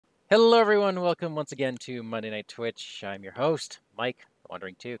Hello, everyone. Welcome once again to Monday Night Twitch. I'm your host, Mike,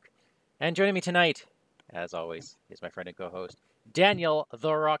 WanderingTook. And joining me tonight, as always, is my friend and co-host, Daniel,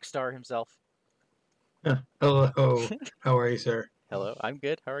 the rock star himself. Hello. How are you, sir? Hello. I'm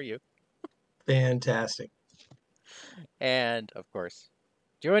good. How are you? Fantastic. And, of course,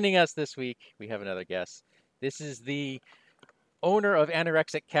 joining us this week, we have another guest. This is the owner of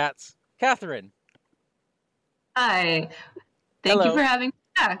Anorexic Cats, Katharine. Hi. Thank you for having me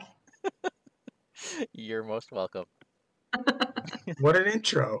back. You're most welcome. What an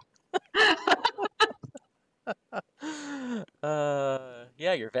intro.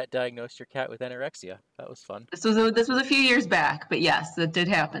 Yeah, your vet diagnosed your cat with anorexia. That was fun. This was a few years back, but yes, it did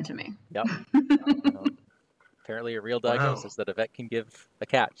happen to me. Yep. Apparently a real diagnosis that a vet can give a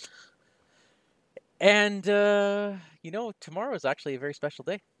cat. And, tomorrow is actually a very special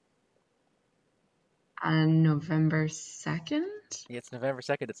day. On November 2nd? Yeah, it's November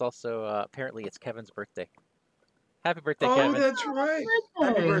 2nd. It's also, apparently, it's Kevin's birthday. Happy birthday, Oh, Kevin. that's right.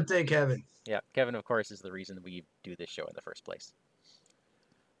 Happy birthday, Kevin. Yeah, Kevin, of course, is the reason we do this show in the first place.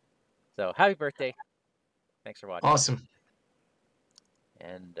 So, happy birthday. Thanks for watching. Awesome.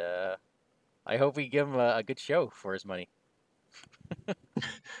 And I hope we give him a good show for his money.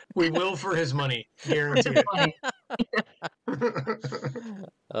 We will for his money. Guaranteed.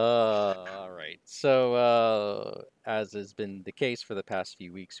 All right. So, as has been the case for the past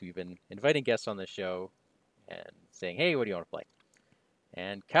few weeks, we've been inviting guests on the show and saying, hey, what do you want to play?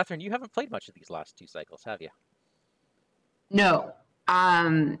 And Katharine, you haven't played much of these last two cycles, have you? No.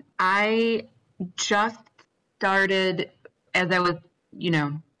 I just started, as I was,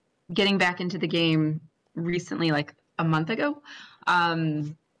 getting back into the game recently, like a month ago.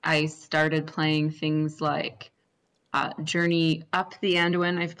 I started playing things like Journey Up the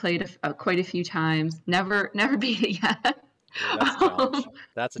Anduin. I've played quite a few times. Never beat it yet. Yeah, that's a challenge.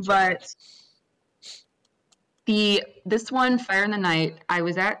 That's a challenge. But this one, Fire in the Night, I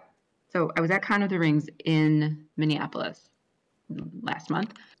was at Con of the Rings in Minneapolis last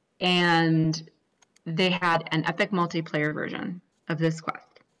month, and they had an epic multiplayer version of this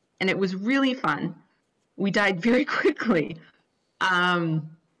quest, and it was really fun. We died very quickly,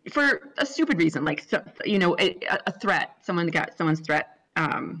 for a stupid reason, like a threat. Someone's threat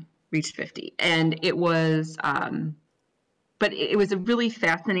reached 50, and it was. But it was a really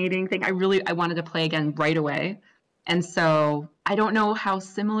fascinating thing. I wanted to play again right away. And so I don't know how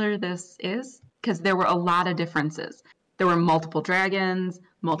similar this is, because there were a lot of differences. There were multiple dragons,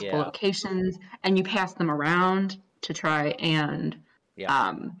 multiple locations, and you pass them around to try and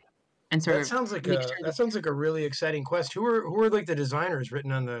sort that sounds like that sounds like a really exciting quest. Who are like the designers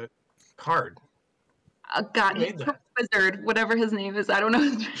written on the card? Wizard, whatever his name is. I don't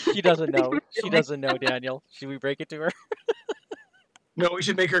know. She doesn't know. She doesn't know, Daniel. Should we break it to her? No, we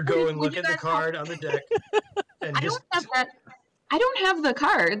should make her go and look at the card on the deck. And I don't have the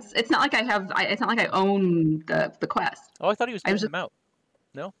cards. It's not like I have. It's not like I own the quest. Oh, I thought he was giving them out.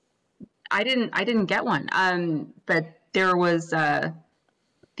 No, I didn't get one. But there was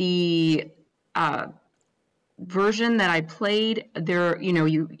the version that I played. There,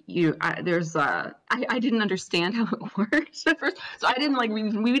 there's I didn't understand how it worked at first, so I didn't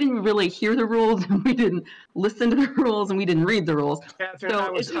we didn't really hear the rules, and we didn't listen to the rules, and we didn't read the rules.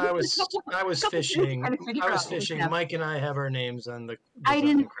 Katharine, so I was fishing. Mike and I have our names on the. I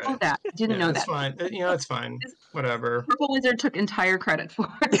didn't know that. Didn't know that. It's fine. It's fine. Whatever. Purple Wizard took entire credit for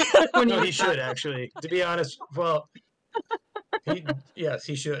it. No, he should actually. To be honest, well, he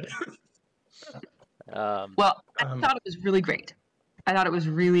should. Well, I thought it was really great. I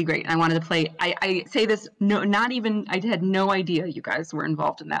wanted to play. I say this, I had no idea you guys were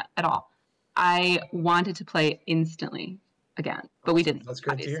involved in that at all. I wanted to play instantly again, but we didn't. That's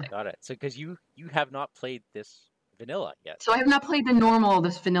good to hear. Got it. So, because you have not played this vanilla yet. So I have not played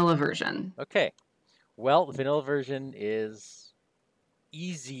this vanilla version. Okay. Well, the vanilla version is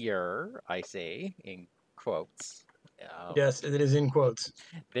easier, I say, in quotes. Yes, it is in quotes.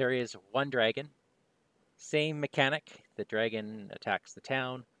 There is one dragon. Same mechanic. The dragon attacks the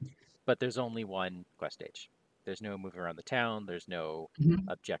town, but there's only one quest stage. There's no moving around the town. There's no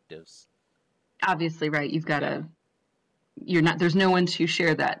objectives. Obviously, right. You've got to. There's no one to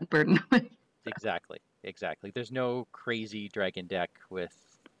share that burden with. Exactly. There's no crazy dragon deck with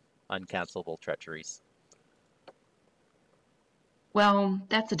uncancelable treacheries. Well,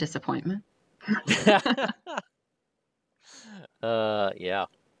 that's a disappointment.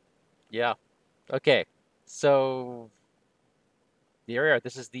 Yeah. Okay. So,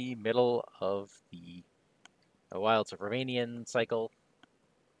 this is the middle of the Wilds of Romanian cycle,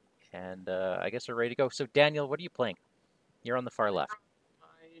 and I guess we're ready to go. So, Daniel, what are you playing? You're on the far left.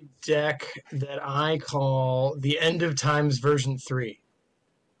 I deck that I call the End of Times version 3.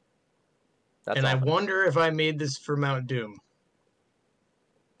 That's and awesome. I wonder if I made this for Mount Doom.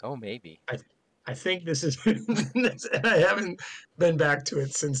 Oh, maybe. I think this is, and I haven't been back to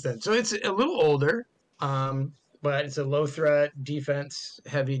it since then. So it's a little older, but it's a low threat defense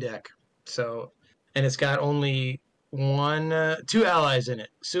heavy deck. So, and it's got only two allies in it,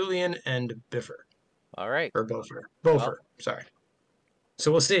 Sulian and Biffer, All right. or Bofer. Well, Sorry.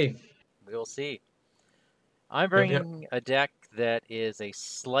 So we'll see. we'll see. I'm Yep. bringing a deck that is a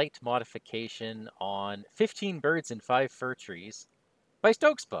slight modification on 15 Birds and 5 Fir Trees by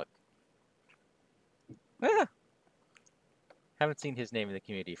Stokes Book. Yeah. Haven't seen his name in the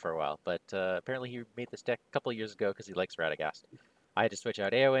community for a while, but apparently he made this deck a couple of years ago because he likes Radagast. I had to switch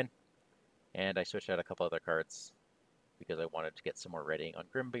out Eowyn, and I switched out a couple other cards because I wanted to get some more readying on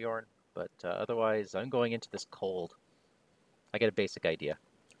Grimbjorn, but otherwise I'm going into this cold. I get a basic idea.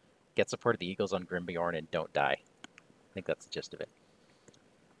 Get support of the Eagles on Grimbjorn and don't die. I think that's the gist of it.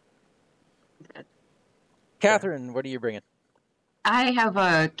 Katharine, what are you bringing? I have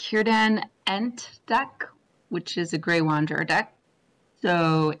a Círdan Ent deck, which is a Grey Wanderer deck.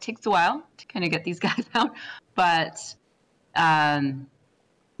 So it takes a while to kind of get these guys out, but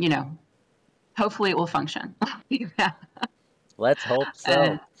you know, hopefully it will function. Let's hope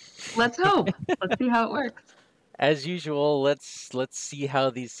so. Let's hope. Let's see how it works. As usual, let's see how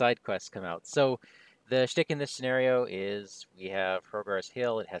these side quests come out. So the shtick in this scenario is we have Hrogar's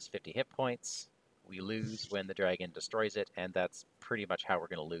Hill. It has 50 hit points. We lose when the dragon destroys it, and that's pretty much how we're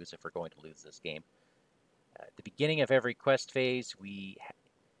going to lose if we're going to lose this game. At the beginning of every quest phase, we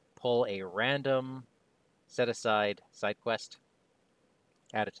pull a random set-aside side quest,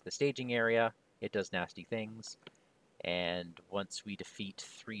 add it to the staging area. It does nasty things, and once we defeat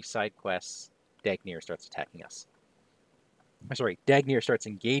 3 side quests, Dagnir starts attacking us. Sorry, Dagnir starts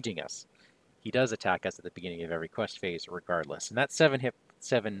engaging us. He does attack us at the beginning of every quest phase, regardless. And that 7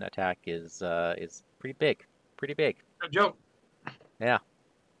 attack is pretty big. Pretty big. No joke. Yeah.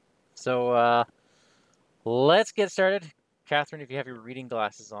 So let's get started. Katharine, if you have your reading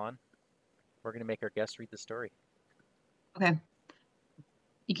glasses on, we're going to make our guest read the story. Okay.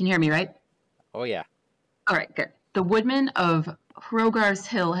 You can hear me, right? Oh, yeah. All right, good. The woodmen of Hrogar's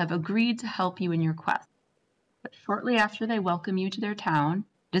Hill have agreed to help you in your quest. But shortly after they welcome you to their town,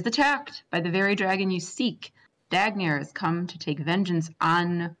 it is attacked by the very dragon you seek. Dagnir has come to take vengeance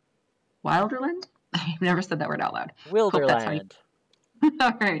on Wilderland? I've never said that word out loud. Wilderland.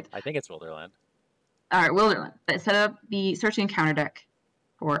 All right. I think it's Wilderland. All right, Wilderland. Set up the search and encounter deck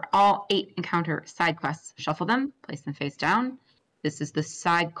for all 8 encounter side quests. Shuffle them, place them face down. This is the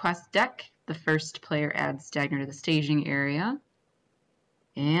side quest deck. The first player adds Dagnir to the staging area.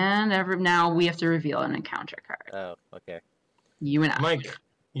 And now we have to reveal an encounter card. Oh, okay. You and I. Mike,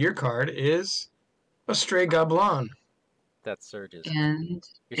 your card is a Stray Goblin. That surges. And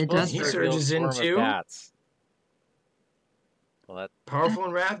You're it does. supposed to He reveal surges Swarm of into- Bats. Well, that Powerful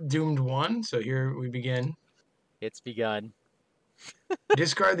and Wrath, doomed 1. So here we begin. it's begun.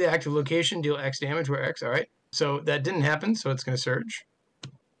 Discard the active location, deal X damage where X. All right. So that didn't happen, so it's going to surge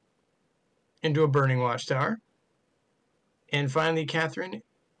into a Burning Watchtower. And finally, Katharine,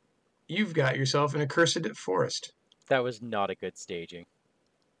 you've got yourself an Accursed Forest. That was not a good staging.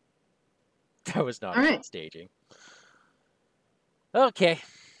 That was not All a right. good staging. Okay.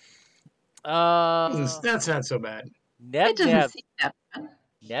 That's not so bad. It doesn't Nev seem that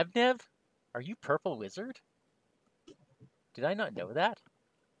bad. Nev, are you Purple Wizard? Did I not know that?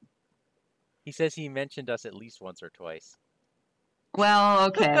 He says he mentioned us at least once or twice. Well,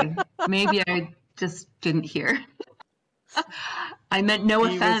 okay. Maybe I just didn't hear. I meant no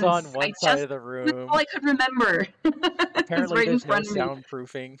He offense. was on one I side just, of the that's room. all I could remember. It's Apparently right in there's no front of me.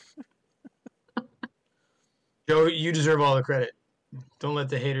 soundproofing. Joe, you deserve all the credit. Don't let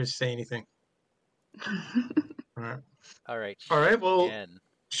the haters say anything. All right. All right. All right. Well, N.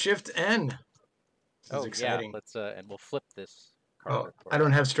 Shift N. This is Oh exciting. yeah. Let's and we'll flip this card. Oh, real quick. I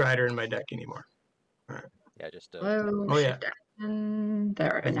don't have Strider in my deck anymore. Yeah, just Hello, Oh, yeah. shift action.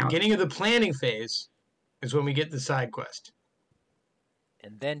 There, At the now. beginning of the planning phase is when we get the side quest.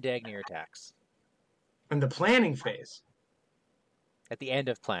 and then Dagnir attacks And the planning phase, at the end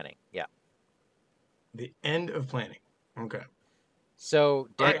of planning. Yeah. the end of planning. Okay. So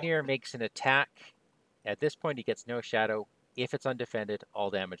All right. Dagnir makes an attack. At this point, he gets no shadow. If it's undefended, all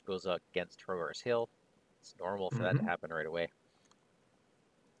damage goes up against Hrogar's Hill. It's normal for that to happen right away.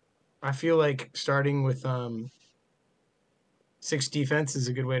 I feel like starting with 6 defense is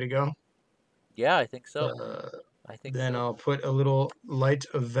a good way to go. Yeah, I think so. I think Then so. I'll put a little Light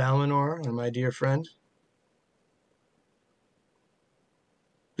of Valinor on my dear friend.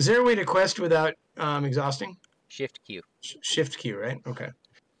 Is there a way to quest without exhausting? Shift Q. Shift Q, right? Okay.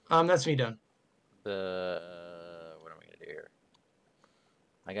 That's me done. What am I gonna do here?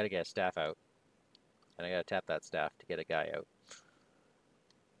 I gotta get a staff out, and I gotta tap that staff to get a guy out.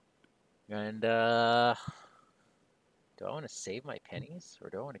 And do I want to save my pennies, or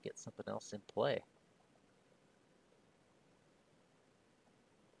do I want to get something else in play?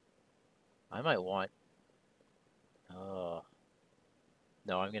 I might want. Oh,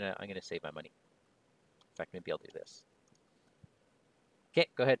 no, I'm gonna save my money. In fact, maybe I'll do this. Okay,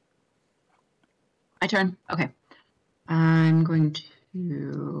 go ahead. My turn. Okay. I'm going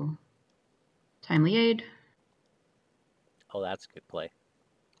to timely aid. Oh, that's a good play.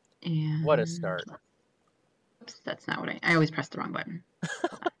 And What a start. Oops, that's not what I always pressed the wrong button.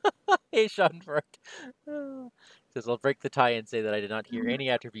 Hey, Schadenfreude. Says, I'll break the tie and say that I did not hear any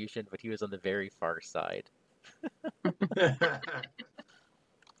attribution, but he was on the very far side.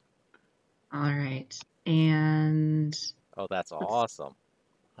 All right. And Oh, that's awesome.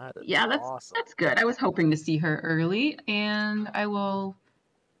 That is yeah, awesome. that's good. I was hoping to see her early, and I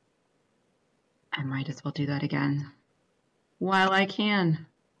might as well do that again while I can.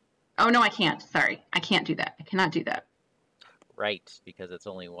 Oh, no, I can't. Sorry. I can't do that. I cannot do that. Right, because it's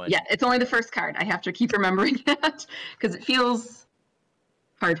only one. Yeah, it's only the first card. I have to keep remembering that because it feels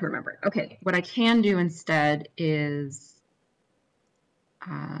hard to remember. Okay, what I can do instead is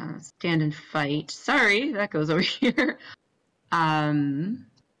stand and fight. Sorry, that goes over here.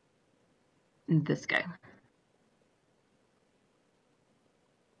 This guy.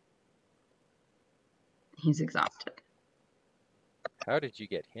 He's exhausted. How did you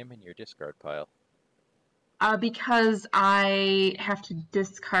get him in your discard pile? Because I have to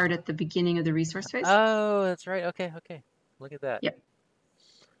discard at the beginning of the resource phase. Oh, that's right. Okay, okay. Look at that. Yep.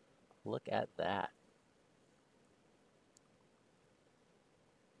 Look at that.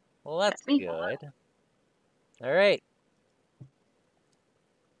 Well, that's me. good. All right.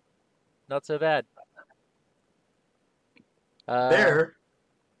 Not so bad. There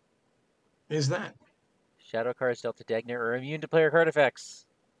is that. Shadow cards dealt to Dagner are immune to player card effects.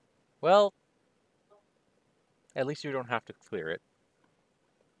 Well, at least you don't have to clear it.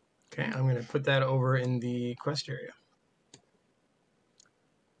 Okay, I'm going to put that over in the quest area.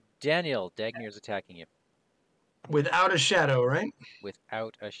 Daniel, Dagner is attacking you. Without a shadow, right?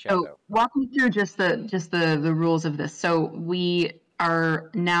 Without a shadow. So walk me through just the rules of this. So we are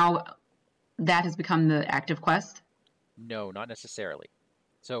now, that has become the active quest? No, not necessarily.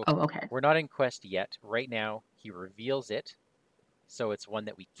 So okay. We're not in quest yet. Right now, he reveals it, so it's one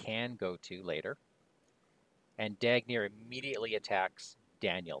that we can go to later. And Dagner immediately attacks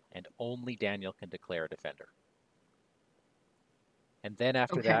Daniel, and only Daniel can declare a defender. And then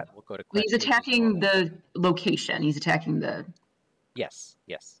after that, we'll go to quest. He's attacking the location. He's attacking the... Yes,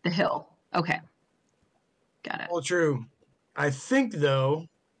 yes. The hill. Okay. Got it. All true. I think, though,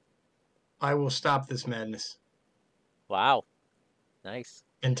 I will stop this madness. Wow. Nice.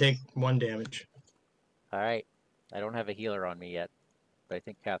 And take 1 damage. All right. I don't have a healer on me yet, but I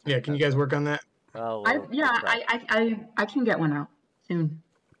think Katharine. Yeah, can you guys work on that? Well, I can get one out soon.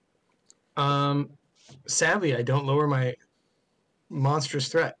 Sadly, I don't lower my monstrous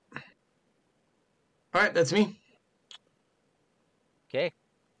threat. All right, that's me. Okay.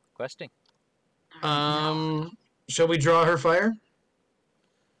 Questing. Shall we draw her fire?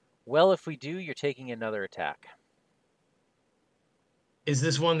 Well, if we do, you're taking another attack. Is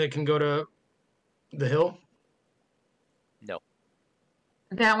this one that can go to the hill? No.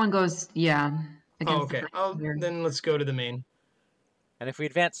 That one goes, yeah. Oh, okay. Then let's go to the main. And if we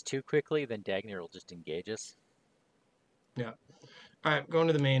advance too quickly, then Dagner will just engage us. Yeah. All right, going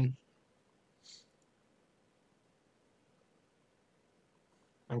to the main.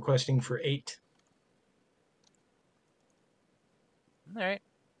 I'm questing for 8. All right.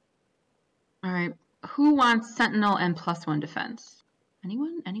 All right. Who wants Sentinel and +1 defense?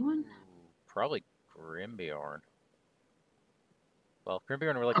 Anyone? Probably Grimbjorn. Well,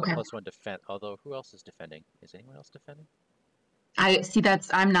 Grimbjorn will like a +1 defense. Although, who else is defending? Is anyone else defending? I see.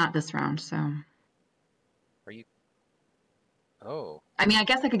 I'm not this round, so. Are you? Oh. I mean, I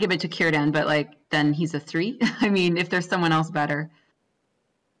guess I could give it to Kierdan, but then he's a 3. I mean, if there's someone else better.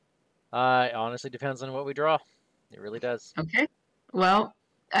 It honestly depends on what we draw. It really does. Okay. Well,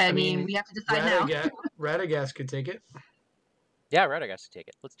 I mean, we have to decide now. Radagast could take it. Yeah, Radagast could take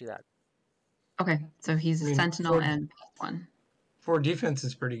it. Let's do that. Okay, so he's a Sentinel and +1. 4 defense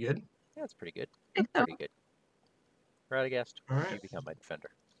is pretty good. Yeah, it's pretty good. Pretty good. Radagast, all right. You become my defender.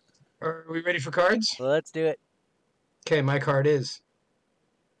 Are we ready for cards? Well, let's do it. Okay, my card is.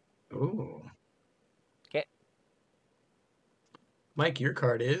 Ooh. Okay. Mike, your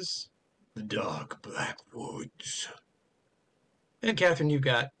card is the Dark Black Woods. And Catherine, you've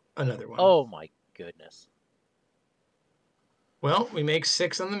got another one. Oh my goodness. Well, we make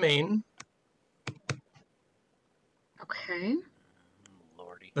 6 on the main. Okay.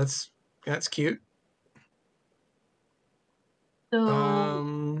 Lordy. That's cute.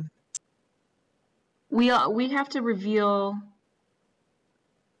 So we have to reveal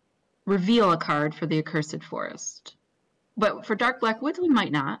a card for the Accursed Forest. But for Dark Black Woods, we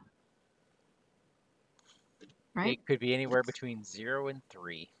might not. Right? It could be anywhere between 0 and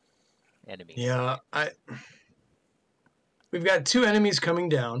 3 enemies. Yeah, we've got 2 enemies coming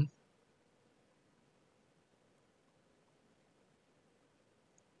down.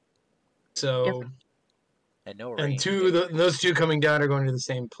 So, And no and range. those 2 coming down are going to the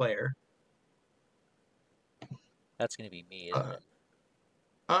same player. That's going to be me, isn't it?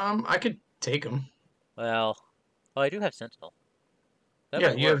 I could take them. Well, I do have Sentinel. That Yeah,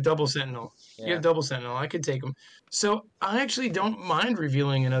 might you work. have double Sentinel. Yeah. You have double Sentinel. I could take them. So I actually don't mind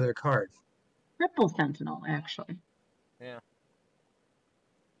revealing another card. Triple Sentinel, actually. Yeah.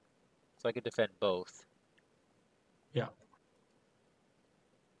 So I could defend both. Yeah.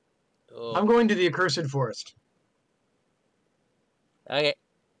 Oh. I'm going to the Accursed Forest. Okay.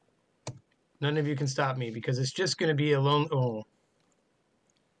 None of you can stop me because it's just going to be a lone... Oh.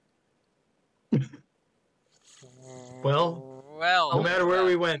 Well, no matter where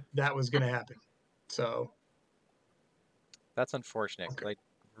we went, that was going to happen. So... That's unfortunate. Okay. I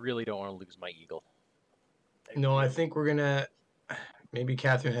really don't want to lose my eagle. I think we're going to... Maybe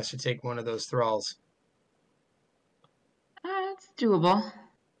Catherine has to take one of those thralls. It's doable.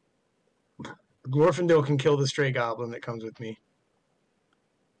 Glorfindel can kill the stray goblin that comes with me.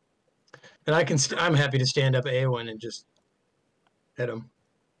 And I'm happy to stand up Eowyn and just hit him.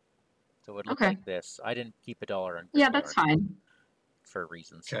 So it would look like this. I didn't keep $1 on Yeah, that's fine. For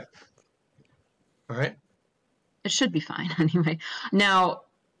reasons. Okay. All right. It should be fine anyway. Now,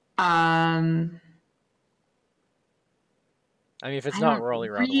 I mean, if it's not rolling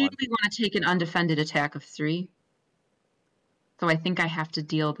around really one. want to take an undefended attack of 3. So I think I have to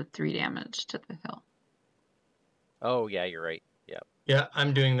deal the 3 damage to the hill. Oh, yeah, you're right. Yeah. Yeah,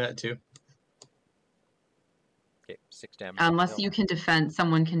 I'm doing that too. Okay, 6 damage. Unless you can defend,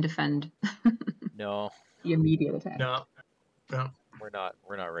 someone can defend. No. The immediate attack. No. We're not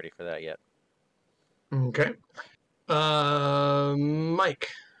ready for that yet. Okay. Mike.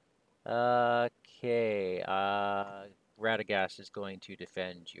 Okay. Radagast is going to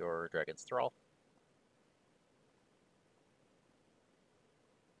defend your Dragon's Thrall.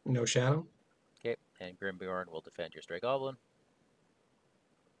 No shadow. Okay, and Grimbjorn will defend your Stray Goblin.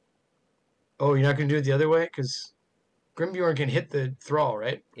 Oh, you're not going to do it the other way? Because Grimbjorn can hit the thrall,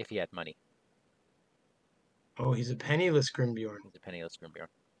 right? If he had money. Oh, he's a penniless Grimbjorn. He's a penniless Grimbjorn.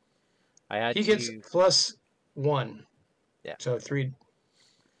 He gets +1. Yeah. So 3.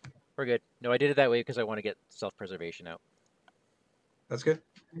 We're good. No, I did it that way because I want to get self-preservation out. That's good.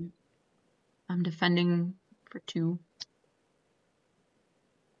 I'm defending for 2.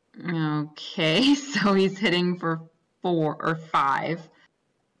 Okay, so he's hitting for 4 or 5.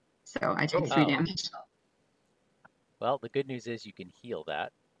 So I take 3 damage. Well, the good news is you can heal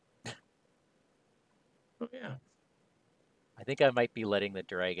that. Oh, yeah. I think I might be letting the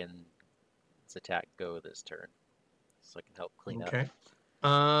dragon's attack go this turn. So I can help clean up. Okay.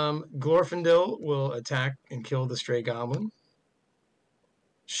 Glorfindel will attack and kill the stray goblin.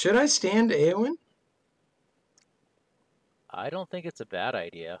 Should I stand Eowyn? I don't think it's a bad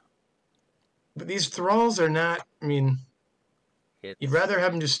idea. But these thralls are not, I mean... You'd rather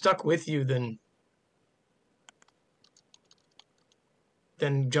have them just stuck with you than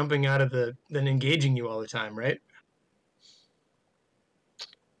jumping out of than engaging you all the time, right?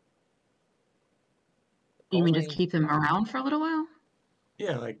 You mean just keep them around for a little while?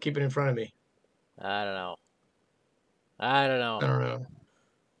 Yeah, like keep it in front of me. I don't know. I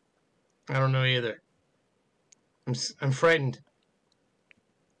don't know either. I'm frightened.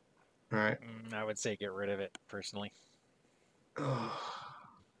 All right. I would say get rid of it, personally. Oh.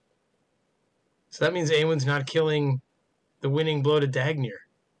 So that means Eowyn's not killing the winning blow to Dagnir.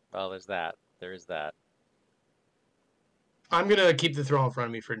 Well, there's that. There is that. I'm going to keep the thrall in front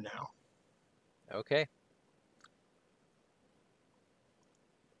of me for now. Okay.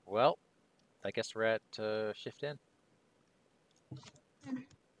 Well, I guess we're at shift in.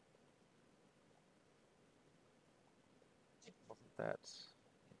 Wasn't that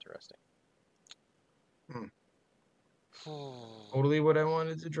interesting? Totally what I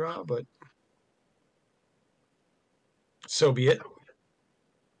wanted to draw, but so be it.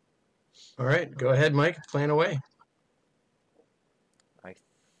 All right, go ahead, Mike. Plan away.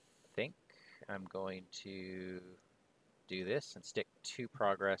 I'm going to do this and stick 2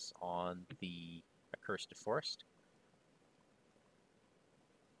 progress on the accursed forest.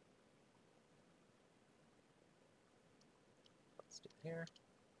 Let's do it here.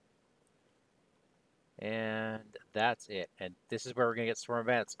 And that's it. And this is where we're going to get Swarm of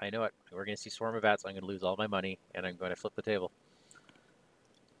Bats. I know it. We're going to see Swarm of Bats. I'm going to lose all my money, and I'm going to flip the table.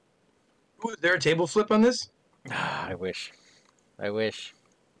 Ooh, is there a table flip on this? I wish. I wish.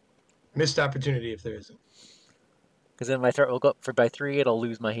 Missed opportunity if there isn't. Because then my threat will go up by 3, it'll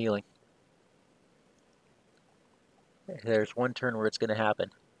lose my healing. There's one turn where it's going to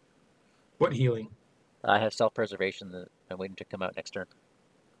happen. What healing? I have self-preservation that I'm waiting to come out next turn.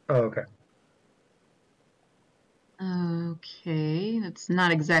 Oh, okay. Okay, that's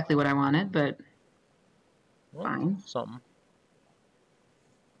not exactly what I wanted, but Well, fine. something.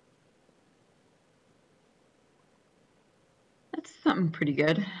 That's something pretty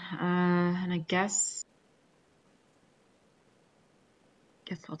good. And I guess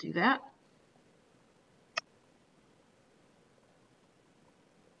I'll do that.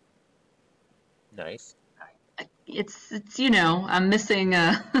 Nice. It's I'm missing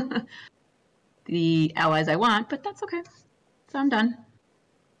the allies I want, but that's okay. So I'm done.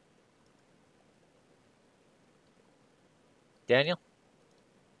 Daniel?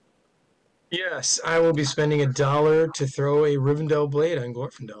 Yes, I will be spending $1 to throw a Rivendell blade on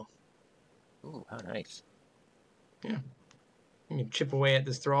Glorfindel. Ooh, how nice. Yeah. You can chip away at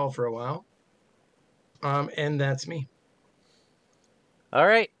this thrall for a while. And that's me. All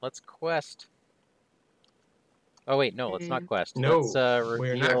right, let's quest. Oh, wait, no, let's not quest. No, let's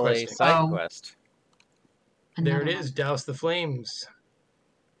we're not reveal a questing. side quest. There Another it is, one. Douse the Flames.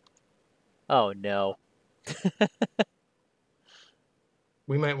 Oh, no.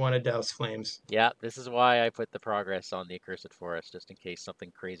 We might want to douse flames. Yeah, this is why I put the progress on the accursed forest, just in case something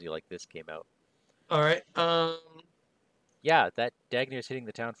crazy like this came out. All right. Yeah, that Dagny is hitting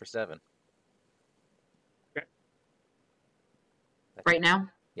the town for 7. Okay. Right now?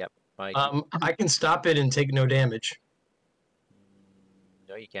 Yep. I can stop it and take no damage.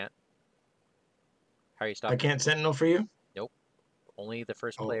 No, you can't. How are you stopping? I can't sentinel for you? Nope. Only the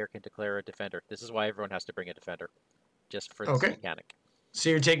first player can declare a defender. This is why everyone has to bring a defender, just for this mechanic. So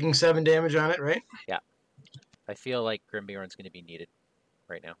you're taking 7 damage on it, right? Yeah. I feel like Grimbeorn's going to be needed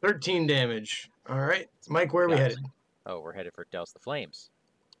right now. 13 damage. All right. Mike, where are we headed? Oh, we're headed for Douse the Flames.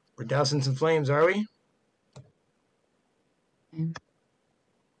 We're dousing some flames, are we?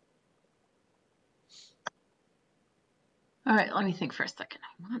 All right, let me think for a second.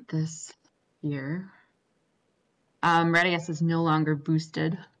 I want this here. Radius is no longer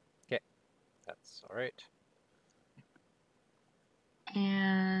boosted. Okay. That's all right.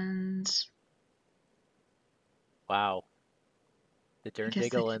 And wow. The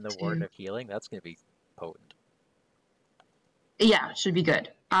Derndiggle and the Warden of Healing, that's going to be potent. Yeah, should be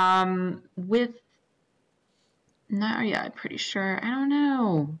good. With Narya, I'm pretty sure. I don't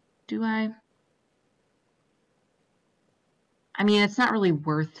know. Do I? I mean, it's not really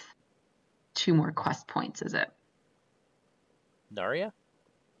worth 2 more quest points, is it? Narya?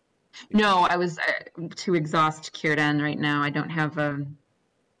 No, I was to exhaust Círdan right now. I don't have a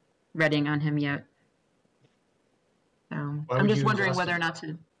reading on him yet. So I'm just wondering whether or not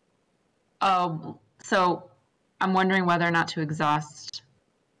to. Oh, so I'm wondering whether or not to exhaust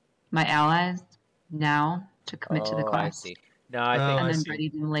my allies now to commit to the quest. I see. No, I think. And then ready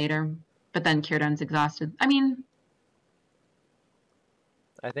them later. But then Círdan's exhausted. I mean.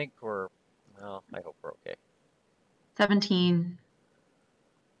 I think we're. Well, I hope we're okay. 17.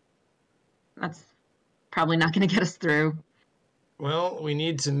 That's probably not going to get us through. Well, we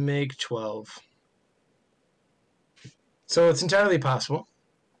need to make 12. So it's entirely possible.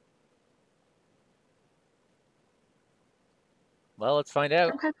 Well, let's find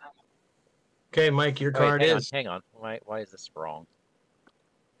out. Okay, Mike, your card is. Hang on. Why is this wrong?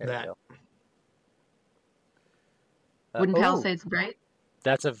 There we go. Wooden Palisades, right?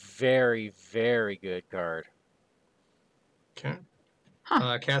 That's a very, very good card. Okay.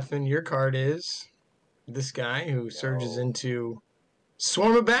 Katharine, your card is this guy who surges into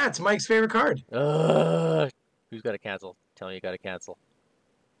Swarm of Bats, Mike's favorite card. Who's got to cancel? Tell me you got to cancel.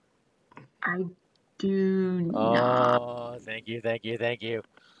 I do not. Oh, thank you, thank you, thank you.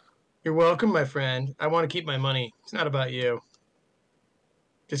 You're welcome, my friend. I want to keep my money. It's not about you.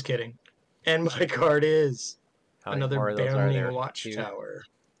 Just kidding. And my card is another Burning Watchtower.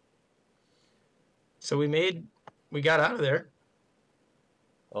 So we got out of there.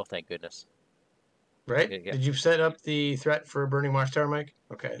 Oh, thank goodness. Right? Yeah. Did you set up the threat for a Burning Watchtower, Mike?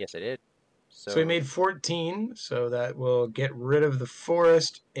 Okay. Yes, I did. So we made 14, so that will get rid of the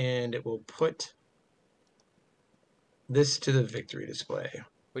forest, and it will put this to the victory display.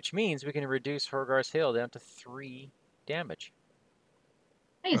 Which means we can reduce Horgar's Hill down to 3 damage.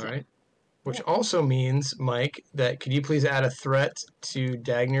 Amazing. All right. Which also means, Mike, that could you please add a threat to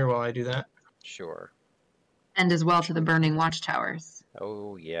Dagner while I do that? Sure. And as well to the burning watchtowers.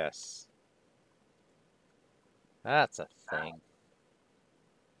 Oh, yes. That's a thing.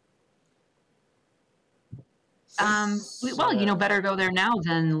 Well, you know, better go there now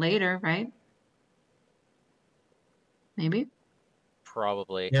than later, right? Maybe.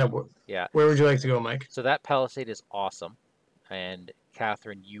 Probably. Yeah. Yeah. Where would you like to go, Mike? So that palisade is awesome. And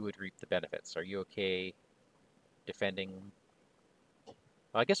Katharine, you would reap the benefits. Are you okay defending?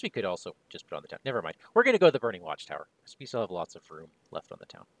 Well, I guess we could also just put on the town. Never mind. We're going to go to the Burning Watchtower because we still have lots of room left on the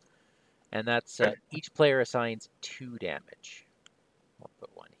town. And that's each player assigns 2 damage. I'll put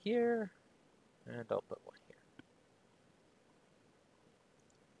 1 here, and I'll put 1 here.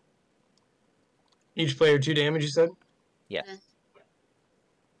 Each player 2 damage, you said? Yes.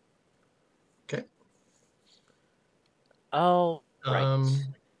 Okay. Oh, right.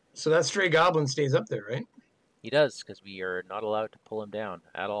 So that stray goblin stays up there, right? He does, because we are not allowed to pull him down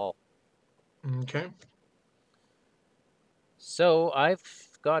at all. Okay. So I've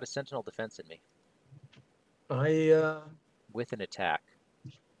got a sentinel defense in me with an attack.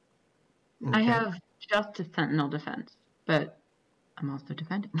 Okay. I have just a sentinel defense, but I'm also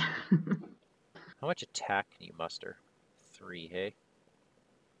defending. How much attack can you muster? 3, hey?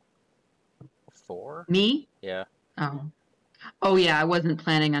 4? Me? Yeah. Oh. Oh, yeah, I wasn't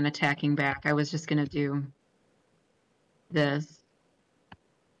planning on attacking back. I was just going to do this,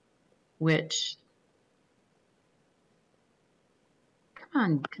 which... Come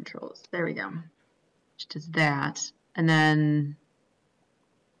on, controls. There we go. Which does that. And then...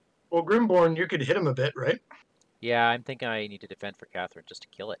 Well, Grimborn, you could hit him a bit, right? Yeah, I'm thinking I need to defend for Katharine just to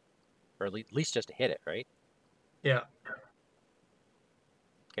kill it. Or at least just to hit it, right? Yeah.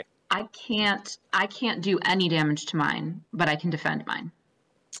 Okay. I can't do any damage to mine, but I can defend mine.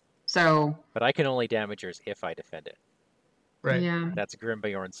 So... But I can only damage yours if I defend it. Right. Yeah. That's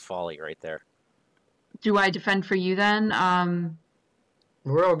Grimbjorn's folly right there. Do I defend for you then?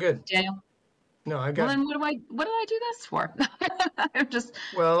 We're all good. Daniel? No, I got... Well, then what did I do this for? I'm just...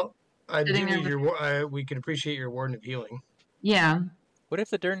 Well, I do Sitting there need your... we can appreciate your Warden of Healing. Yeah. What if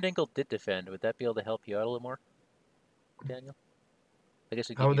the Durndingle did defend? Would that be able to help you out a little more, Daniel? I guess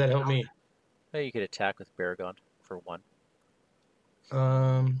we could. How would that help me? Maybe you could attack with Baragon for 1.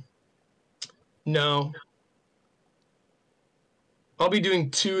 No. I'll be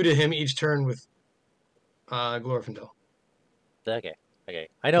doing 2 to him each turn with Glorfindel. Okay.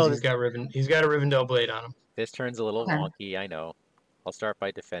 I know he's got a Rivendell blade on him. This turn's a little Okay. wonky, I know. I'll start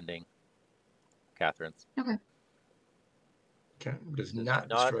by defending Katharine's. Okay. Okay. Does not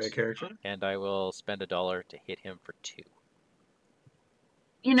destroy a character. And I will spend $1 to hit him for 2.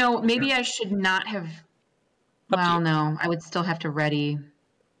 You know, maybe I should not have... Well, no. I would still have to ready.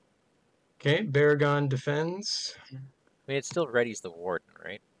 Okay. Baragon defends. I mean, it still readies the Warden,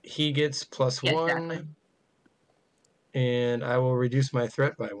 right? He gets +1. Exactly. And I will reduce my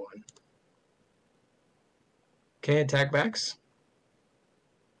threat by 1. Okay, attack backs.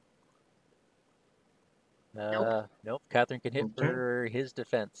 Nope. Katharine can hit for his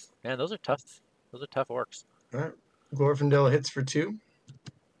defense. Man, those are tough. Those are tough orcs. All right. Glorfindel hits for 2.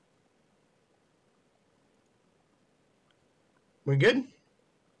 We good?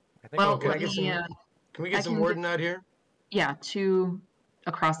 I think Well, can we get some Warden out here? Yeah, 2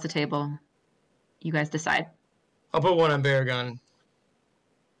 across the table. You guys decide. I'll put 1 on Baragon.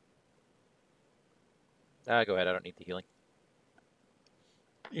 Go ahead. I don't need the healing.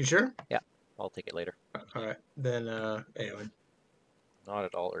 You sure? Yeah, I'll take it later. All right. Then, anyway. Not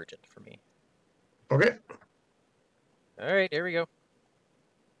at all urgent for me. Okay. All right, here we go.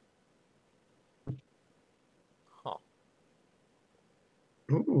 Huh.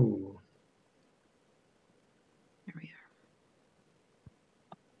 Ooh. There we are.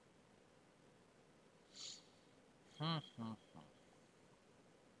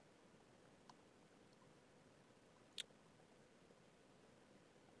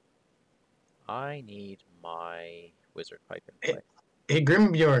 I need my wizard pipe in play. Hey,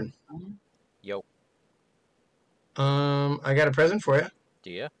 Grimbjorn. Yo. I got a present for you.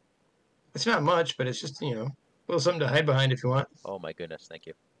 Do you? It's not much, but it's just, a little something to hide behind if you want. Oh my goodness, thank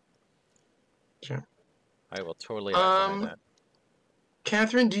you. Sure. I will totally hide behind that.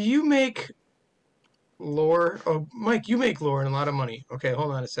 Katharine, do you make lore? Oh, Mike, you make lore and a lot of money. Okay,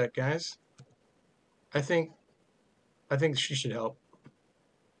 hold on a sec, guys. I think she should help.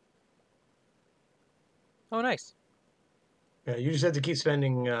 Oh, nice. Yeah, you just have to keep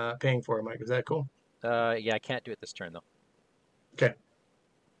spending, paying for it, Mike. Is that cool? Yeah, I can't do it this turn though. Okay.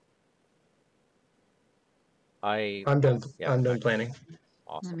 I I'm done. yeah, I'm done okay. planning. Let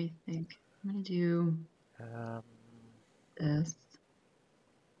Awesome. me think. I'm gonna do Um, this.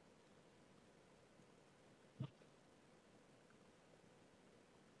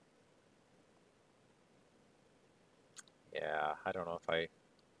 yeah, I don't know if I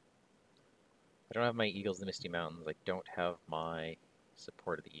don't have my Eagles in the Misty Mountains. I don't have my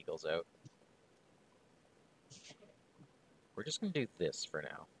support of the Eagles out. We're just gonna do this for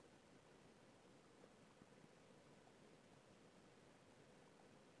now.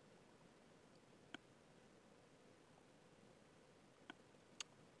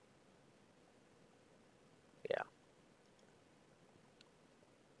 Yeah.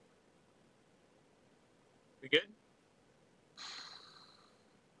 We good?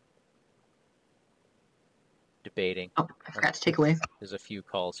 Debating. Oh, I forgot to take away. There's a few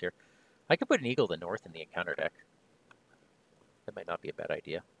calls here. I could put an Eagle to the north in the encounter deck. That might not be a bad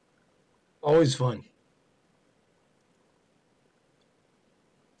idea. Always fun.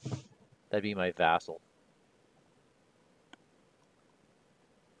 That'd be my vassal.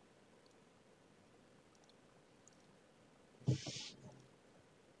 Come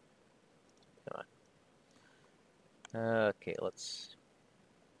on. Okay, let's.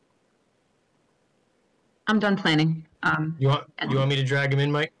 I'm done planning. You want me to drag him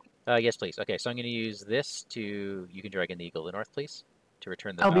in, Mike? Yes, please. Okay, so I'm going to use this to. You can drag in the Eagle to the north, please, to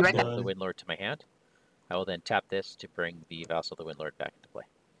return the I'll be right vassal back. of the Windlord to my hand. I will then tap this to bring the vassal of the Windlord back into play.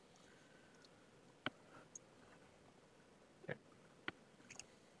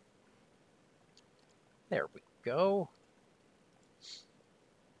 There we go.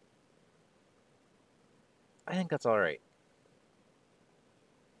 I think that's all right.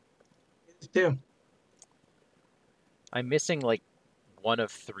 Yeah. I'm missing like one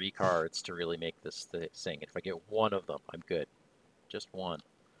of 3 cards to really make this thing. If I get one of them, I'm good. Just one.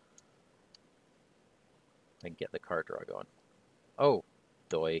 I can get the card draw going. Oh,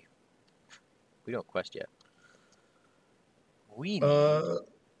 doy. We don't quest yet. We need.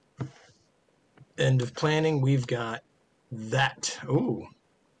 End of planning. We've got that. Ooh.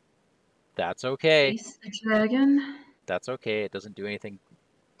 That's okay. Face the dragon. That's okay. It doesn't do anything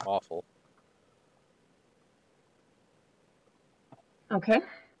awful. Okay.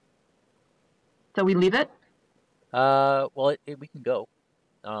 So we leave it? Well, we can go.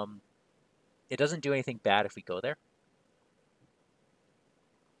 It doesn't do anything bad if we go there.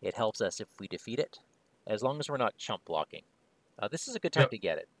 It helps us if we defeat it, as long as we're not chump blocking. This is a good time to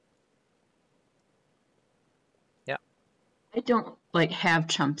get it. Yeah. I don't like have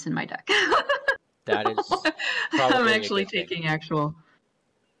chumps in my deck. That is I'm probably actually a good thing. taking actual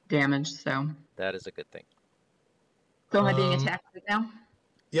damage, so. That is a good thing. So am I being attacked right now?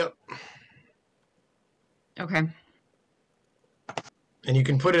 Yep. Okay. And you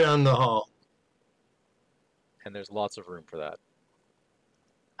can put it on the hall. And there's lots of room for that.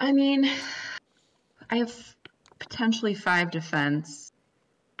 I mean, I have potentially 5 defense.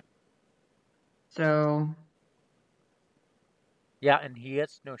 So. Yeah, and he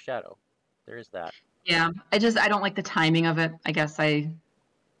gets no shadow. There is that. Yeah, I don't like the timing of it. I guess I,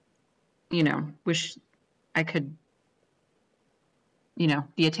 wish I could,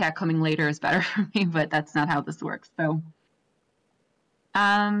 the attack coming later is better for me, but that's not how this works. So,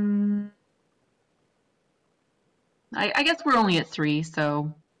 I guess we're only at 3,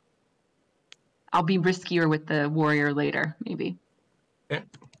 so I'll be riskier with the warrior later, maybe. Okay.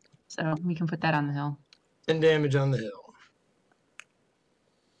 So we can put that on the hill. 10 damage on the hill.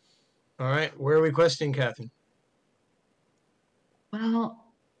 All right, where are we questing, Katharine? Well,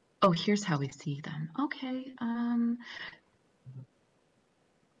 here's how we see them. Okay.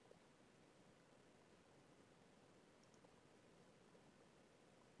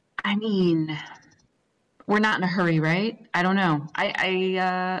 I mean, we're not in a hurry, right? I don't know.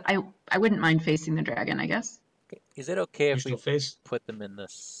 I wouldn't mind facing the dragon, I guess. Okay. Is it okay if we face? put them in the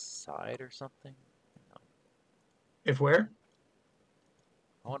side or something? No. If where?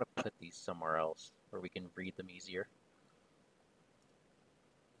 I want to put these somewhere else where we can read them easier.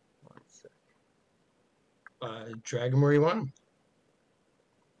 One sec. Drag them where you want them.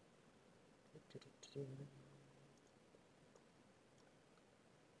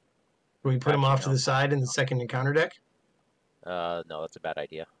 Can we put them off to the side in the second encounter deck? No, that's a bad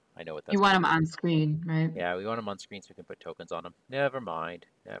idea. I know what that's. You want them on screen, right? Yeah, we want them on screen so we can put tokens on them. Never mind.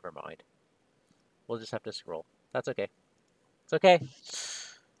 Never mind. We'll just have to scroll. That's okay. It's okay.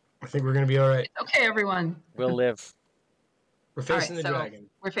 I think we're going to be all right. Okay, everyone. We'll live. We're facing the so dragon.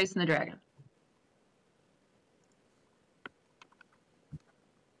 We're facing the dragon.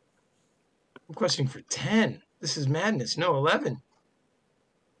 I'm questioning for 10. This is madness. No, 11.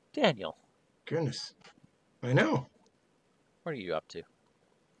 Daniel, Goodness. I know. what are you up to?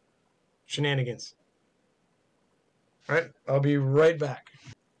 Shenanigans. All right, I'll be right back.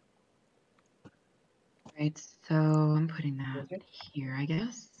 Right, so I'm putting that here, I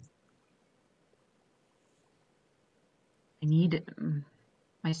guess. I need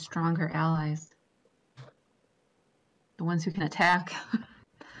my stronger allies. The ones who can attack.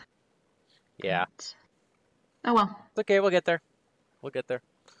 Yeah. Right. Oh well. It's okay, we'll get there. We'll get there.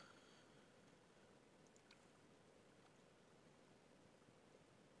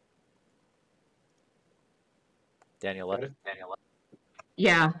 Daniel left.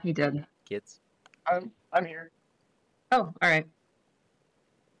 Yeah, he did. Kids. I'm here. Oh, all right.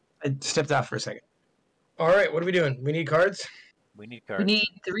 I stepped out for a second. All right, what are we doing? We need cards? We need We cards. need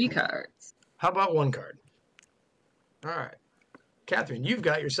 3 cards. How about 1 card? All right. Katharine, you've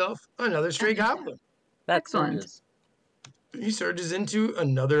got yourself another stray goblin. That Excellent. surges. He surges into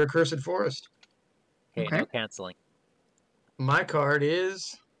another accursed forest. Okay, Okay. no canceling. My card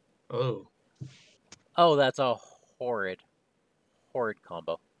is... Oh. Oh, that's a horrid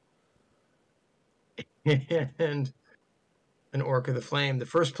combo. And an Orc of the Flame. The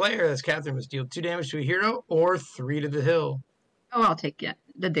first player, as Katharine, must deal 2 damage to a hero or 3 to the hill. Oh, I'll take it.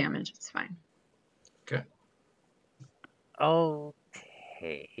 The damage. It's fine. Okay.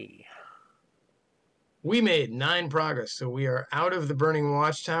 Okay. We made 9 progress, so we are out of the Burning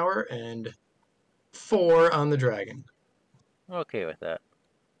Watchtower and 4 on the dragon. Okay with that.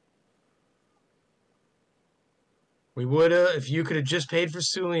 We would if you could have just paid for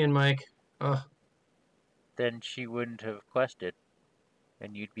Sulian, Mike. Then she wouldn't have quested,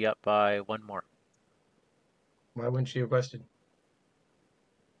 and you'd be up by 1 more. Why wouldn't she have quested?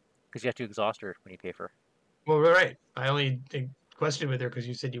 Because you have to exhaust her when you pay for her. Well, right. I only questioned with her because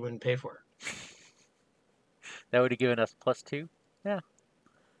you said you wouldn't pay for her. That would have given us +2. Yeah,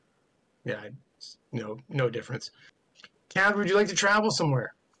 no difference. Kat, would you like to travel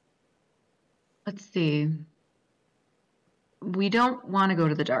somewhere? Let's see. We don't want to go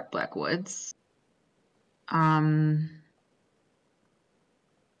to the Dark Black Woods. So I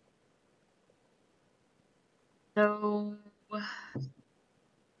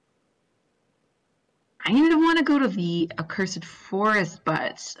kind of want to go to the Accursed Forest,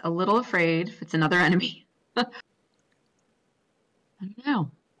 but a little afraid if it's another enemy. I don't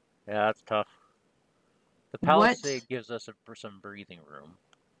know. Yeah, that's tough. The palisade gives us some breathing room.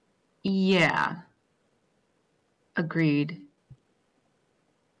 Yeah. Agreed.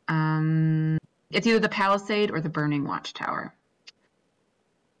 It's either the palisade or the Burning Watchtower.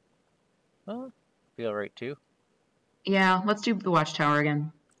 Oh, feel right too. Yeah, let's do the Watchtower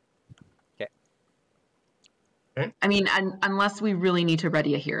again. Okay. I mean, unless we really need to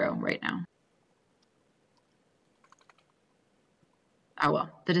ready a hero right now. Oh well,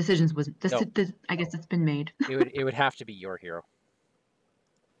 the decisions was I guess it's been made. It would have to be your hero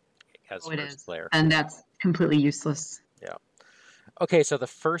as it first is. player. And that's completely useless. Yeah. Okay, so the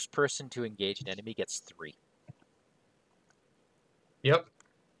first person to engage an enemy gets 3. Yep.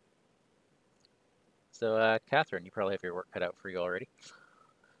 So, Katharine, you probably have your work cut out for you already.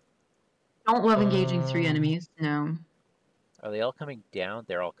 Don't love engaging 3 enemies. No. Are they all coming down?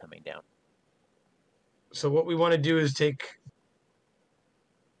 They're all coming down. So what we want to do is take...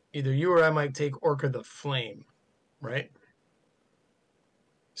 Either you or I might take Orc of the Flame, right?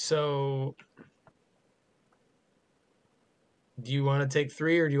 So... Do you want to take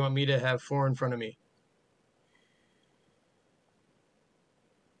 3, or do you want me to have 4 in front of me?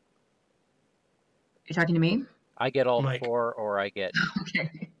 You're talking to me? I get all Mike. 4, or I get...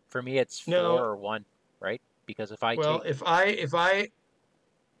 Okay. For me, it's 4 or 1, right? Because if I take... if I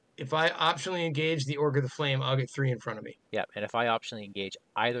optionally engage the Orc of the Flame, I'll get 3 in front of me. Yeah, and if I optionally engage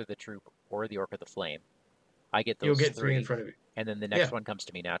either the troop or the Orc of the Flame, I get those You'll get 3 3 in front of you. And then the next one comes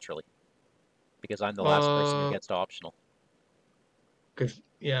to me naturally. Because I'm the last person who gets to optional. Good.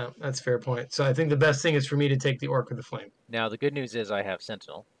 Yeah, that's a fair point. So I think the best thing is for me to take the Orc of the Flame. Now, the good news is I have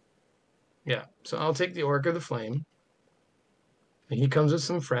Sentinel. Yeah, so I'll take the Orc of the Flame. And he comes with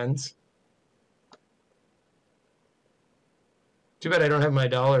some friends. Too bad I don't have my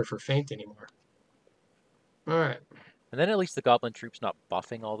dollar for Feint anymore. All right. And then at least the Goblin troop's not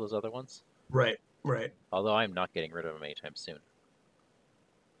buffing all those other ones. Right, right. Although I'm not getting rid of them anytime soon.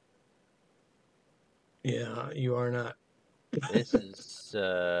 Yeah, you are not. This is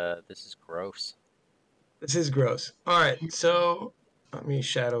gross. This is gross. All right, so let me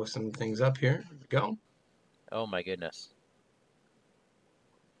shadow some things up here. Here we go. Oh my goodness.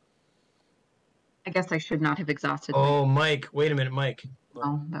 I guess I should not have exhausted. Oh, Mike. Wait a minute, Mike.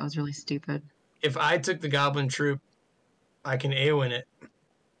 Oh, that was really stupid. if I took the goblin troop, I can AoE it.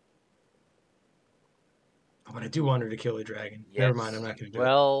 Oh, but I do want her to kill a dragon. Yes. Never mind, I'm not going to do it.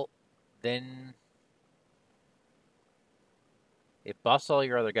 Well, then it buffs all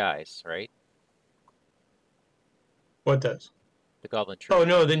your other guys, right? What does? The goblin troop. Oh,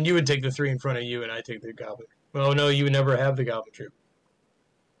 no, then you would take the 3 in front of you, and I take the goblin. Well, no, you would never have the goblin troop.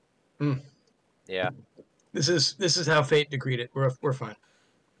 Yeah. This is how fate decreed it. We're fine.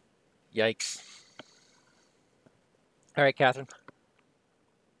 Yikes. All right, Catherine.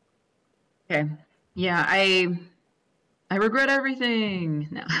 Okay. Yeah, I regret everything.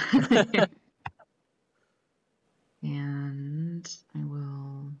 No. And I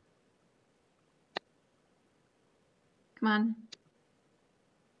will. Come on.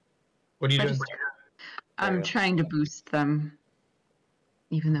 What are you doing? I'm trying to boost them,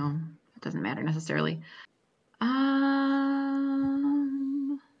 even though it doesn't matter necessarily.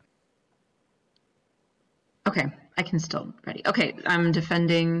 Okay, I can still ready. Okay, I'm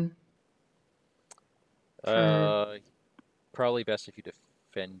defending. Probably best if you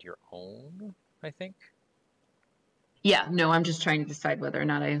defend your own, I think. Yeah, no, I'm just trying to decide whether or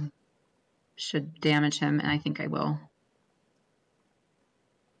not I should damage him, and I think I will.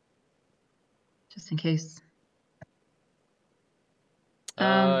 Just in case.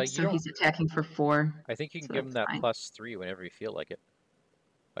 So he's attacking for 4. I think you can so give him that fine. +3 whenever you feel like it.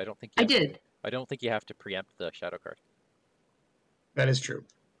 I don't think I did. I don't think you have to preempt the shadow card. That is true.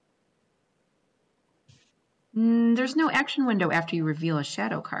 There's no action window after you reveal a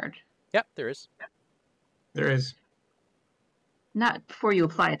shadow card. Yep, there is. There is. Not before you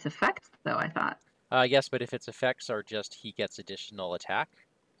apply its effects, though, I thought. Yes, but if its effects are just he gets additional attack,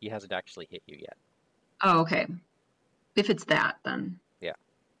 he hasn't actually hit you yet. Oh, okay. If it's that, then. Yeah.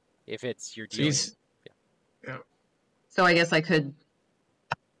 If it's you're dealing. Yeah. So I guess I could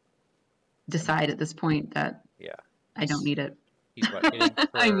decide at this point that I don't need it. He's what, hitting for,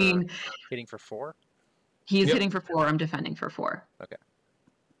 I mean, hitting for 4? He's hitting for 4. I'm defending for 4. Okay.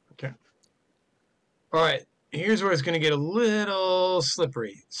 Okay. All right. Here's where it's going to get a little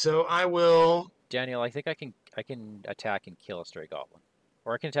slippery. So I will. Daniel, I think I can attack and kill a stray goblin,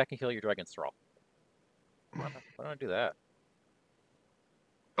 or I can attack and kill your dragon's thrall. Why don't I do that?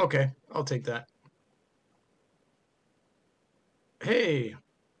 Okay, I'll take that. Hey.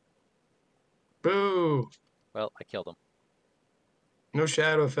 Boo. Well, I killed him. No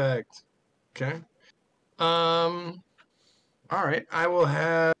shadow effect. Okay. All right. I will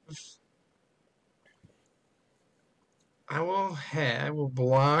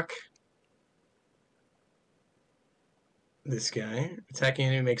block this guy. Attacking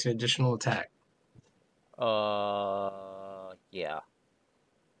enemy makes an additional attack. Yeah.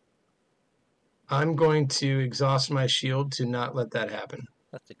 I'm going to exhaust my shield to not let that happen.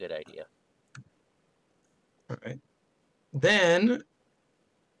 That's a good idea. All right. Then,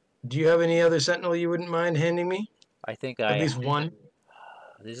 do you have any other sentinel you wouldn't mind handing me? I think At least one?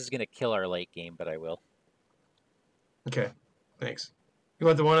 This is going to kill our late game, but I will. Okay, thanks. You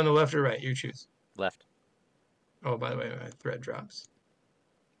want the one on the left or right? You choose. Left. Oh, by the way, my thread drops.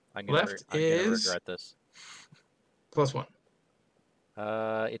 I'm going to regret this. +1.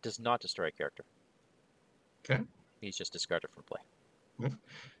 It does not destroy a character. Okay. He's just discarded from play.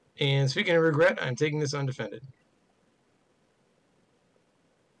 And speaking of regret, I'm taking this undefended.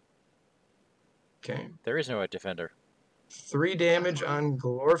 Okay. There is no defender. 3 damage on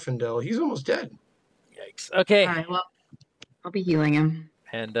Glorfindel. He's almost dead. Yikes. Okay. All right, well, I'll be healing him.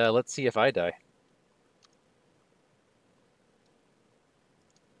 And let's see if I die.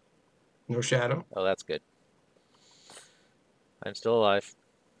 No shadow. Oh, that's good. I'm still alive.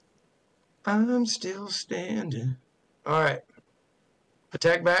 I'm still standing. All right.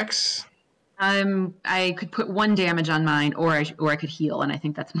 Attack backs. I could put 1 damage on mine, or I could heal, and I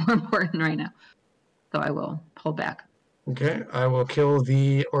think that's more important right now. So I will pull back. Okay, I will kill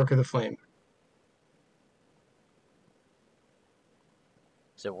the Orc of the Flame.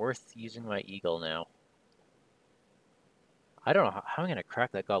 Is it worth using my eagle now? I don't know how I'm going to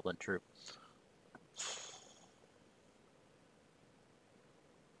crack that goblin troop.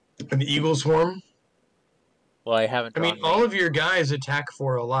 And the Eagle Swarm? Well, I haven't. I mean, all of your guys attack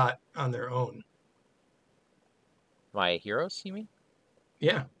for a lot on their own. My heroes, you mean?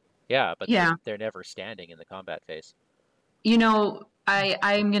 Yeah. Yeah, but they're never standing in the combat phase. You know,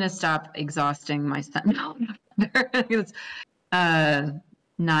 I'm going to stop exhausting my sentinel. It's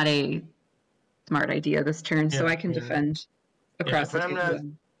not a smart idea this turn, so I can defend across the field.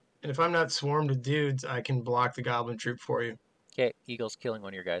 And if I'm not swarmed with dudes, I can block the goblin troop for you. Okay, Eagle's killing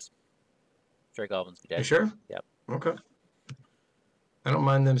one of your guys. Stray goblins be dead. You sure? Yep. Okay. I don't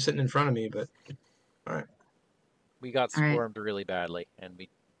mind them sitting in front of me, but all right. We got All right. swarmed really badly, and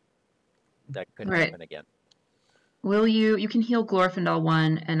that couldn't Right. happen again. Will you can heal Glorfindel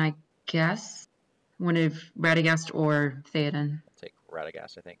 1, and I guess one of Radagast or Theoden. I'll take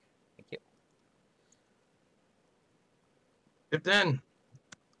Radagast, I think. Thank you. If then.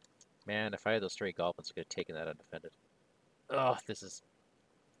 Man, if I had those stray goblins, I could have taken that undefended. Oh, this is...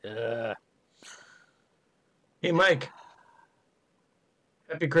 Ugh. Hey, Mike.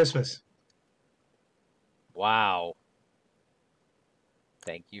 Happy Christmas. Wow.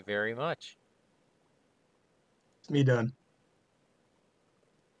 Thank you very much. It's me done.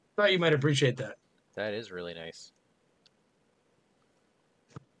 Thought you might appreciate that. That is really nice.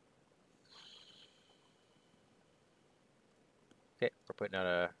 Okay, we're putting out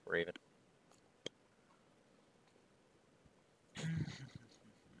a raven.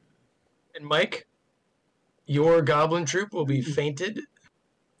 And Mike, your goblin troop will be fainted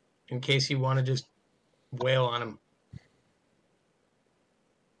in case you want to just wail on him.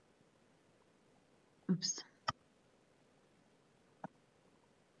 Oops.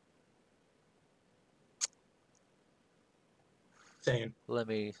 Saying. Let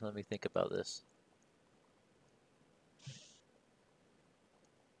me think about this.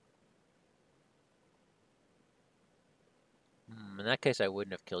 In that case, I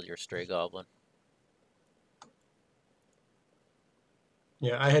wouldn't have killed your stray goblin.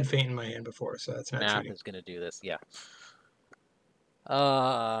 Yeah, I had faint in my hand before, so that's not Math cheating. is gonna do this, yeah.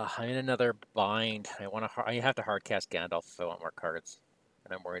 I'm in another bind. I have to hardcast Gandalf if I want more cards,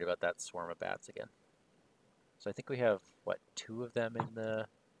 and I'm worried about that swarm of bats again. So I think we have what, 2 of them in the.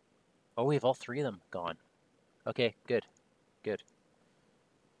 Oh, we have all 3 of them gone. Okay, good, good.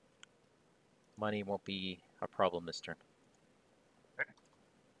 Money won't be a problem this turn.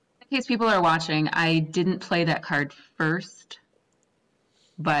 In case people are watching, I didn't play that card first,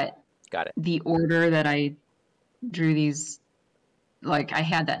 but Got it. the order that I drew these, like, I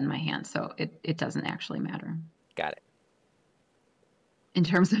had that in my hand, so it doesn't actually matter. Got it. In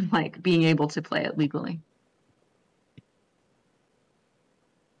terms of, like, being able to play it legally.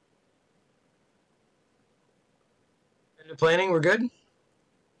 Into planning, we're good?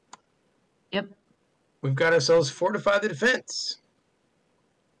 Yep. We've got ourselves fortify the defense.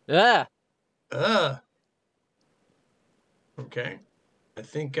 Ah! Okay. I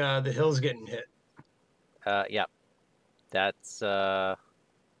think the hill's getting hit. Yeah. That's, I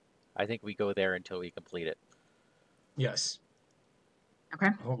think we go there until we complete it. Yes.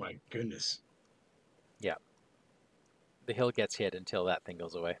 Okay. Oh my goodness. Yeah. The hill gets hit until that thing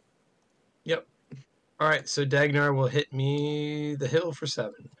goes away. Yep. All right, so Dagnar will hit me the hill for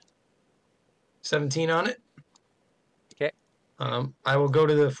 7. 17 on it. Okay. I will go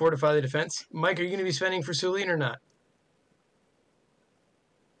to the fortify the defense. Mike, are you going to be spending for Sulene or not?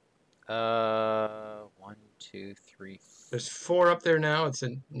 1, 2, 3. There's 4 up there now. It's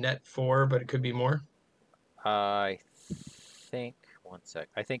a net 4, but it could be more. I think, one sec.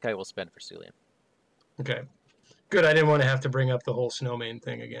 I think I will spend for Sulian. Okay. Good. I didn't want to have to bring up the whole snowman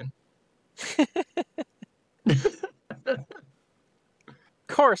thing again. Of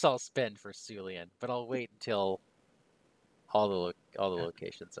course I'll spend for Sulian, but I'll wait until all the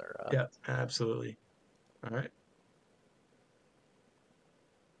locations are Yeah, absolutely. All right.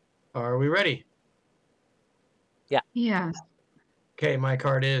 Are we ready? Yeah. Okay, my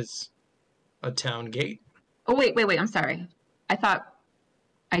card is a town gate. Oh, wait. I'm sorry. I thought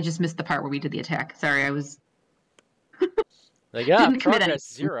I just missed the part where we did the attack. Sorry, I was... like, yeah, Didn't commit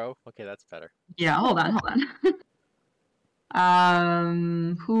progress anything. 0. Okay, that's better. Yeah, hold on.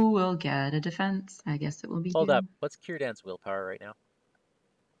 Who will get a defense? I guess it will be Hold you. up. What's Kierdan's willpower right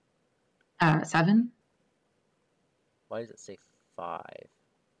now? 7. Why does it say 5?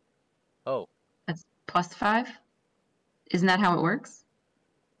 Oh, That's +5. Isn't that how it works?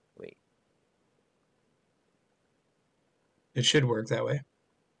 wait. It should work that way.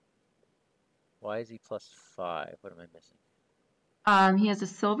 Why is he +5? What am I missing? He has a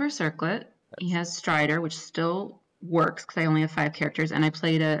silver circlet. He has Strider, which still works because I only have 5 characters, and I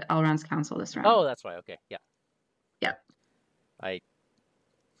played a Elrond's Council this round. Oh, that's why. Okay, yeah. Yep.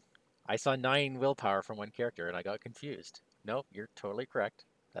 I saw 9 willpower from one character and I got confused. No, you're totally correct.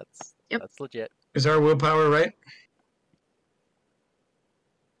 That's legit. Is our willpower right?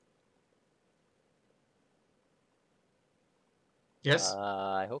 Yes.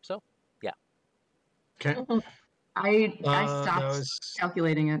 I hope so. Yeah. Okay. I stopped that was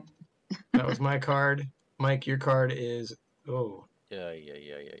calculating it. that was my card. Mike, your card is Yeah.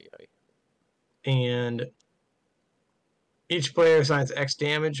 and each player assigns X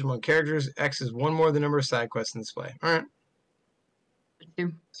damage among characters. X is 1 more than the number of side quests in display. All right.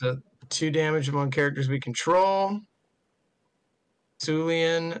 2. So 2 damage among characters we control.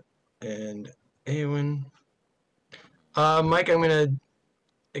 Sulian and Eowyn. Mike, I'm going to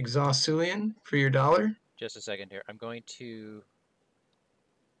exhaust Sulian for your $1. Just a second here. I'm going to...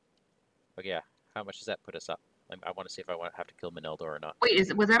 Oh, yeah. How much does that put us up? I want to see if I have to kill Meneldor or not.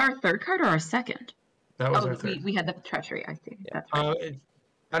 Wait, was that our 3rd card or our 2nd? That was our 3rd. We had the treachery, I see. Yeah. That's right.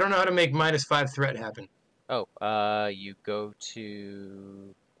 I don't know how to make -5 threat happen. Oh, you go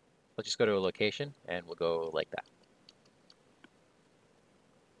to... Let's just go to a location, and we'll go like that.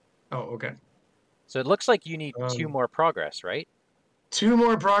 Oh, okay. So it looks like you need 2 more progress, right? 2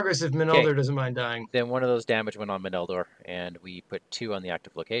 more progress if Meneldor doesn't mind dying. Then one of those damage went on Meneldor, and we put 2 on the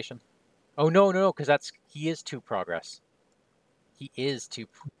active location. Oh, no, because he is 2 progress. He's 2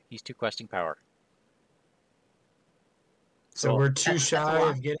 questing power. So we're too shy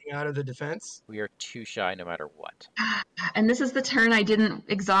of getting out of the defense? We are too shy no matter what. And this is the turn I didn't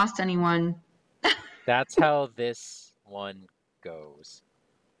exhaust anyone. That's how this one goes.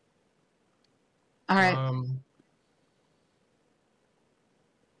 All right.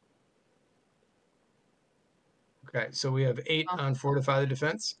 Okay, so we have 8 on Fortify the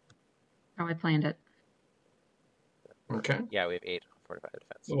Defense. How I planned it. Okay. Yeah, we have 8 on Fortify the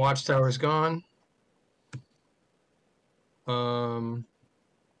Defense. The Watchtower is gone.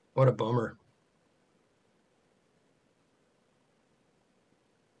 What a bummer.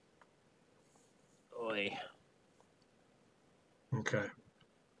 Oy. Okay.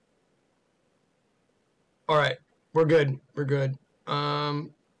 All right, we're good. We're good. We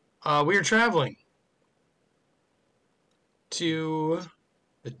are traveling to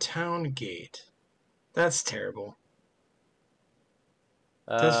the town gate. That's terrible.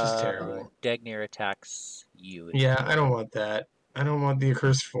 That's just terrible. Dagnir attacks you. Yeah, I don't want that. I don't want the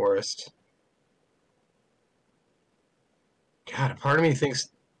accursed forest. God, a part of me thinks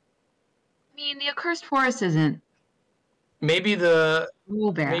I mean, the accursed forest isn't maybe the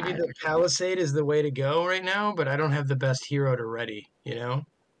bad. palisade is the way to go right now, but I don't have the best hero to ready, you know?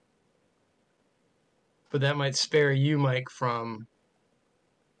 But that might spare you, Mike, from...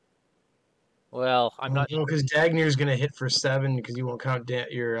 Well, I'm not sure. Because Dagnir's going to hit for 7 because you won't count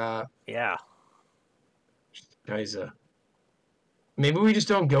your... Yeah. Guys, maybe we just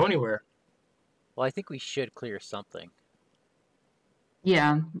don't go anywhere. Well, I think we should clear something.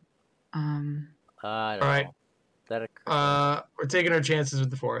 Yeah. I don't All right. know. That we're taking our chances with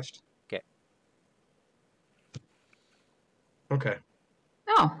the forest. Okay. Okay.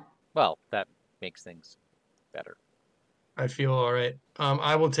 Oh. Well, that makes things better. I feel all right.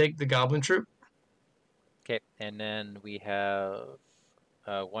 I will take the goblin troop. Okay, and then we have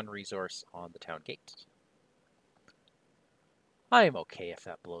 1 resource on the town gate. I'm okay if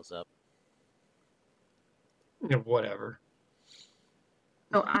that blows up. Yeah, whatever.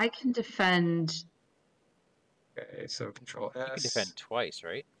 So I can defend. Okay, so control S. You can defend twice,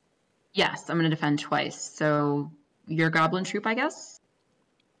 right? Yes, I'm going to defend twice. So your goblin troop, I guess?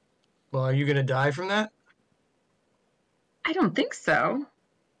 Well, are you going to die from that? I don't think so.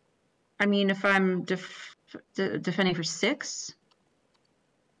 I mean, if I'm defending for 6.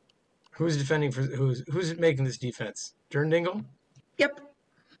 Who's defending for who's making this defense? Jerndingle? Yep.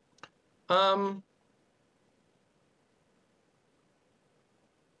 I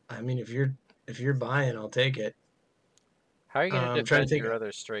mean, if you're buying, I'll take it. How are you going to defend your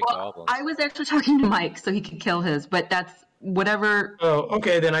other stray goblins? I was actually talking to Mike so he could kill his, but that's whatever. Oh,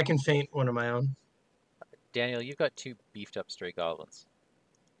 okay, then I can feint one of my own. Daniel, you've got 2 beefed up stray goblins.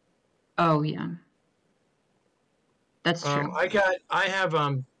 Oh yeah, that's true. I have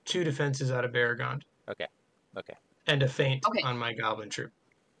 2 defenses out of Baragond. Okay. And a feint on my goblin troop.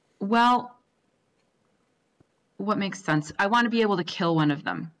 Well, what makes sense? I want to be able to kill one of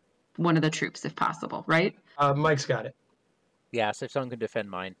the troops if possible, right? Mike's got it. Yeah, so if someone can defend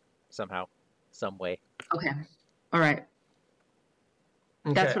mine somehow, some way. Okay. All right.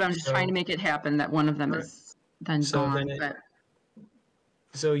 Okay, that's what I'm just trying to make it happen. That one of them is then gone.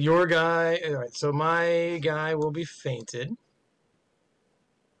 So your guy, all right. So my guy will be feinted.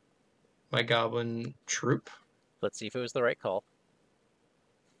 My goblin troop. Let's see if it was the right call.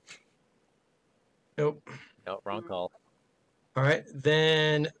 Nope. No, wrong call. All right.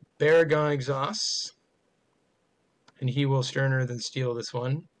 Then Baragon exhausts. And he will sterner than steel this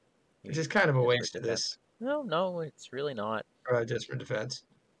one. Which is kind of a waste of this. No, it's really not. Just for defense.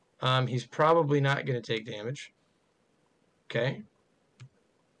 He's probably not going to take damage. Okay.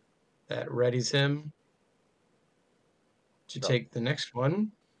 That readies him to take the next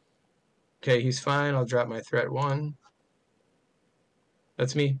one. Okay, he's fine. I'll drop my threat 1.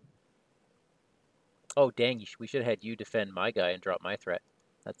 That's me. Oh, dang, we should have had you defend my guy and drop my threat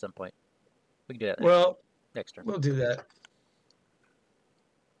at some point. We can do that Well, next turn. we'll do that.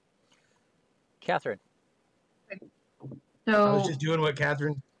 Katharine. I was So just doing what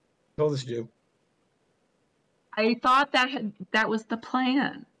Katharine told us to do. I thought that was the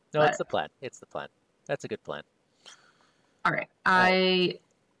plan. No, it's the plan. It's the plan. That's a good plan. All right. right.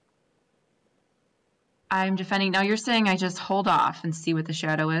 I'm defending. Now you're saying I just hold off and see what the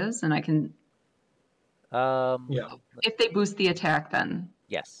shadow is, and I can. Yeah. If they boost the attack, then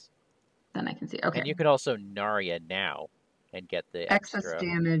Yes. then I can see. Okay. And you could also Narya now and get the Excess extra.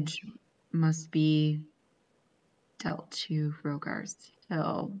 damage must be dealt to Rogar's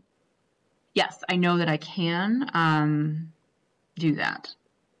Hill. Yes, I know that I can do that.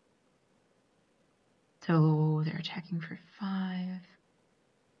 So they're attacking for 5.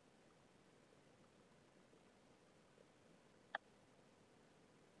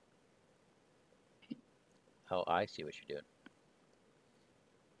 Oh, I see what you're doing.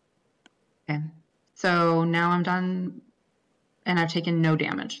 Okay. So now I'm done, and I've taken no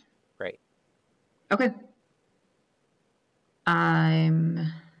damage. Right. Okay. I'm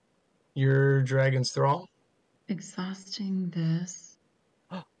Your Dragon's Thrall. exhausting this.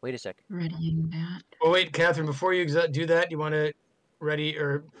 Wait a second. Readying that. Oh, wait, Katharine, before you do that, you want to ready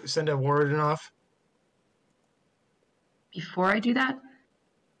or send a warden off? Before I do that?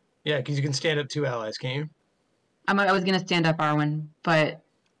 Yeah, because you can stand up 2 allies, can't you? I was going to stand up Arwen, but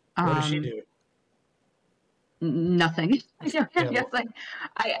What does she do? nothing. Yeah, Yes,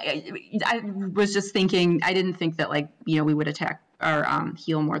 I was just thinking. I didn't think that we would attack or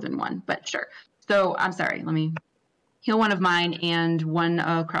heal more than one, but sure. So I'm sorry. Let me heal one of mine and one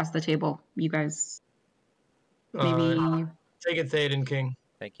across the table. You guys, maybe take it, Theoden King.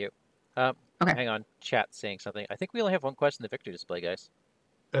 Thank you. Okay. Hang on. Chat saying something. I think we only have one quest in the victory display, guys.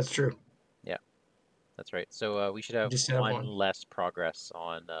 That's true. Yeah, that's right. So we should have Just have one one. less progress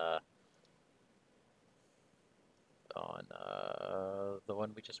on the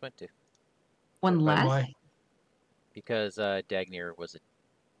one we just went to. One And less. why? Because Dagnir was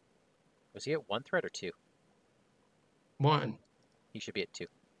he at 1 threat or 2? 1. He should be at 2.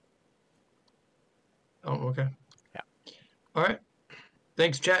 Oh, okay. Yeah. All right.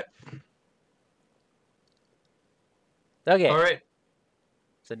 Thanks, chat. Okay. All right.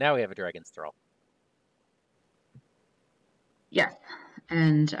 So now we have a Dragon's Thrall. Yes,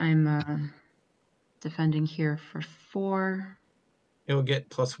 and I'm defending here for 4. He'll get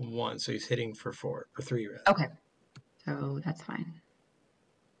 +1, so he's hitting for 4 or 3. Rather. Okay, so that's fine.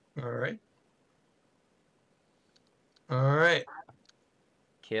 All right. All right.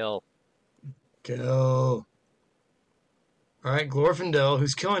 Kill. Kill. All right, Glorfindel,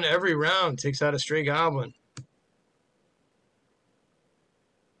 who's killing every round, takes out a stray goblin.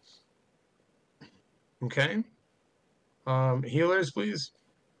 Okay. Healers, please.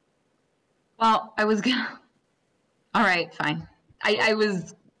 Well, I was gonna. All right, fine. I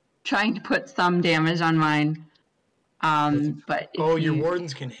was trying to put some damage on mine, but your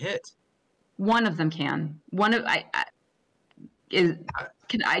wardens can hit. One of them can. I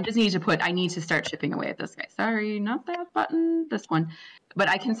just need to put. I need to start chipping away at this guy. Sorry, not that button. This one, but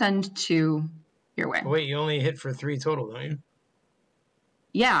I can send 2 your way. Oh, wait, you only hit for 3 total, don't you?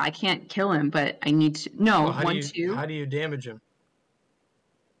 Yeah, I can't kill him, but I need to. No, well, 1, 2. How do you damage him?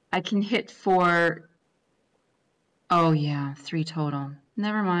 I can hit for. Oh yeah, 3 total.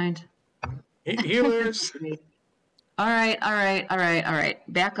 Never mind. Healers. All right.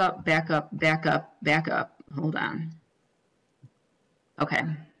 Back up. Hold on. Okay.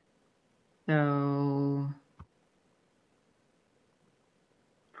 So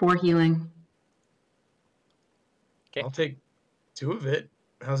 4 healing. Okay. I'll take 2 of it.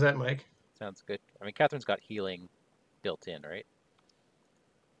 How's that, Mike? Sounds good. I mean, Catherine's got healing built in, right?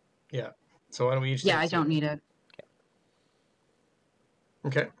 Yeah. So why don't we each? Yeah, I don't need it.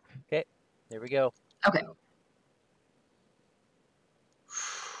 Okay. Okay. There we go. Okay.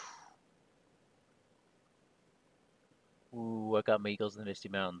 Ooh, I got my Eagles in the Misty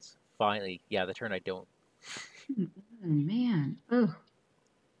Mountains. Finally. Yeah, the turn I don't. Oh, man. Ugh.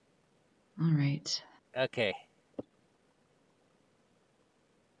 All right. Okay.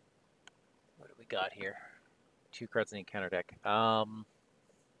 What do we got here? 2 cards in the encounter deck.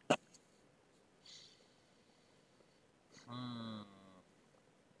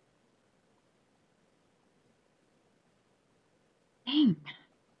 Dang.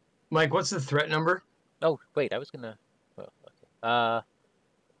 Mike, what's the threat number? Oh, wait, I was gonna. Well, okay.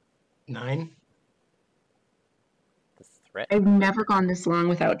 9. The threat. I've never gone this long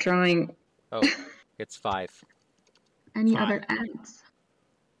without drawing. Oh, it's 5. Any 5. other ends.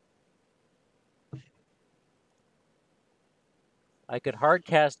 I could hard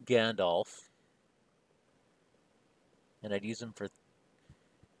cast Gandalf, and I'd use him for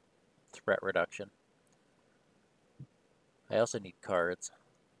threat reduction. I also need cards.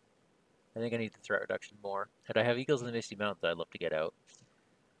 I think I need the threat reduction more. And I have Eagles in the Misty Mountains that I'd love to get out.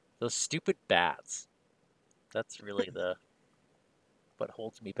 Those stupid bats. That's really what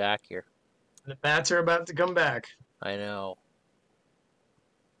holds me back here. The bats are about to come back. I know.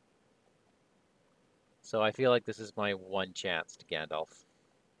 So I feel like this is my one chance to Gandalf.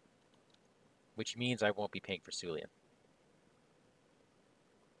 Which means I won't be paying for Sulian.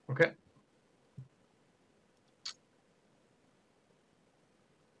 Okay.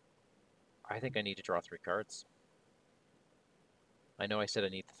 I think I need to draw 3 cards. I know I said I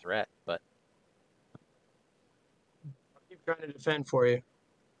need the threat, but I'll keep trying to defend for you.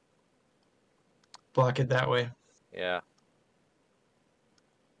 Block it that way. yeah.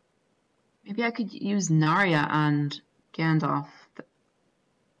 Maybe I could use Narya on Gandalf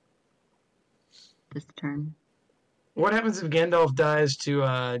this turn. What happens if Gandalf dies to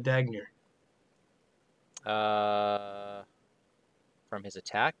Dagnir? From his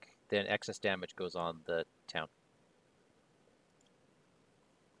attack, then excess damage goes on the town.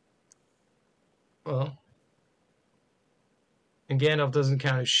 Well, and Gandalf doesn't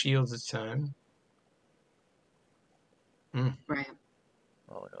count as shields this time. Right.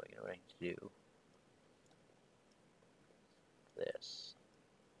 Oh no, you know what I need to do? This.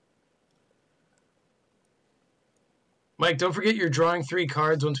 Mike, don't forget you're drawing 3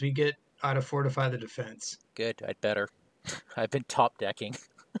 cards once we get out of Fortify the Defense. Good, I'd better. I've been top decking.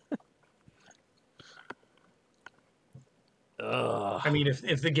 Ugh. I mean,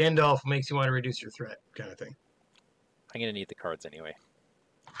 if the Gandalf makes you want to reduce your threat, kind of thing. I'm gonna need the cards anyway.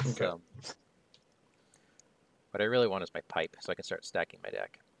 Okay. So, what I really want is my pipe, so I can start stacking my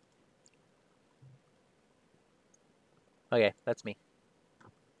deck. Okay, that's me.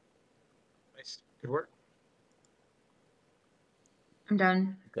 Nice. Good work. I'm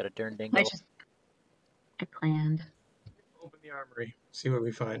done. Got a darn dingo. I planned. Open the armory. See what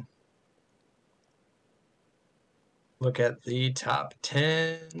we find. Look at the top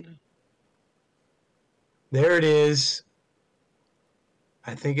 10. There it is.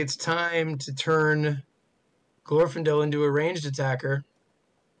 I think it's time to turn Glorfindel into a ranged attacker.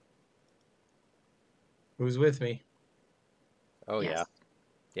 Who's with me? Oh Yes.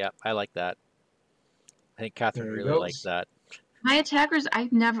 yeah, I like that. I think Katharine There he really goes. likes that. My attackers, I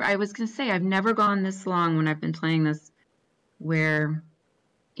was going to say, I've never gone this long when I've been playing this where,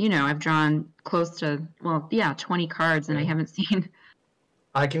 I've drawn close to, 20 cards and I haven't seen.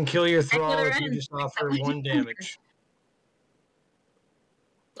 I can kill your thrall other if you end, just offer except 1 damage.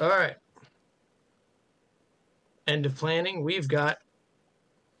 All right. End of planning. We've got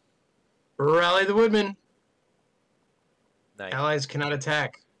Rally the Woodman. Nice. Allies cannot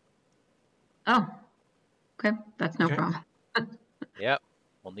attack. Oh, okay. That's no Okay. problem. Yep,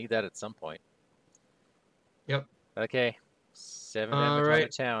 we'll need that at some point. Yep. Okay, 7 All damage on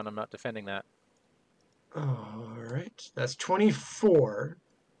right. the town. I'm not defending that. All right. That's 24.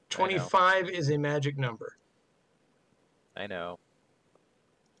 25 is a magic number. I know.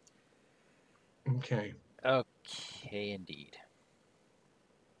 Okay. Okay, indeed.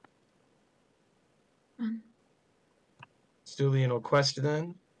 Stulian will quest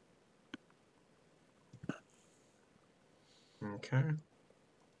then. Okay.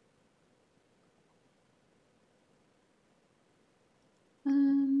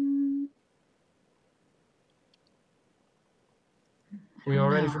 We all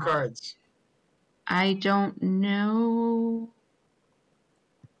ready for cards? I don't know.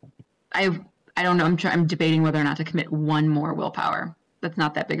 I don't know. I'm debating whether or not to commit 1 more willpower. That's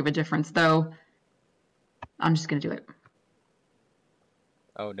not that big of a difference, though. I'm just gonna do it.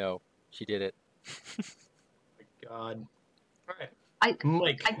 Oh no, she did it. My God. All right.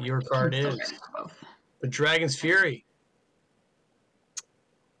 Mike, I your card I'm so is ready for both. the Dragon's Fury.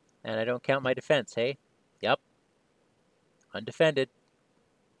 And I don't count my defense, hey? Yep. Undefended.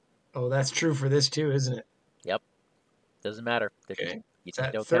 Oh, that's true for this too, isn't it? Yep. Doesn't matter. Okay. You It's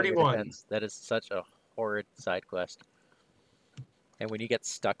at don't count your 31. defense. That is such a horrid side quest. And when you get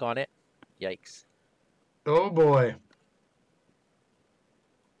stuck on it, yikes. Oh boy.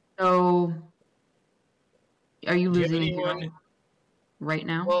 So, are you Do you have losing anyone? right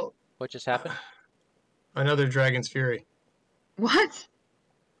now? Well, What just happened? another Dragon's Fury. What?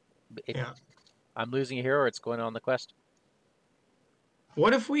 Yeah. I'm losing a hero or it's going on the quest?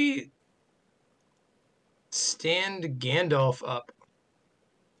 What if we stand Gandalf up?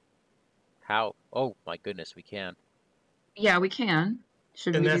 How? Oh my goodness, we can. Yeah, we can.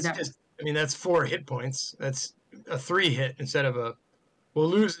 Should And we do that's that? just, I mean, that's 4 hit points. That's a 3 hit instead of a We'll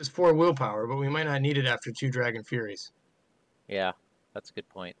lose this 4 willpower, but we might not need it after 2 Dragon Furies. Yeah, that's a good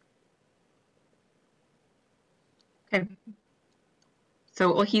point. Okay.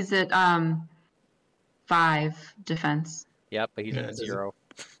 So, well, he's at 5 defense. Yep, but he's Yeah, at it doesn't- 0.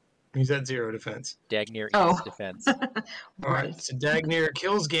 He's at 0 defense. Dagnir Oh. eats defense. All right, so Dagnir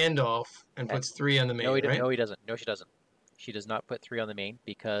kills Gandalf and puts 3 on the main, right? No, he doesn't. No, she doesn't. She does not put 3 on the main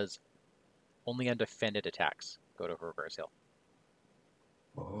because only undefended attacks go to Hrogar's Hill.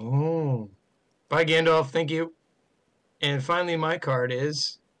 Oh. Bye, Gandalf. Thank you. And finally, my card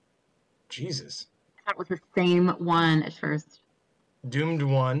is... Jesus. That was the same one at first. Doomed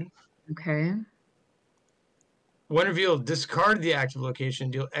 1. Okay. When revealed, discard the active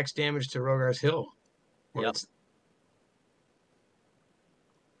location, deal X damage to Hrogar's Hill. Or Yep. it's-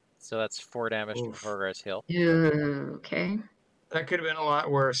 So that's 4 damage Oof. from Hrogar's Hill. Okay. That could have been a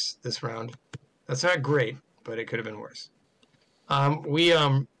lot worse this round. That's not great, but it could have been worse. So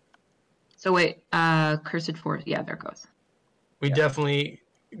wait, Cursed Force. Yeah, there it goes. We Yeah. definitely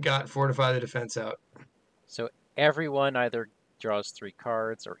got Fortify the Defense out. So everyone either draws 3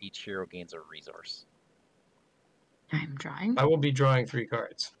 cards or each hero gains a resource. I'm drawing. I will be drawing 3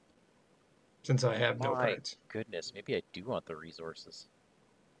 cards. Since I have no My cards. goodness, maybe I do want the resources.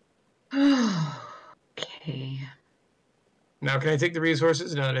 Okay. Now, can I take the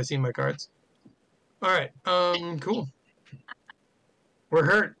resources now that I've seen my cards? All right. Cool. We're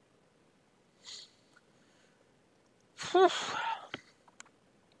hurt.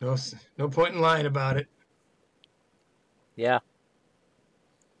 No point in lying about it. Yeah.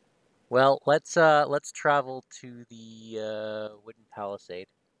 Well, let's travel to the wooden palisade.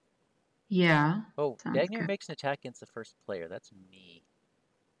 Yeah. Oh, Sounds Dagnir good. makes an attack against the first player. That's me.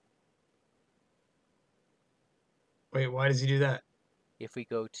 Wait, why does he do that? If we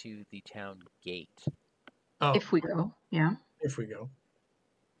go to the town gate, Oh, If we go. Yeah. if we go.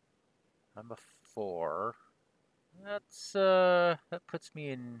 I'm a 4. That puts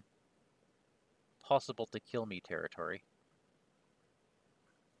me in possible to kill me territory.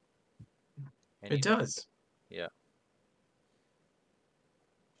 And It does. Yeah.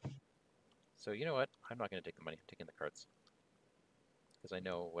 So you know what? I'm not going to take the money. I'm taking the cards. Because I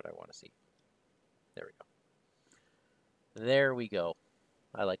know what I want to see. There we go. There we go.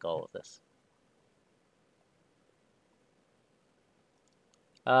 I like all of this.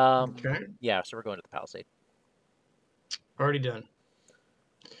 Okay. Yeah, so we're going to the palisade. Already done.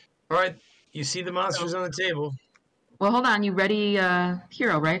 All right. You see the monsters on the table. Well, hold on. You ready,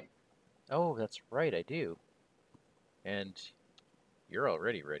 hero, right? Oh, that's right, I do. And you're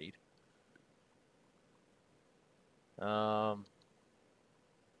already readied.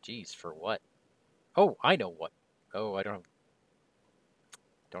 Geez, for what? Oh, I know what. Oh, I don't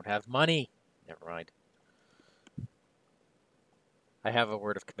have money. Never mind. I have a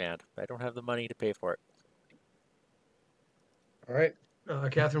word of command. I don't have the money to pay for it. All right.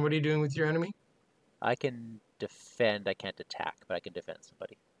 Catherine, what are you doing with your enemy? I can defend. I can't attack, but I can defend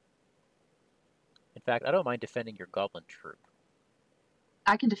somebody. In fact, I don't mind defending your goblin troop.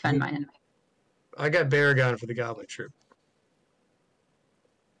 I can defend my enemy. I got Baragon for the Goblin Troop.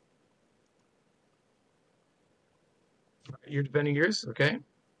 You're defending yours? Okay.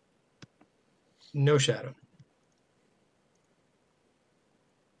 No shadow.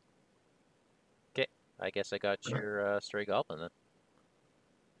 Okay, I guess I got your stray goblin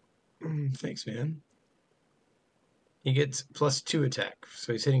then. Thanks, man. He gets +2 attack.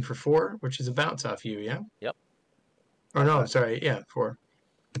 So he's hitting for 4, which is a bounce off you, yeah? Yep. Oh, no, sorry. Yeah, 4.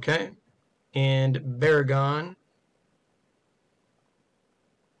 Okay. And Baragon.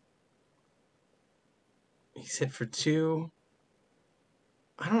 He's hit for 2.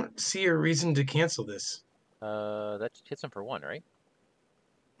 I don't see a reason to cancel this. That hits him for 1, right?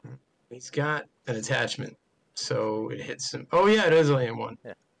 He's got an attachment, so it hits him. Oh, yeah, it is only in 1.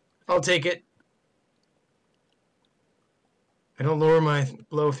 Yeah. I'll take it. I don't lower my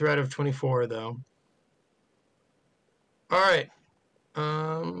low threat of 24, though. All right.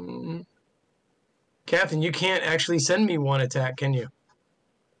 Captain, you can't actually send me 1 attack, can you?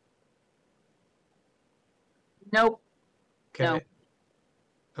 Nope. Okay.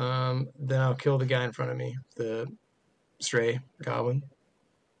 Then I'll kill the guy in front of me, the stray goblin.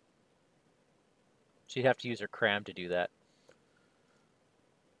 She'd have to use her cram to do that.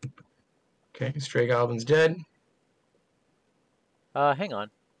 Okay, stray goblin's dead. Hang on.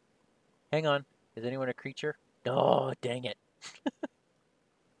 Hang on. Is anyone a creature? Oh, dang it.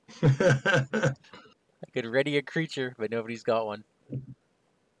 I could ready a creature, but nobody's got one.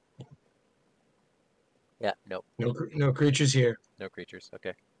 Yeah, nope. No creatures here. No creatures.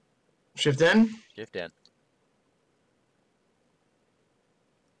 Okay. Shift N. Shift in.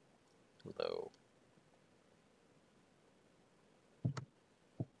 low.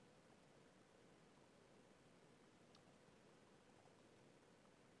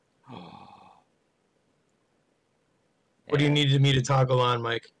 What do you And- need me to toggle on,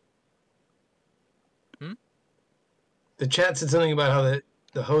 Mike? Hmm? The chat said something about how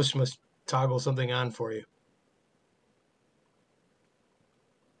the host must toggle something on for you.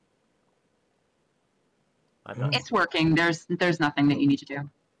 I'm not. It's working. There's nothing that you need to do.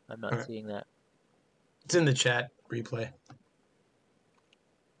 I'm not Alright. seeing that. It's in the chat replay.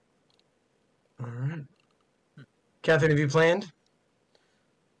 All right. Katharine, have you planned?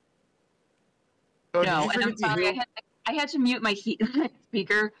 Oh, did No, you and I'm forget to sorry. heal? I had to mute my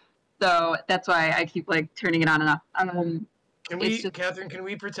speaker, so that's why I keep like turning it on and off. Can it's we, just Katharine, can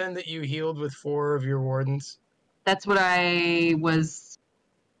we pretend that you healed with 4 of your wardens? that's what I was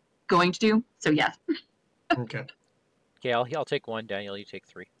going to do. So yes. Okay. Okay, I'll take 1. Daniel, you take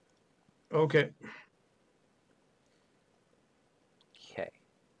 3. Okay. Okay.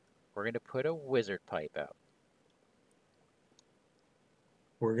 We're gonna put a wizard pipe out.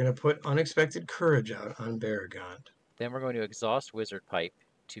 We're going to put Unexpected Courage out on Barragond. Then we're going to exhaust wizard pipe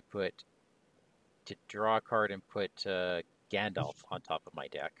to draw a card and put Gandalf on top of my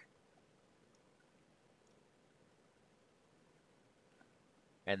deck.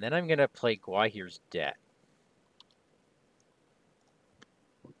 And then I'm gonna play Gwahir's Debt,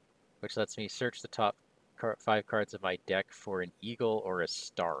 which lets me search the top 5 cards of my deck for an eagle or a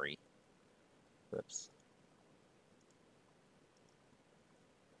starry. Whoops.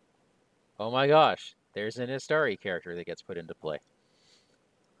 Oh my gosh, there's an Astari character that gets put into play.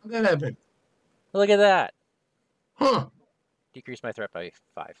 How'd that happen? Look at that! Huh. Decrease my threat by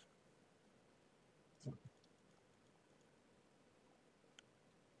 5.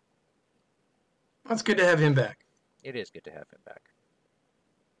 That's good to have him back. It is good to have him back.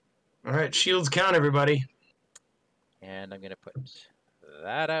 All right. Shields count, everybody. And I'm gonna put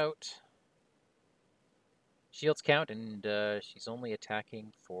that out. Shields count, and she's only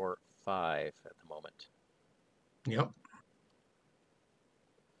attacking for 5 at the moment. Yep.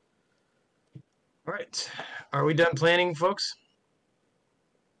 All right. Are we done planning, folks?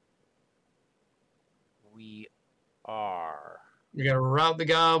 We are. We got to rout the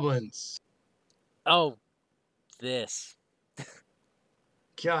goblins. Oh, this.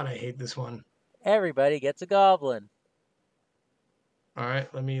 God, I hate this one. Everybody gets a goblin. All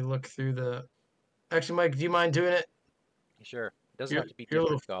right. Let me look through the... Actually, Mike, do you mind doing it? Sure. It doesn't You're, have to be you're a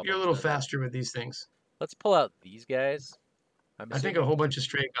different little, goblins. you're a little does it? faster with these things. Let's pull out these guys. I think a whole bunch of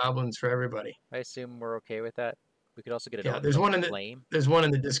straight goblins for everybody. I assume we're okay with that. We could also get Yeah, an there's one in the flame. there's one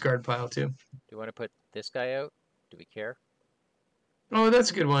in the discard pile too. Do you want to put this guy out? Do we care? Oh, that's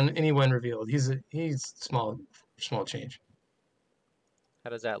a good one. Anyone revealed. He's small change.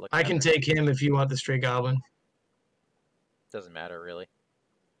 How does that look? I can Catherine? take him if you want the stray goblin. Doesn't matter really.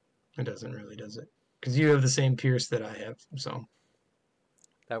 It doesn't really, does it? Because you have the same pierce that I have. So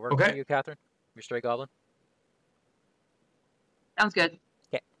That work Okay. for you, Catherine? Your stray goblin? Sounds good.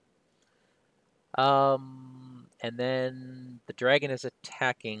 And then the dragon is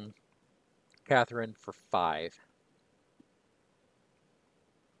attacking Catherine for 5.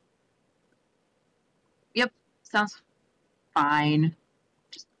 Yep. Sounds fine.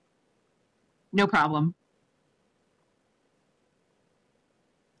 Just no problem.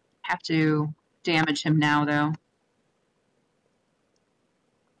 Have to damage him now though.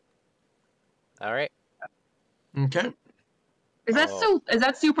 All right. okay. Is Oh.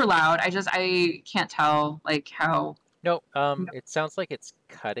 that super loud? I can't tell like how. No, it sounds like it's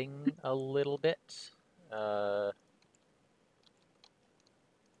cutting a little bit. It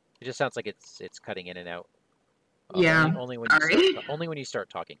just sounds like it's cutting in and out. Yeah, Only when sorry. you start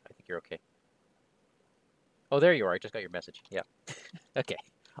talking. I think you're okay. Oh, there you are. I just got your message. Yeah. Okay.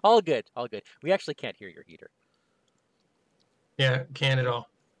 All good. All good. We actually can't hear your heater. Yeah, can't at all.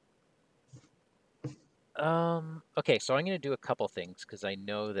 Okay, so I'm going to do a couple things because I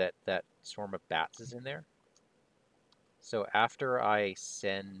know that swarm of bats is in there. So after I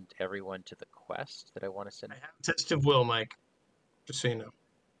send everyone to the quest that I want to send, I have a test of will, Mike. Just so you know.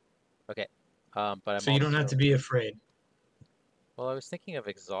 okay. But I'm So you don't have also- to be afraid. Well, I was thinking of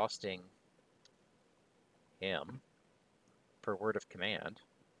exhausting him for word of command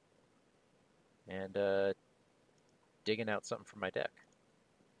and digging out something from my deck.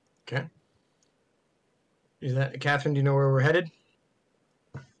 Okay. Is that Catherine? Do you know where we're headed?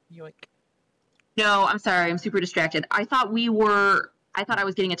 Yoink. No, I'm sorry. I'm super distracted. I thought I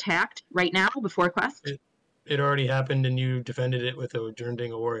was getting attacked right now before quest. It already happened, and you defended it with a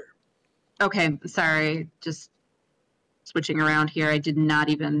Jerndinger warrior. Okay, sorry. Just switching around here. I did not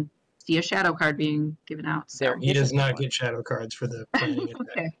even see a shadow card being given out. So. There He does isn't not one. get shadow cards for the planning attack.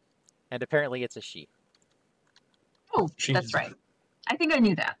 Okay. And apparently it's a she. Oh, She that's does right. not. I think I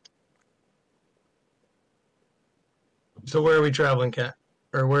knew that. So where are we traveling, Kat?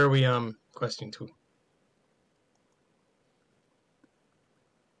 Or where are we questing to?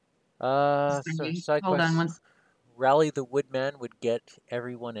 So Sorry. side Hold quest. on once. Rally the Woodman would get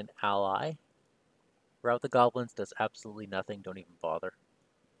everyone an ally. Rout the Goblins does absolutely nothing. Don't even bother.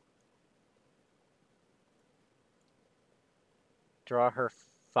 Draw her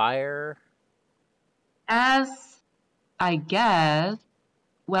fire. As I guess.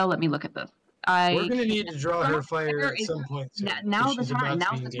 Well, let me look at this. We're going to need to draw her fire at is- some point soon. Now's She's the time. about to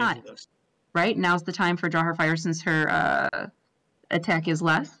Now's be the engaged time. with us. Right? Now's the time for draw her fire since her attack is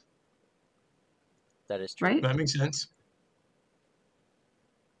less. That is true. Right? That makes sense.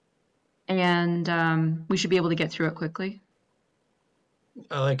 And we should be able to get through it quickly.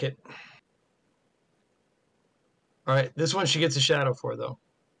 I like it. All right, this one she gets a shadow for, though.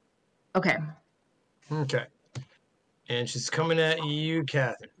 Okay. Okay. And she's coming at you,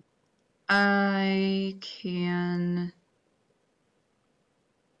 Katharine. I can.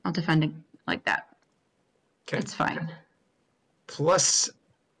 I'll defend it like that. Okay. It's fine.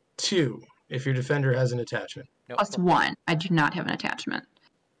 +2 if your defender has an attachment. Nope. +1. I do not have an attachment.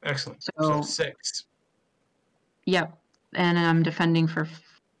 Excellent. So So 6. Yep. And I'm defending for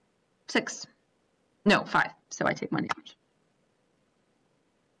 6. No, 5. So I take 1 damage.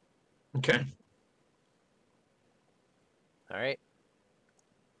 Okay. All right.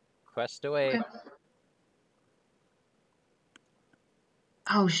 Quest away. Okay.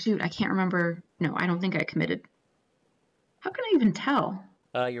 Oh, shoot. I can't remember. No, I don't think I committed. How can I even tell?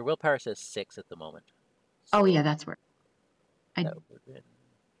 Your willpower says 6 at the moment. Oh, yeah, that's where. That would've been...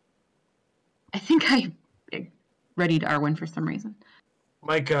 I think I readied Arwen for some reason.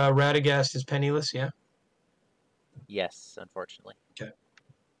 Mike, Radagast is penniless, yeah? Yes, unfortunately. Okay.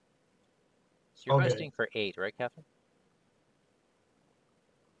 So you're Okay. questing for 8, right, Catherine?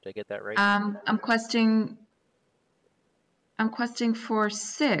 Did I get that right? I'm questing for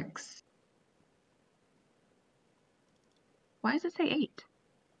 6. Why does it say 8?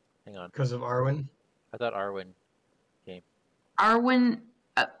 Hang on. Because of Arwen. I thought Arwen came. Arwen,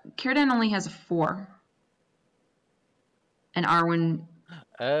 Círdan only has a 4. And Arwen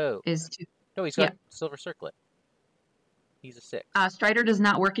Oh. is 2. No, he's got Silver Circlet. He's a 6. Strider does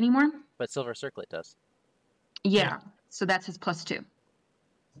not work anymore? But Silver Circlet does. Yeah. So that's his +2.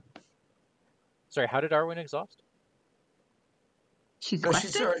 Sorry, how did Arwen exhaust? She's No,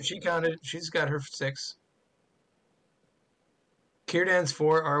 quested? she counted. She's got her 6. Círdan's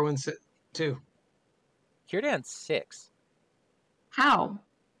 4, Arwen's 2. Círdan's 6. How?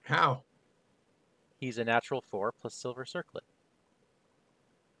 How? He's a natural 4 plus Silver Circlet.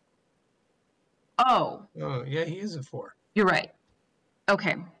 Oh, Oh, yeah, he is a 4. you're right.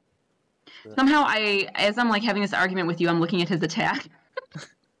 Okay. Somehow as I'm like having this argument with you, I'm looking at his attack.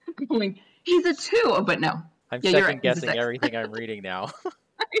 Going, he's a 2, but no. I'm Yeah, you're second right, he's a guessing 6. everything I'm reading now.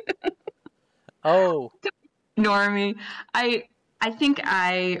 Oh. Normie, I think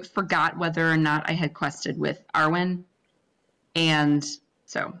I forgot whether or not I had quested with Arwen, and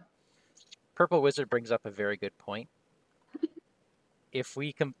so. Purple Wizard brings up a very good point. If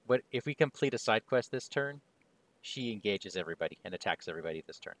we complete a side quest this turn, she engages everybody and attacks everybody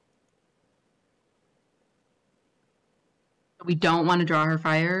this turn. We don't want to draw her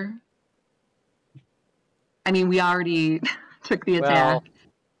fire. I mean, we already took the attack. Well,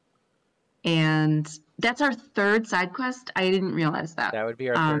 And that's our 3rd side quest. I didn't realize that. that would be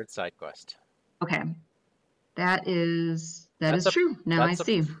our 3rd side quest. Okay. That is That's true. Now I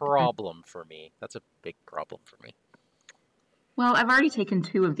see. That's a problem for me. That's a big problem for me. Well, I've already taken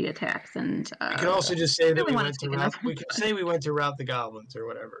 2 of the attacks, and We could also just say that really we wanna went to take rout. another We could say we went to rout the goblins or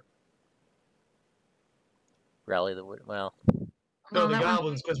whatever. Rally the Wood. Well, No, the that one-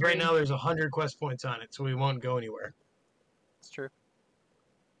 goblins, because right now there's 100 quest points on it, so we won't go anywhere. it's true.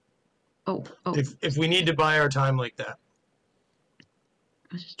 Oh, If we need to buy our time like that,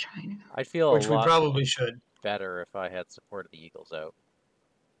 I was just trying to. I'd feel which a we lot probably should. better if I had support of the Eagles out.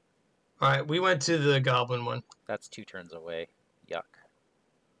 All right, we went to the goblin one. That's 2 turns away. Yuck.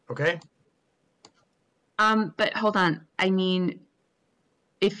 Okay. But hold on. I mean,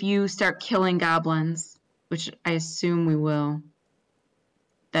 if you start killing goblins, which I assume we will,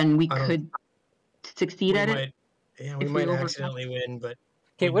 then we I don't- could succeed at it. Yeah, we if we might overcome- accidentally win, but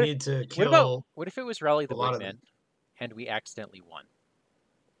Okay, we need to kill. what if it was Rally the a lot of Woodman and we accidentally won?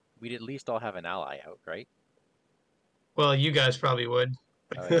 We'd at least all have an ally out, right? Well, you guys probably would.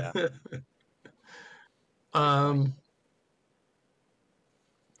 Oh, yeah. um.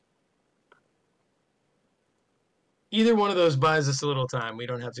 either one of those buys us a little time. We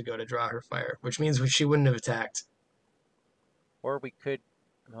don't have to go to draw her fire, which means she wouldn't have attacked. Or we could.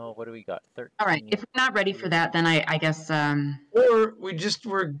 Oh, what do we got? 13. All right. If we're not ready for that, then I guess. Or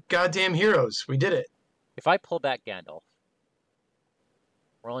we're goddamn heroes. We did it. If I pull back Gandalf,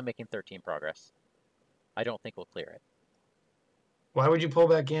 we're only making 13 progress. I don't think we'll clear it. Why would you pull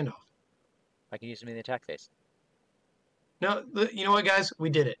back Gandalf? I can use him in the attack phase. No, you know what, guys? We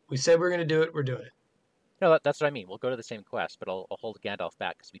did it. We said we're going to do it. We're doing it. No, that's what I mean. We'll go to the same quest, but I'll hold Gandalf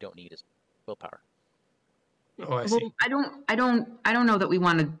back because we don't need his willpower. Oh, I see. Well, I don't know that we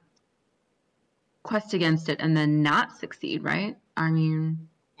want to quest against it and then not succeed, right? I mean,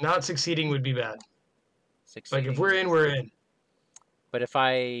 not succeeding would be bad. Succeeding, like if we're in, we're in. But if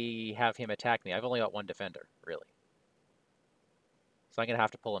I have him attack me, I've only got one defender, really. So I'm gonna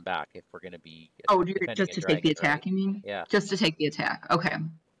have to pull him back if we're gonna be. Oh, just to take the attack, right? You mean? Yeah. Just to take the attack. Okay.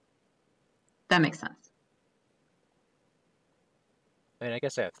 That makes sense. I mean, I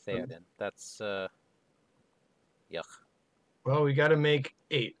guess I have Theoden. That's yuck. Well, we got to make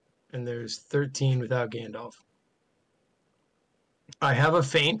 8, and there's 13 without Gandalf. I have a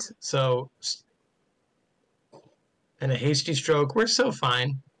feint, so and a hasty stroke. We're so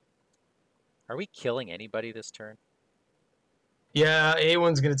fine. Are we killing anybody this turn? Yeah,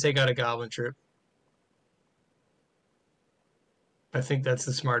 A1's going to take out a goblin troop. I think that's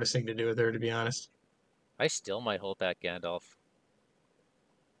the smartest thing to do with her, to be honest. I still might hold back Gandalf.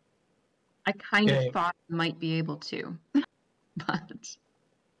 I kind of thought I might be able to, but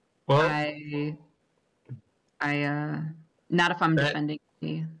well, I not if I'm defending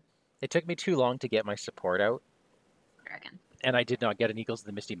the. It took me too long to get my support out. Dragon. And I did not get an Eagles of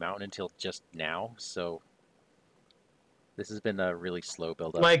the Misty Mountain until just now, so this has been a really slow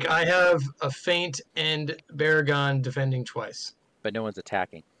build-up. Like, I have a feint and Baragon defending twice. But no one's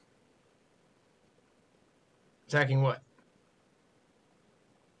attacking. Attacking what?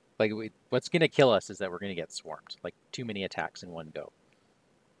 Like, what's going to kill us is that we're going to get swarmed. Like, too many attacks in one go.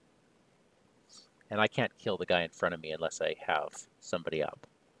 And I can't kill the guy in front of me unless I have somebody up.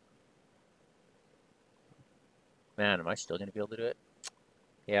 Man, am I still going to be able to do it?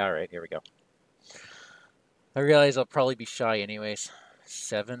 Yeah, all right, here we go. I realize I'll probably be shy anyways.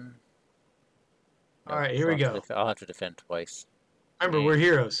 7. No, all right, here we go. I'll have to defend twice. Remember, we're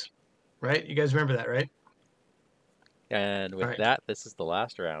heroes, right? You guys remember that, right? And with that, this is the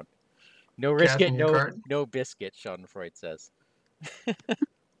last round. No risk it, no biscuit, Schadenfreude says.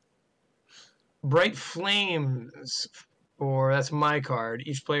 Bright Flames, that's my card.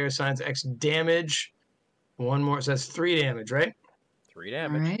 Each player assigns X damage. One more, so that's 3 damage, right? 3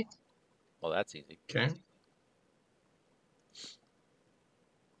 damage. All right. Well, that's easy. Okay.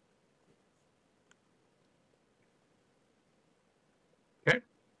 Okay.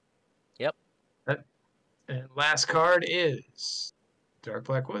 Yep. And last card is Dark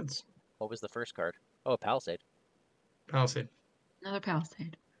Black Woods. What was the first card? Oh, Palisade. Palisade. Another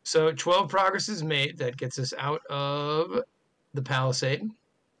Palisade. So 12 progress is made. That gets us out of the Palisade.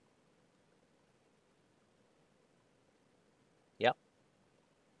 Yep.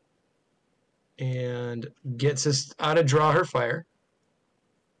 And gets us out of Draw Her Fire.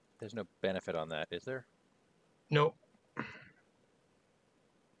 There's no benefit on that, is there? Nope.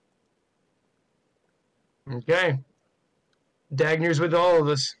 Okay. Dagners with all of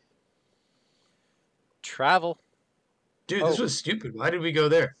us. Travel. Dude, this was stupid. Why did we go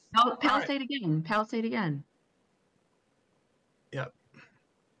there? Palisade again. Palisade again. Yep.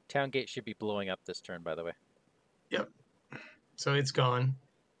 Town gate should be blowing up this turn, by the way. Yep. So it's gone.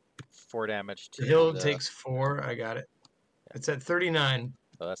 4 damage to the hill takes 4. I got it. Yeah. It's at 39.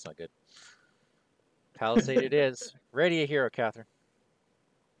 Oh, that's not good. Palisade it is. Ready a hero, Catherine.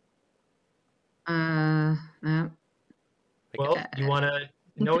 No. Well, do you want to,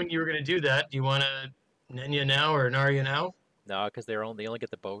 knowing you were going to do that, do you want to Nenya now or Narya now? No, because they only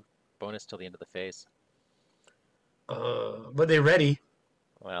get the bonus till the end of the phase. But they're ready.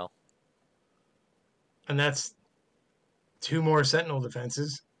 Well. And that's 2 more Sentinel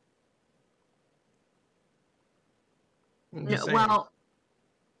defenses. No, well,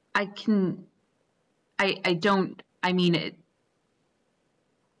 I don't, I mean it.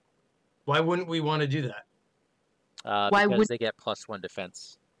 Why wouldn't we want to do that? Because they get +1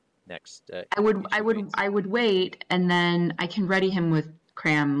 defense next. I would wait, and then I can ready him with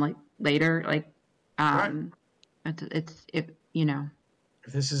Cram like later. Like, right. it's you know.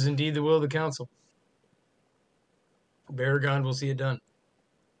 If this is indeed the will of the council, Baragon will see it done.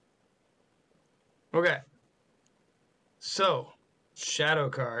 Okay. So, shadow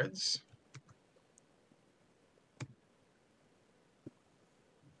cards.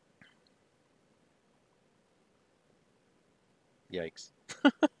 Yikes.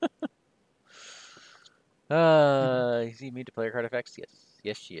 Is he immune to player card effects? Yes.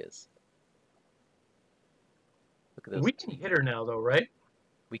 Yes, she is. Look at those We can teeth. hit her now, though, right?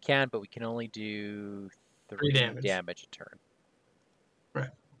 We can, but we can only do 3 damage. damage a turn. Right.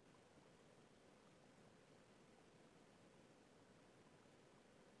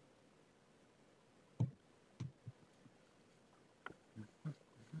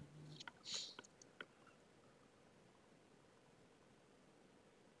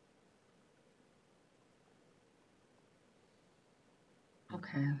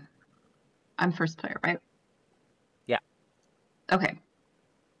 Okay. I'm first player, right? Yeah. Okay.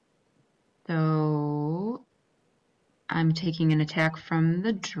 So I'm taking an attack from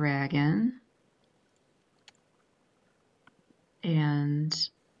the dragon. And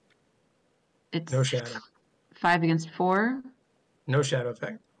it's No shadow. 5 against 4. No shadow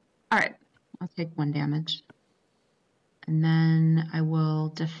effect. All right. I'll take 1 damage. And then I will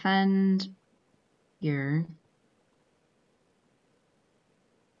defend here.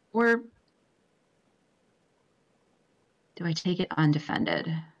 Or do I take it undefended?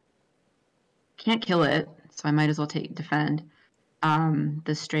 Can't kill it, so I might as well take defend.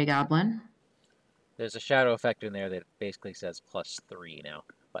 The stray goblin. There's a shadow effect in there that basically says +3 now,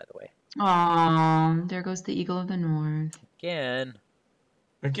 by the way. Oh, there goes the eagle of the north. Again.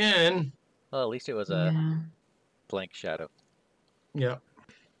 Well, at least it was a Yeah. blank shadow. Yeah.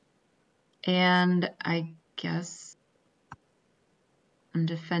 And I guess I'm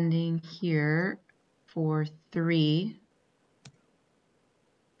defending here for 3.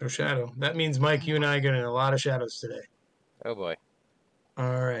 No shadow. That means, Mike, you and I are getting a lot of shadows today. Oh boy.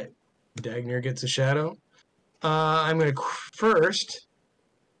 All right. Dagner gets a shadow. I'm going to first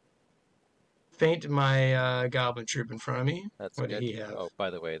faint my goblin troop in front of me. That's what good. did he have? Oh, by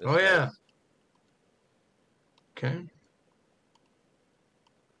the way, this Oh, guy's... yeah. Okay.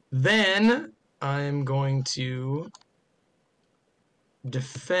 Then I'm going to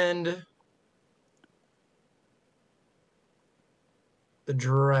defend the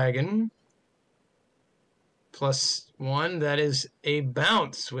dragon. +1. That is a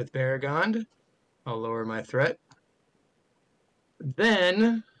bounce with Baragond. I'll lower my threat.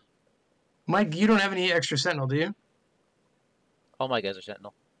 Then, Mike, you don't have any extra sentinel, do you? All my guys are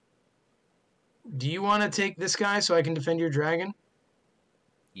sentinel. Do you want to take this guy so I can defend your dragon?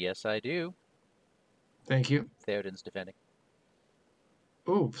 Yes, I do. Thank you. Theoden's defending.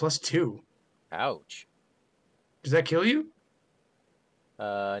 Ooh, +2. Ouch. Does that kill you?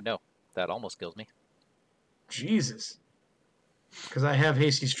 No. That almost kills me. Jesus. Because I have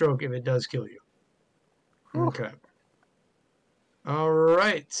hasty stroke if it does kill you. Whew. Okay. All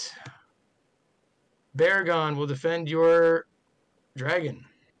right. Baragon will defend your dragon.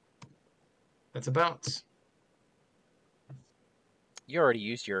 That's a bounce. You already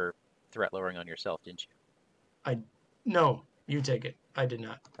used your threat lowering on yourself, didn't you? No, you take it. I did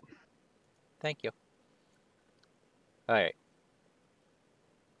not. Thank you. All right.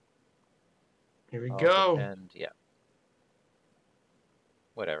 Here we I'll go. defend, yeah.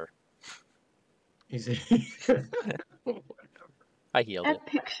 Whatever. He's I healed it. That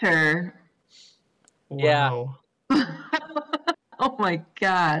picture. Wow. Oh my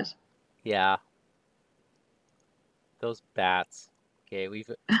gosh. Yeah. Those bats. Okay,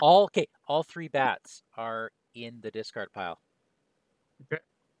 all 3 bats are in the discard pile. Okay.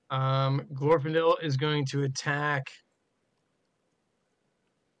 Glorfindel is going to attack.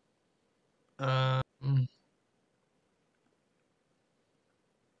 I'll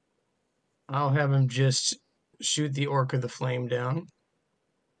have him just shoot the Orc of the Flame down.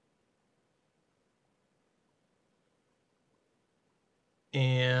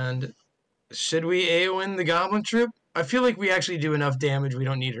 And should we AoE the Goblin Troop? I feel like we actually do enough damage. We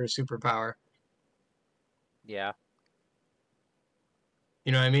don't need her superpower. Yeah.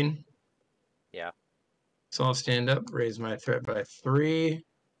 You know what I mean? Yeah. So I'll stand up, raise my threat by 3,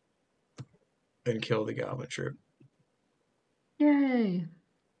 and kill the Goblin Troop. Yay.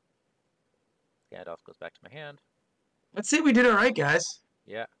 Gandalf goes back to my hand. Let's say we did all right, guys.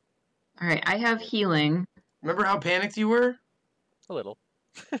 Yeah. All right, I have healing. Remember how panicked you were? A little.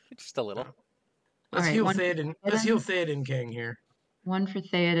 Just a little. Let's right, heal one Theoden. Let's heal Theoden King here. 1 for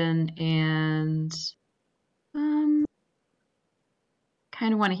Theoden, and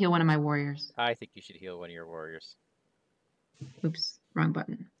kind of want to heal one of my warriors. I think you should heal one of your warriors. Oops, wrong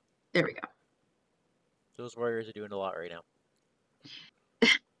button. There we go. Those warriors are doing a lot right now.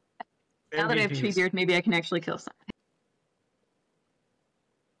 Now that I have MVPs. Treebeard, maybe I can actually kill some.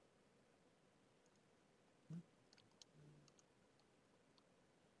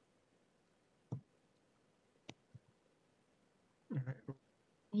 All right.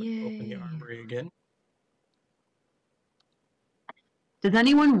 Yay. Open the armory again. Does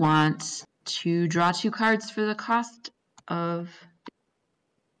anyone want to draw 2 cards for the cost of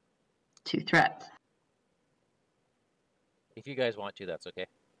 2 threats? If you guys want to, that's okay.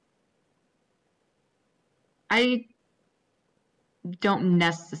 I don't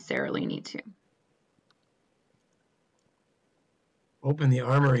necessarily need to. Open the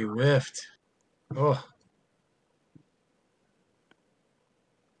armory whiffed. Oh.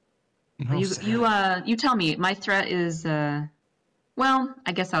 No, You tell me. My threat is well,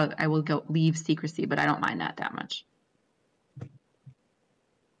 I guess I will go leave secrecy, but I don't mind that much.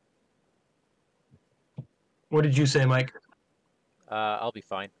 What did you say, Mike? I'll be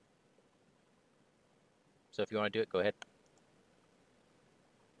fine. So if you want to do it, go ahead.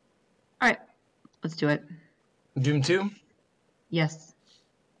 All right, let's do it. Doom 2? Yes,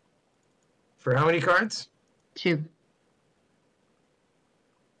 For how many cards? 2.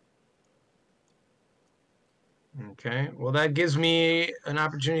 Okay. Well, that gives me an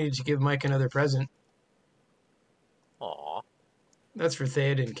opportunity to give Mike another present. Aw. That's for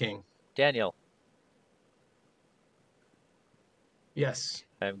Theoden King. Daniel, Yes.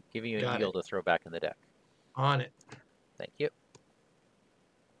 I'm giving you a Got yield to throw back in the deck. On it. Thank you.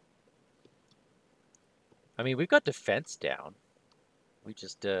 I mean, we've got defense down. We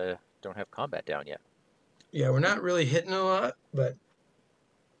just don't have combat down yet. Yeah, we're not really hitting a lot, but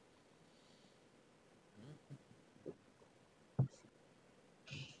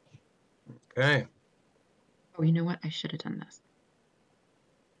okay. Oh, you know what? I should have done this.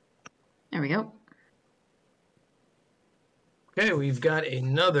 There we go. Okay, we've got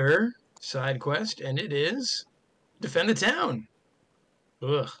another side quest, and it is defend the town.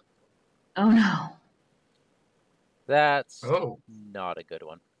 Ugh. Oh no. That's Oh, not a good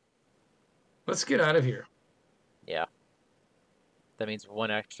one. let's get out of here. Yeah. That means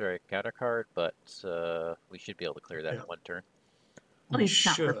 1 extra counter card, but we should be able to clear that in 1 turn. At We least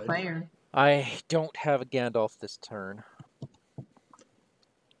not for should. player. I don't have a Gandalf this turn.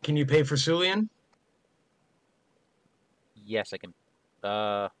 Can you pay for Sulian? Yes, I can.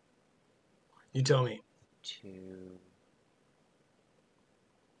 You tell me. 2.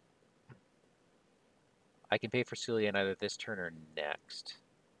 I can pay for Celia either this turn or next.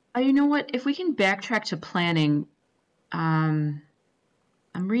 You know what? If we can backtrack to planning, I'm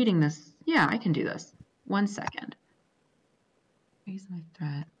reading this. Yeah, I can do this. 1 second. Raise my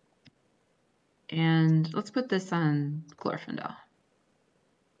threat. And let's put this on Glorfindel.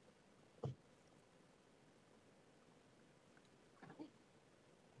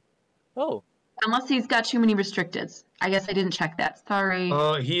 Oh. Unless he's got too many restricteds. I guess I didn't check that. Sorry.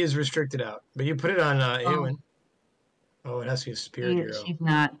 Oh, he is restricted out. But you put it on Eowyn. Oh, it has to be a spirit hero. She's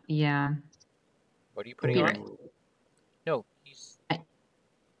not. Yeah. What are you putting Spirit. on? No, he's It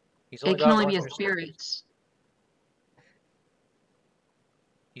only can got only one be a restricted. spirit.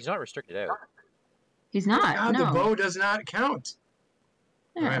 He's not restricted out. He's not. God, no. the bow does not count.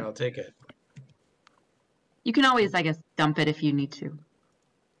 Yeah. All right, I'll take it. You can always, I guess, dump it if you need to.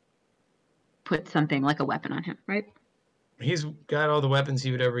 Put something like a weapon on him, right? He's got all the weapons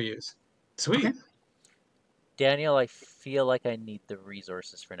he would ever use. Sweet. Okay. Daniel, I feel like I need the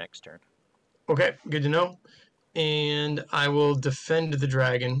resources for next turn. Okay, good to know. And I will defend the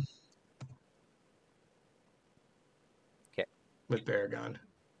dragon. Okay. With Baragon.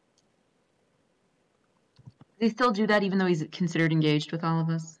 Does he still do that even though he's considered engaged with all of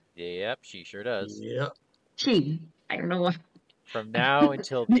us? Yep, she sure does. Yep. She. I don't know what. From now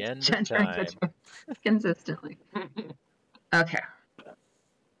until the end of time. Consistently. Okay.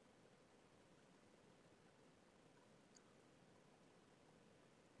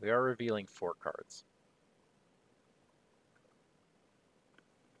 We are revealing 4 cards.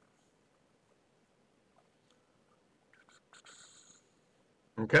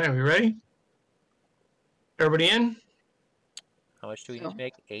 Okay, we ready? Everybody in? How much do we need to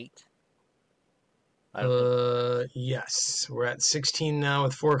make? 8? Yes. We're at 16 now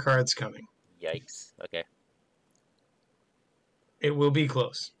with 4 cards coming. Yikes. Okay. It will be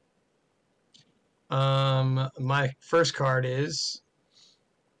close. My first card is...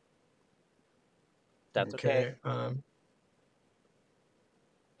 That's okay.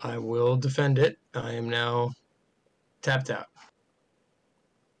 I will defend it. I am now tapped out.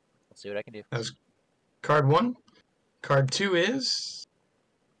 Let's see what I can do. That was card 1. Card 2 is...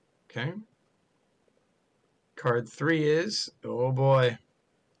 Okay. Card 3 is... Oh, boy.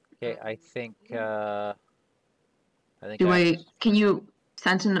 Okay, I think... Can you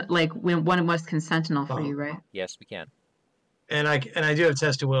sentinel, like, when one of us can sentinel for you, right? Yes, we can. And I do have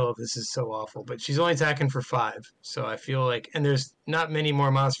Test of Will. This is so awful, but she's only attacking for 5. So I feel like, and there's not many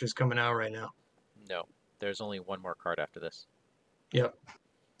more monsters coming out right now. No, there's only one more card after this. Yep.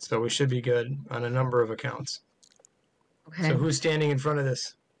 So we should be good on a number of accounts. Okay. So who's standing in front of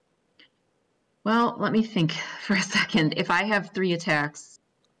this? Well, let me think for a second. If I have 3 attacks,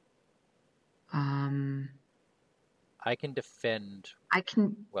 I can defend. I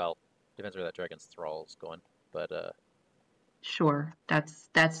can. Well, depends where that Dragon's Thrall is going, but Sure,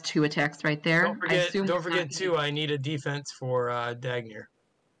 that's 2 attacks right there. Don't forget too. I need a defense for Dagnir.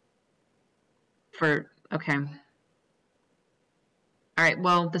 Okay. All right.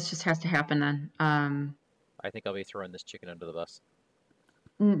 Well, this just has to happen then. I think I'll be throwing this chicken under the bus.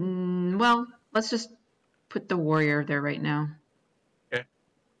 Well, let's just put the warrior there right now. Okay.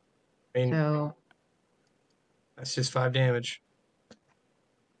 I mean, So that's just 5 damage.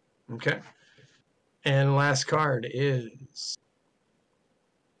 Okay. And last card is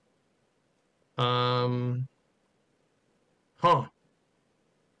I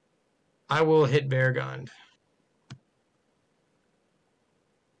will hit Beargond.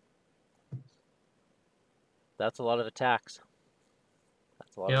 That's a lot of attacks.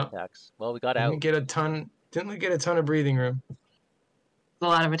 That's a lot of attacks. Well, we got out. Didn't we get a ton of breathing room? a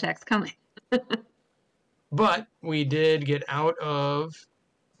lot of attacks coming. But we did get out of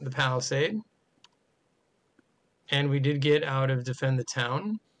the palisade. And we did get out of defend the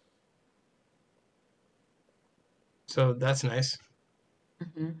town. So that's nice.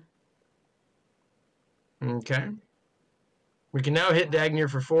 Okay. We can now hit Dagnir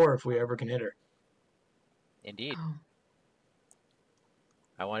for 4 if we ever can hit her. Indeed. Oh.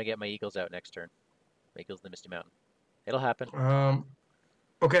 I want to get my eagles out next turn. My eagles in the Misty Mountain. It'll happen.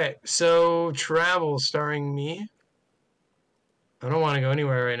 Okay, so travel starring me. I don't want to go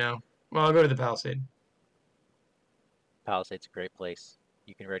anywhere right now. Well, I'll go to the Palisade. Palisade's a great place.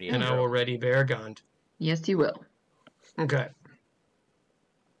 You can ready and I will ready Beargond. Yes, you will. Okay.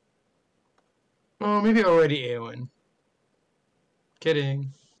 Oh, maybe I'll ready Eowyn.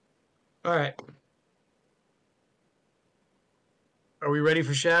 Kidding. All right. Are we ready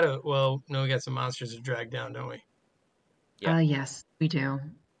for Shadow? Well, no, we got some monsters to drag down, don't we? Yeah. Yes, we do.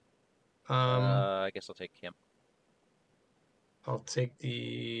 I guess I'll take him. I'll take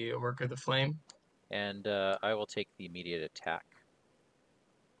the Work of the Flame. And I will take the immediate attack.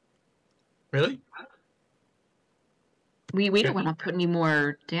 Really? We don't want to put any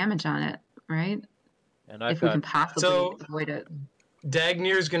more damage on it, right? And I've if we can possibly avoid it.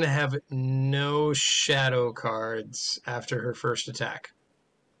 Dagnir's going to have no shadow cards after her first attack.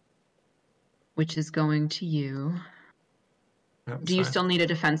 Which is going to you. Do you still need a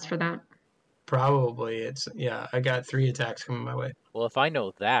defense for that? Probably. Yeah, I got 3 attacks coming my way. Well, if I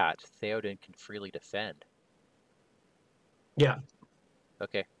know that, Theoden can freely defend. Yeah.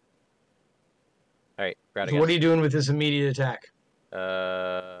 Okay. All right, so what are you doing with this immediate attack?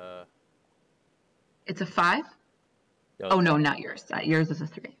 It's a 5? Oh, no, not yours. Yours is a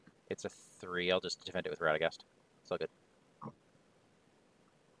 3. It's a 3. I'll just defend it with Radagast. It's all good.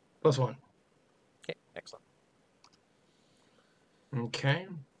 +1. Okay, excellent. Okay.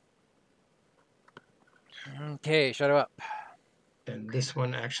 Okay, shadow up. And this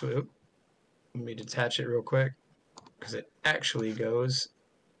one actually, let me detach it real quick, because it actually goes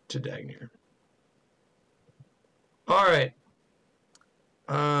to Dagnir. All right.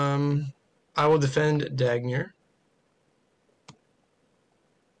 I will defend Dagnir.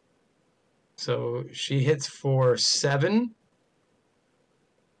 So she hits for 7.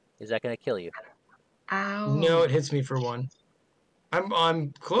 Is that going to kill you? Ow. No, it hits me for 1.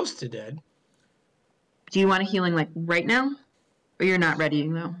 I'm close to dead. Do you want a healing like right now? Or you're not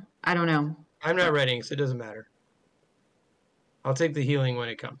readying though? I don't know. I'm not readying, so it doesn't matter. I'll take the healing when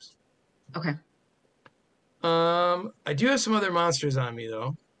it comes. Okay. I do have some other monsters on me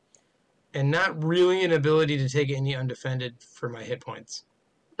though. And not really an ability to take any undefended for my hit points.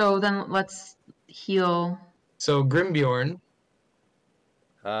 So then let's heal. So Grimbjorn.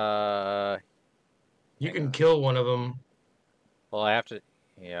 You can kill one of them. Well, I have to.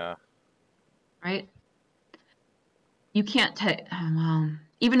 Yeah. Right. You can't take.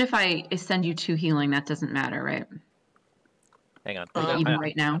 Even if I send you 2 healing, that doesn't matter, right? Hang on. Even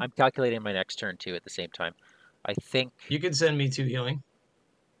right now. I'm calculating my next turn too at the same time. I think you could send me 2 healing.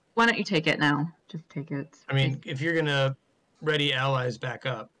 Why don't you take it now? Just take it. I mean, if you're gonna ready allies back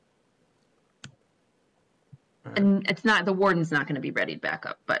up. Right. And it's not, the warden's not going to be readied back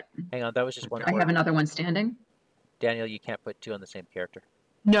up, but hang on, that was just one. I have another one standing. Daniel, you can't put 2 on the same character.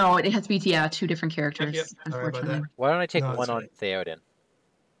 No, it has to be 2 different characters. Yep. Unfortunately. Why don't I take one on Theoden,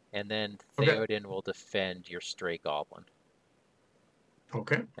 and then Theoden will defend your stray goblin.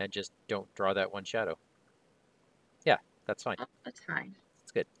 Okay. and just don't draw that one shadow. Yeah, that's fine. Oh, that's fine.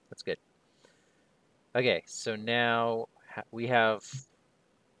 That's good. That's good. Okay, so now we have.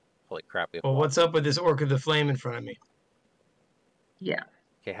 Holy crap! We have. Well, what's up with this Orc of the Flame in front of me? Yeah.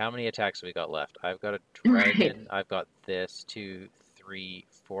 Okay, how many attacks have we got left? I've got a Right. dragon. I've got this, 2, 3,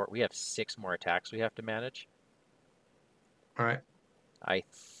 4. We have 6 more attacks we have to manage. All right. I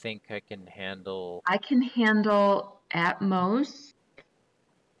think I can handle. I can handle at most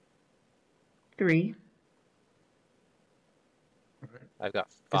 3. All right. I've got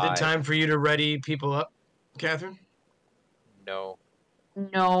Is 5. it time for you to ready people up, Catherine? No.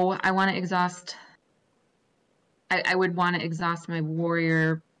 No, I want to exhaust. I would want to exhaust my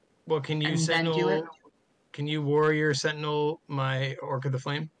warrior Well, can you and then do it. Sentinel? Can you Warrior Sentinel my Orc of the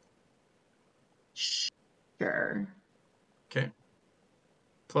Flame? Sure. Okay.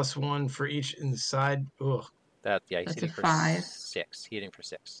 +1 for each inside. Ugh. That he's That's hitting a for 5. 6. Hitting for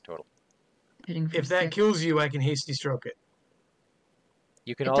 6 total. Hitting for If that 6. kills you, I can hasty stroke it.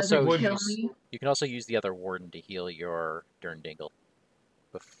 You can It also doesn't kill use. me. You can also use the other warden to heal your Dirndingle.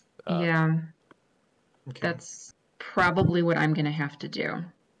 Yeah, Okay. that's probably what I'm gonna have to do.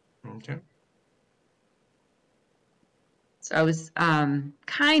 Okay. So I was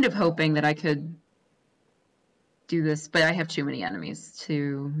kind of hoping that I could do this, but I have too many enemies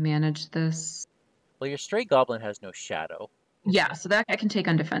to manage this. Well, your stray goblin has no shadow. Yeah, so that I can take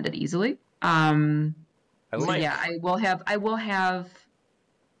undefended easily. I So would. yeah, I will have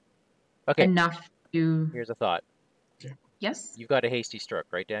Okay. enough to. Here's a thought. Yes. You've got a hasty stroke,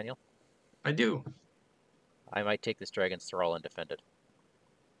 right, Daniel? I do. I might take this dragon's thrall undefended.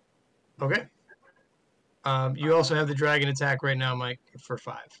 Okay. You also have the dragon attack right now, Mike, for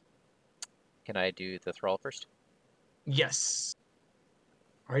 5. Can I do the thrall first? Yes.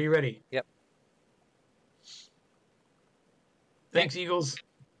 Are you ready? Yep. Thanks, Eagles.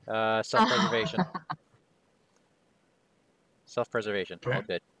 Self-preservation. Self-preservation. Okay. All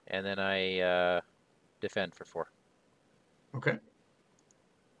good. And then I defend for 4. Okay.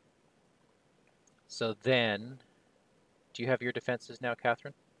 So then, do you have your defenses now,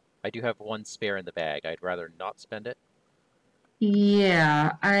 Catherine? I do have 1 spare in the bag. I'd rather not spend it.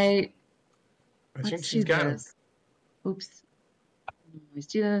 Yeah, I think let's she's do got him. this. Oops. Always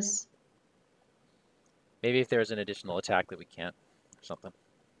do this. Maybe if there's an additional attack that we can't, or something.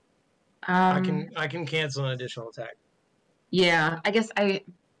 I can cancel an additional attack. Yeah, I guess I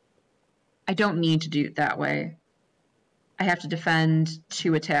don't need to do it that way. I have to defend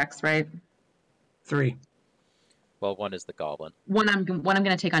 2 attacks, right? 3. Well, 1 is the goblin. One I'm going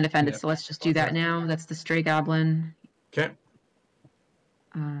to take undefended, Yeah. so let's just do that now. That's the stray goblin. Okay.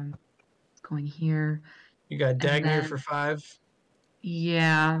 Going here. You got Dagner then- for 5.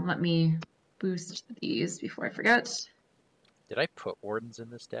 Yeah, let me boost these before I forget. Did I put wardens in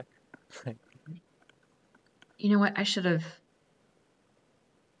this deck? You know what? I should have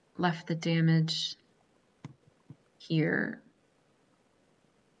left the damage here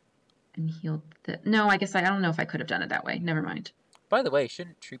and healed the. No, I guess I don't know if I could have done it that way. Never mind. By the way,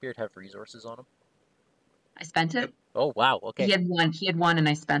 shouldn't Treebeard have resources on him? I spent it. Oh, wow. Okay. He had 1. He had 1, and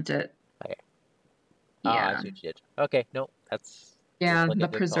I spent it. Okay. Yeah. Ah, I see what you did. Okay, no, that's... Yeah, like a the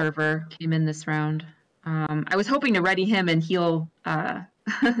good call. preserver came in this round. I was hoping to ready him and heal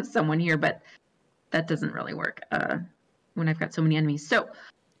someone here, but that doesn't really work when I've got so many enemies. So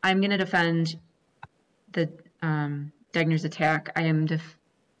I'm going to defend the Dagner's attack. I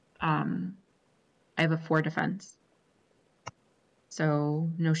have a 4 defense. So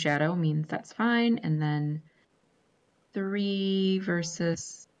no shadow means that's fine. And then 3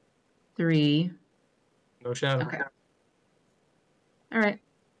 versus 3. No shadow. Okay. All right.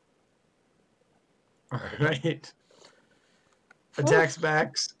 All right. Attacks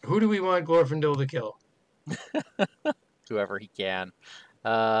backs. Who do we want Glorfindel to kill? Whoever he can.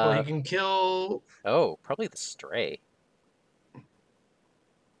 Well, he can kill Oh, probably the stray.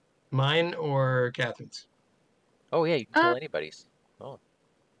 mine or Catherine's. Oh, yeah, you can kill anybody's. Oh.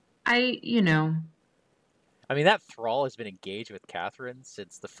 I I mean, that thrall has been engaged with Catherine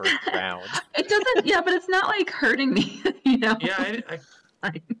since the first round. It doesn't, yeah, but it's not like hurting me, Yeah,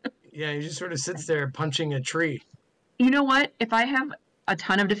 yeah, he just sort of sits there punching a tree. You know what? If I have a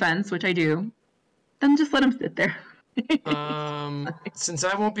ton of defense, which I do, then just let him sit there. Since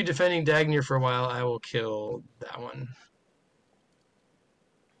I won't be defending Dagner for a while, I will kill that one.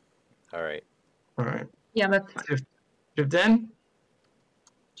 All right. All right. Yeah, that's fine. Jivden?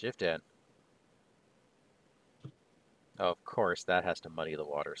 Jivden. Oh, of course, that has to muddy the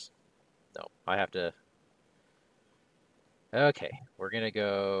waters. No, I have to... Okay, we're going to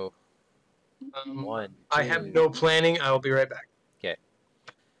go... 1, 2... I have no planning. I will be right back. Okay.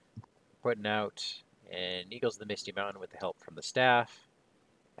 putting out an Eagles of the Misty Mountain with the help from the staff.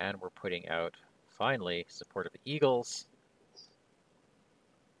 And we're putting out, finally, support of the Eagles.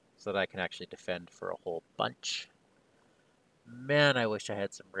 So that I can actually defend for a whole bunch. Man, I wish I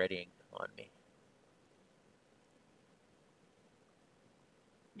had some readying on me.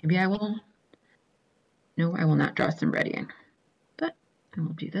 Maybe I will. No, I will not draw some readying. But I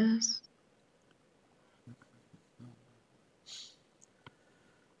will do this.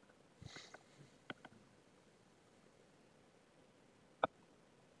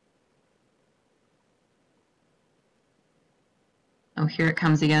 Oh, here it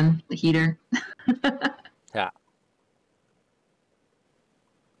comes again, the heater. Yeah.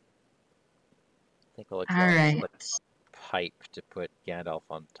 I think I'll All exhaust right. the pipe to put Gandalf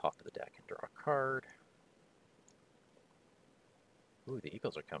on top of the deck and draw a card. Ooh, the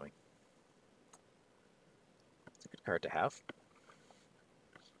Eagles are coming. It's a good card to have.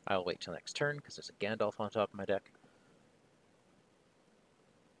 I'll wait till next turn because there's a Gandalf on top of my deck.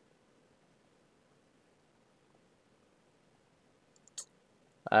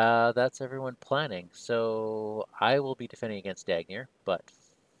 That's everyone planning. So I will be defending against Dagnir, but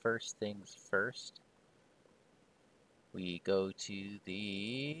first things first, we go to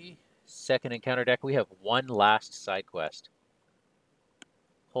the second encounter deck. We have one last side quest.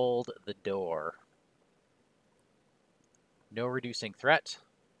 Hold the door. No reducing threat,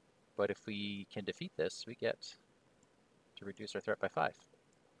 but if we can defeat this, we get to reduce our threat by 5.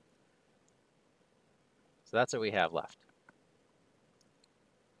 So that's what we have left.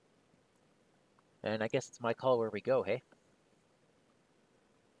 And I guess it's my call where we go, hey?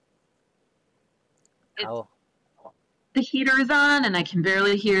 The heater is on and I can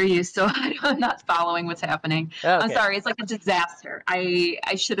barely hear you, so I'm not following what's happening. Okay. I'm sorry, it's like a disaster. I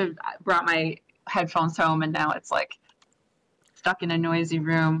should have brought my headphones home and now it's like stuck in a noisy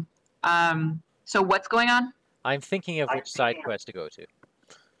room. So what's going on? I'm thinking of which side quest to go to.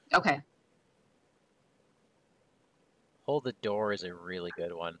 Okay. Hold the door is a really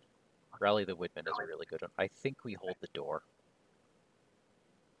good one. Rally the Woodman is a really good one. I think we hold the door.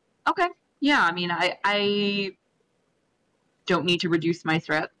 Okay. Yeah, I mean, I don't need to reduce my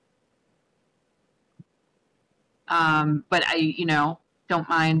threat. But I, don't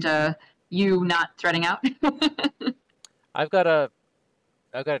mind you not threatening out. I've got a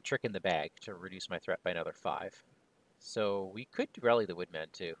trick in the bag to reduce my threat by another 5. So we could rally the Woodman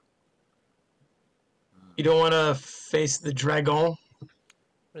too. You don't want to face the dragon?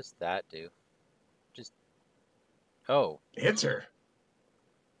 What does that do? Oh. Hits her.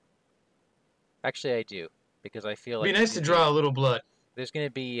 Actually, I do. Because I feel like... It'd be nice to draw a little blood. There's going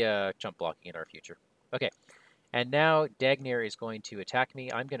to be jump blocking in our future. Okay. And now Dagnir is going to attack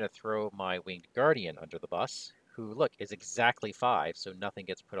me. I'm going to throw my Winged Guardian under the bus, who, look, is exactly 5, so nothing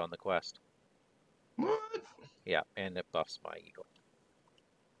gets put on the quest. What? Yeah, and it buffs my Eagle.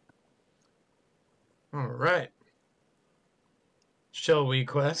 All right. Shall we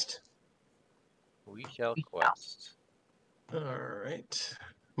quest? We shall quest. All right.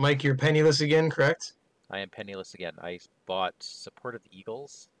 Mike, you're penniless again, correct? I am penniless again. I bought Support of the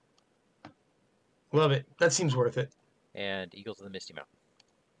Eagles. Love it. That seems worth it. And Eagles of the Misty Mountain.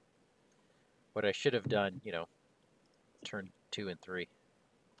 What I should have done, turn 2 and 3.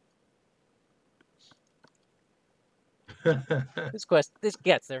 This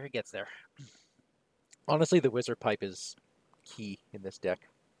gets there. It gets there. Honestly, the Wizard Pipe is key in this deck.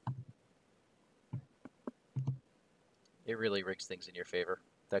 It really rigs things in your favor.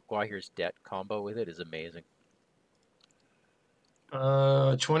 That Gwahir's Debt combo with it is amazing.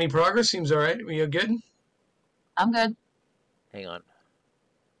 20 progress seems all right. Are you good? I'm good. Hang on.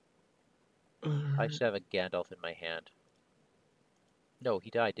 I should have a Gandalf in my hand. No, he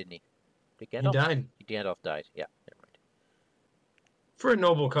died, didn't he? Did Gandalf? He died. Gandalf died. Yeah, never mind. For a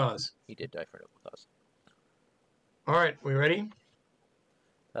noble cause. He did die for a noble cause. All right, we ready?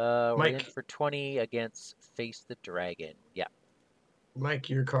 We're Mike. in for 20 against Face the Dragon. Yeah. Mike,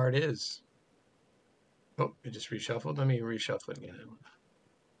 your card is... Oh, it just reshuffled. Let me reshuffle it again.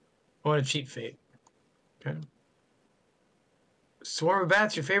 I want to cheat fate. Okay. Swarm of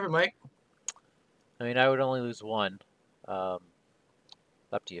Bats, your favorite, Mike? I mean, I would only lose 1. Up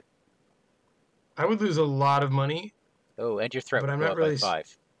to you. I would lose a lot of money. Oh, and your threat but would I'm go not up really... by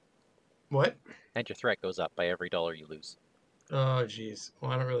 5. What? And your threat goes up by every dollar you lose. Oh, geez.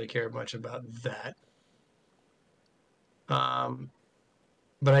 Well, I don't really care much about that.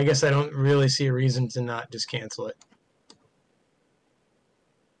 But I guess I don't really see a reason to not just cancel it.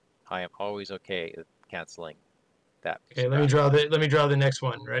 I am always okay with canceling that. Okay, let me draw the next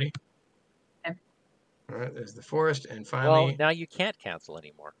one. Ready? Okay. All right, there's the forest, and finally... Well, now you can't cancel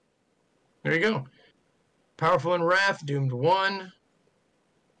anymore. There you go. Powerful in Wrath, doomed 1.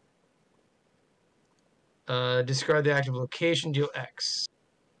 Discard the active location, deal X.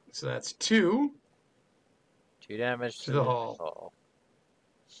 So that's 2. 2 damage To the Hall. Hall.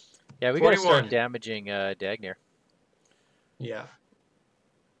 Yeah, we gotta 41. start damaging Dagnir. Yeah.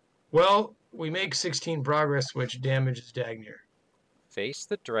 Well, we make 16 progress, which damages Dagnir. Face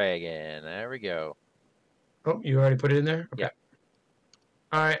the dragon. There we go. Oh, you already put it in there? Okay. Yeah.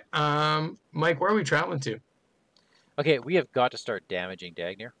 All right. Mike, where are we traveling to? Okay, we have got to start damaging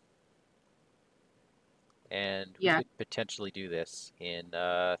Dagnir. And we could potentially do this in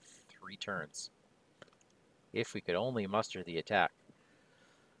 3 turns. If we could only muster the attack.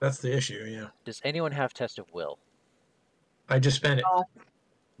 That's the issue, yeah. Does anyone have Test of Will? I just spent it. Oh.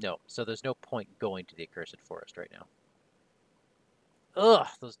 No, so there's no point going to the Accursed Forest right now. Ugh,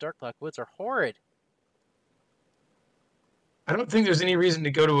 those Dark Black Woods are horrid. I don't think there's any reason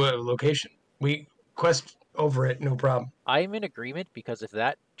to go to a location. We quest over it, no problem. I'm in agreement because if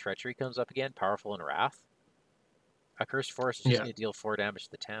that treachery comes up again, powerful in Wrath, Accursed Forest is just going to deal 4 damage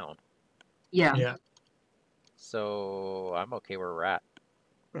to the town. Yeah. Yeah. So I'm okay where we're at.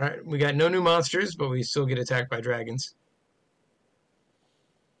 All right, we got no new monsters, but we still get attacked by dragons.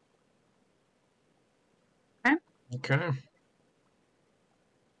 Okay. Okay.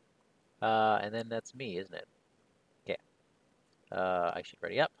 And then that's me, isn't it? Okay. I should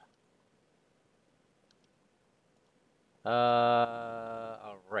ready up.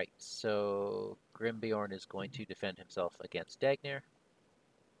 All right. So Grimbjorn is going to defend himself against Dagnir.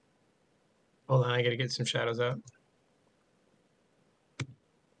 Hold on, I gotta get some shadows out.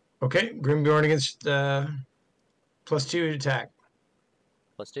 Okay, Grimbjorn against +2 attack.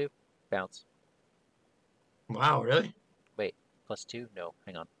 +2, bounce. Wow, really? Wait, +2? No,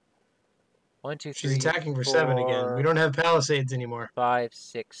 hang on. 1, 2, 3. She's attacking for 4, 7 again. We don't have palisades anymore. 5,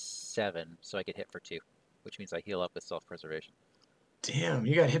 6, 7. So I get hit for 2, which means I heal up with self-preservation. Damn,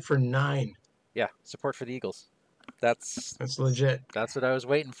 you got hit for 9. Yeah, support for the Eagles. That's legit. That's what I was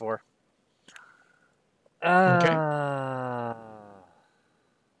waiting for. Okay.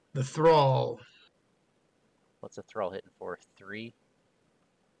 The Thrall. What's a Thrall hitting for? 3? Is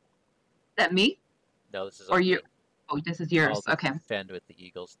that me? No, this is or you. me. Oh, this is yours. I'll okay. Defend with the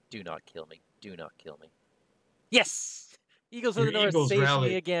Eagles. Do not kill me. Do not kill me. Yes! Eagles of the Your North Eagles saved rally.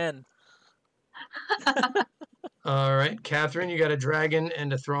 me again. All right, Katharine, you got a dragon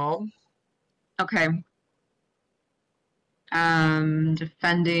and a Thrall. Okay.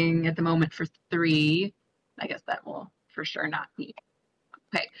 Defending at the moment for 3. I guess that will for sure not be.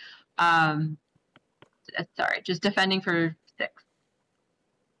 Okay. Sorry, just defending for 6.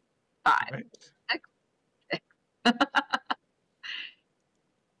 5. Right. 6. 6.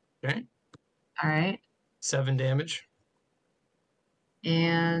 Okay. All right. 7 damage.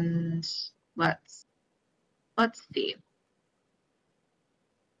 And let's see.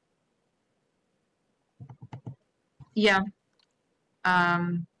 Yeah.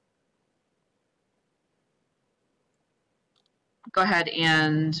 Go ahead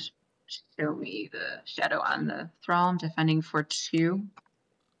and show me the shadow on the Thrall. I'm defending for 2.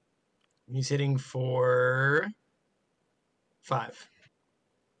 He's hitting for 5.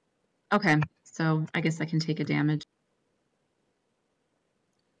 Okay, so I guess I can take a damage.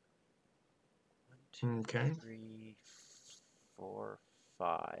 1, 2, Okay. 3, 4,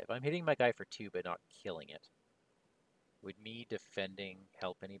 5. I'm hitting my guy for 2, but not killing it. Would me defending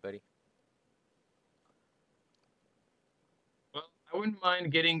help anybody? Well, I wouldn't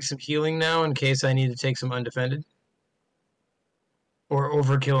mind getting some healing now in case I need to take some undefended. Or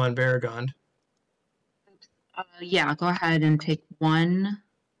overkill on Baragond. Yeah, go ahead and take 1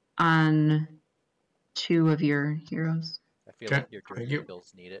 on 2 of your heroes. I feel like your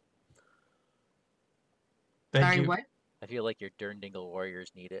Durdingles need it. Thank you. What? I feel like your Durndingle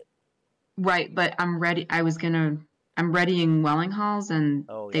warriors need it. Right, but I'm ready. I'm readying Welling Halls, and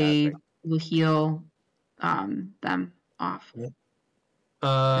they will heal them off. Yep.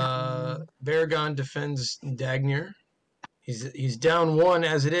 Baragond defends Dagnir. He's down 1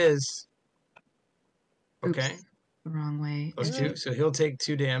 as it is. Okay. Oops, the wrong way. +2, so he'll take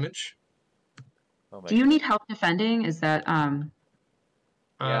 2 damage. Oh Do you need help defending? Is that Yeah.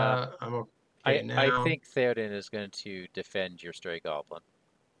 I'm okay now. I think Theoden is going to defend your stray goblin.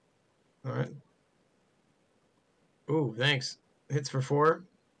 All right. Ooh, thanks. Hits for 4.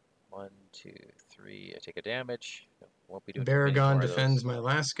 1, 2, 3. I take a damage. Won't be doing Baragond defends my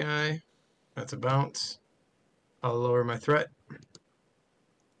last guy. That's a bounce. I'll lower my threat.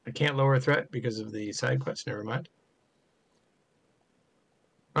 I can't lower a threat because of the side quest. Never mind.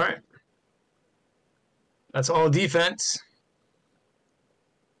 All right. That's all defense.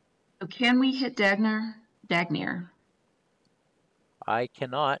 So can we hit Dagnir? I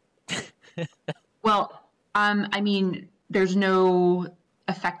cannot. Well, I mean, there's no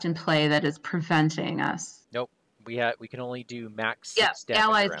effect in play that is preventing us. Nope. We can only do max Yeah, 6 damage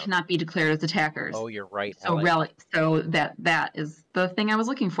allies around. cannot be declared as attackers. Oh, you're right. So so that is the thing I was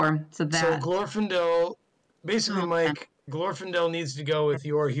looking for. So Glorfindel, basically, Oh, Mike, Glorfindel needs to go with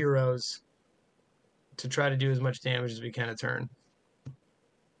your heroes to try to do as much damage as we can a turn.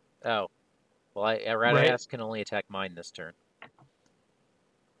 Oh. Well, Radass can only attack mine this turn.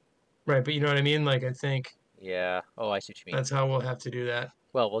 Right, but you know what I mean? Like, I think... Yeah. Oh, I see what you mean. That's how we'll have to do that.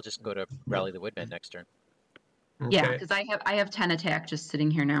 Well, we'll just go to Rally the Woodmen next turn. Okay. Yeah, because I have 10 attack just sitting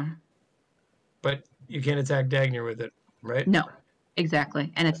here now. But you can't attack Dagnir with it, right? No,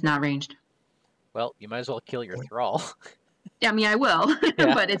 exactly. And it's not ranged. Well, you might as well kill your Thrall. Yeah, I mean, I will,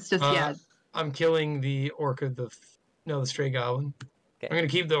 Yeah. but it's just, yeah. I'm killing the Orc of the... No, the Stray Goblin. Okay. I'm going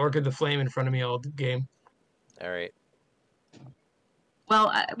to keep the Orc of the Flame in front of me all game. All right.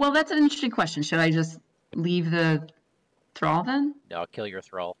 Well, that's an interesting question. Should I just leave the Thrall then? No, I'll kill your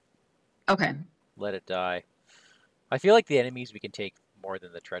Thrall. Okay. Let it die. I feel like the enemies we can take more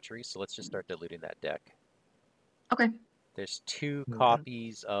than the treachery, so let's just start diluting that deck. Okay. There's 2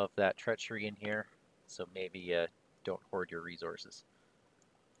 copies of that treachery in here, so maybe don't hoard your resources.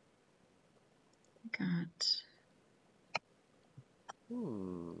 Got...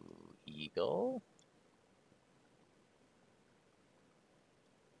 Ooh, Eagle.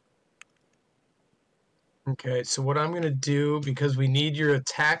 Okay, so what I'm going to do, because we need your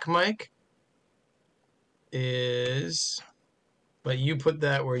attack, Mike, is let you put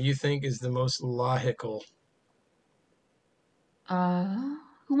that where you think is the most logical.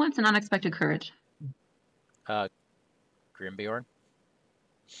 Who wants an unexpected courage? Grimbjorn.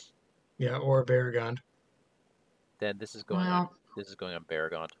 Yeah, or Baragond. Then this is going on. This is going on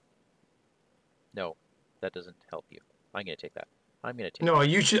Baragond. No, that doesn't help you. I'm gonna take that. I'm gonna take. No,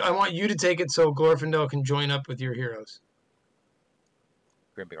 you should. I want you to take it so Glorfindel can join up with your heroes.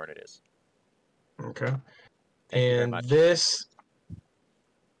 Grimbjorn it is. Okay. Thank you very and much. This,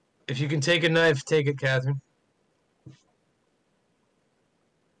 if you can take a knife, take it, Catherine.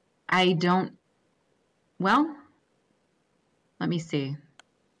 I don't. Well, let me see.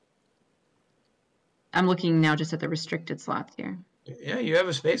 I'm looking now just at the restricted slots here. Yeah, you have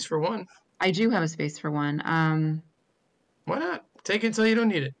a space for one. I do have a space for one. Why not? Take it until you don't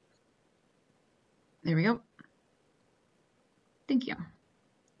need it. There we go. Thank you.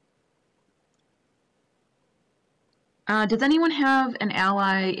 Does anyone have an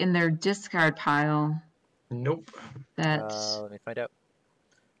ally in their discard pile? Nope. That let me find out.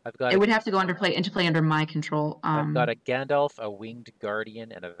 I've got. It would have to go into play under my control. I've got a Gandalf, a Winged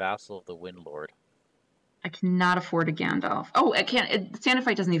Guardian, and a Vassal of the Windlord. I cannot afford a Gandalf. Oh, I can't.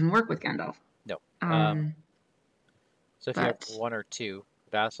 Sandifite doesn't even work with Gandalf. No. So if you have 1 or 2,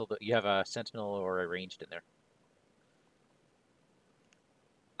 Vassal, you have a Sentinel or a Ranged in there.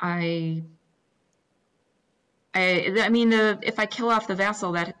 I mean, if I kill off the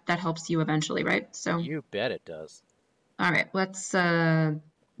Vassal, that helps you eventually, right? So you bet it does. All right, let's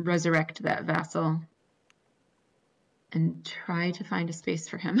resurrect that Vassal and try to find a space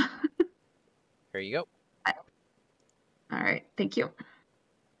for him. Here you go. All right, thank you.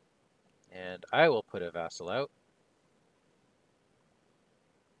 And I will put a Vassal out.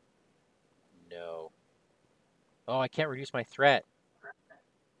 No. Oh, I can't reduce my threat.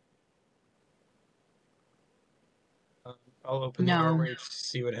 I'll open the armory to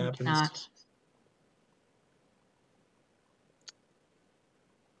see what happens. Not.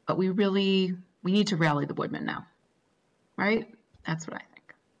 But we need to rally the Woodmen now, right? That's what I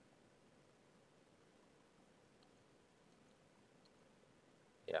think.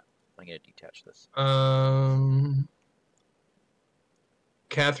 Yeah, I'm going to detach this.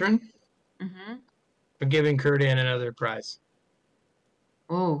 Catherine? Mm-hmm. I'm giving Kurdan another prize.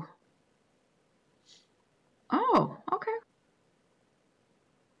 Oh. Oh, okay.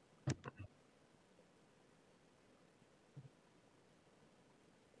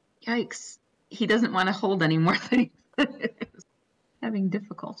 Yikes. He doesn't want to hold any more than he's having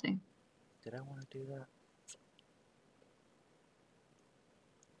difficulty. Did I want to do that?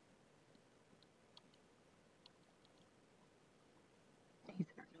 He's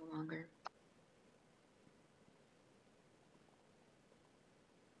no longer.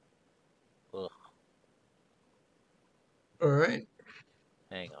 Ugh. All right.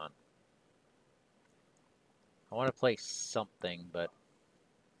 Hang on. I want to play something, but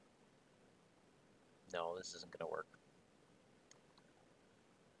no, this isn't going to work.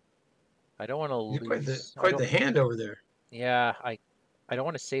 I don't want to lose. Quite the hand over there. Yeah, I don't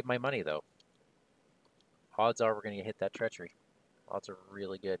want to save my money though. Odds are we're going to hit that treachery. Odds are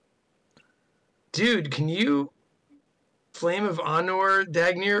really good. Dude, can you Flame of Honor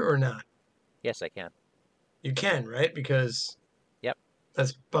Dagnir or not? Yes, I can. You can, right? Because Yep,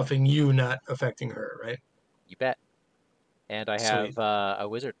 that's buffing you, not affecting her, right? you bet. And I have Sweet. a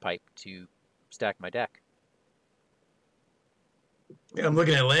wizard pipe to stack my deck. Yeah, I'm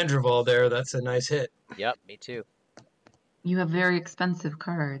looking at Landreval there. That's a nice hit. Yep, me too. You have very expensive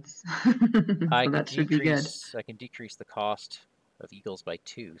cards, I so can that should be good. decrease the cost of Eagles by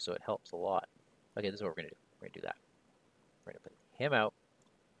 2, so it helps a lot. Okay, this is what we're gonna do. We're gonna do that. We're gonna put him out.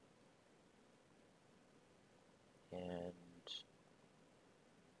 And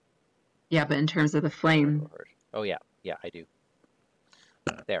Yeah, but in terms of the flame, oh yeah, I do.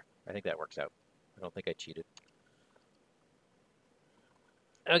 There, I think that works out. I don't think I cheated.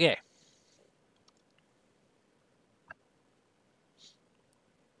 Okay.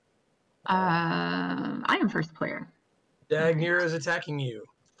 I am first player. Dagnir is attacking you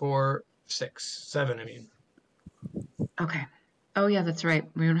for 6, 7. I mean. Okay. Oh yeah, that's right.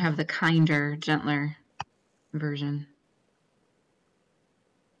 We don't have the kinder, gentler version.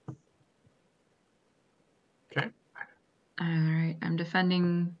 Okay. All right, I'm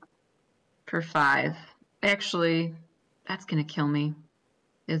defending for 5. Actually, that's gonna kill me,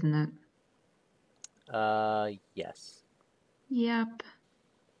 isn't it? Yes. Yep.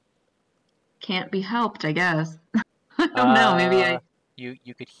 Can't be helped, I guess. I don't know. Maybe I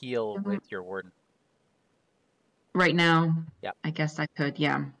You could heal with your warden. right now. Yep. I guess I could.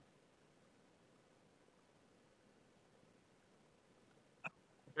 Yeah.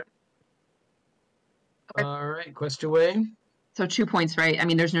 Okay. All right, quest away. So 2 points, right? I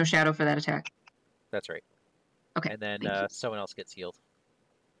mean, there's no shadow for that attack. That's right. Okay. And then someone else gets healed.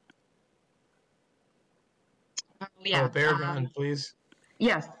 Yeah. Oh, Baragon, please.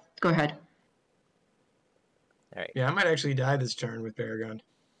 Yes. Go ahead. All right. Yeah, I might actually die this turn with Baragon.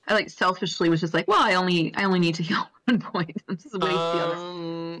 I like selfishly was just like, well, I only need to heal 1 point. I'm just waste the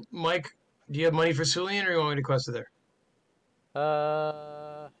other. Mike, do you have money for Sulian, or you want me to quest it there?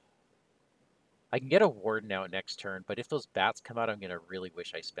 I can get a warden out next turn, but if those bats come out, I'm gonna really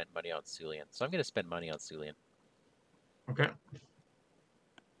wish I spent money on Sulian. So I'm gonna spend money on Sulian. Okay.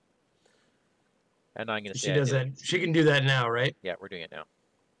 And I'm gonna say She does that. She can do that now, right? Yeah, we're doing it now.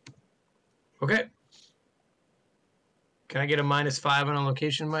 Okay. Can I get a -5 on a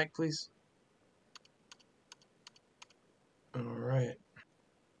location, Mike, please? All right.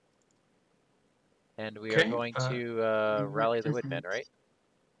 And we are going to rally the Woodmen, right?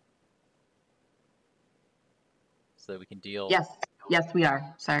 So that we can deal Yes, we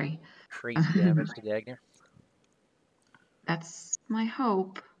are. Sorry. crazy damage to Dagnir. That's my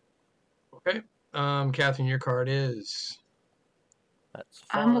hope. Okay. Katharine, your card is. That's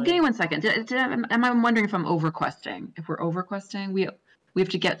fine. Well, give me 1 second. Am I wondering if I'm overquesting? If we're overquesting, we have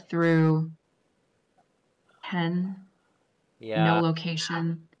to get through 10. Yeah. No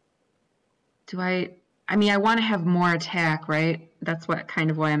location. Do I mean, I want to have more attack, right? That's what kind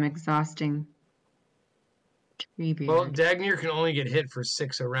of why I'm exhausting. Treebeard. Well, Dagnir can only get hit for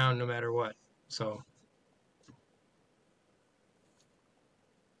 6 a round no matter what. So.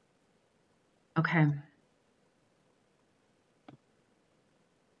 Okay.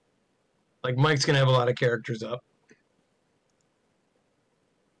 Like, Mike's going to have a lot of characters up.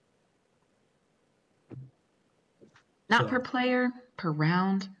 Not per player, per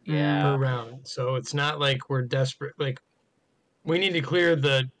round. Yeah. Per round. So it's not like we're desperate. Like, we need to clear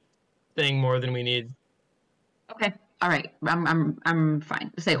the thing more than we need. Okay. All right. I'm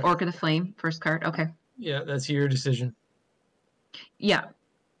fine. Say right. Orc of the Flame, first card. Okay. Yeah, that's your decision. Yeah.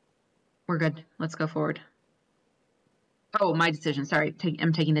 We're good. Let's go forward. Oh, my decision. Sorry.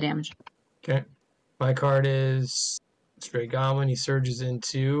 I'm taking the damage. Okay. My card is Stray Goblin. He surges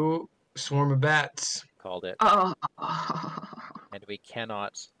into Swarm of Bats. Called it. Oh. And we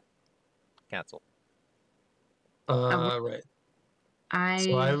cannot cancel. Right.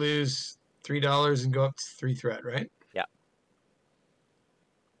 So I lose $3 and go up to 3 threat, right? Yeah.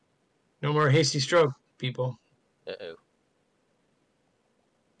 No more hasty stroke, people. Uh-oh.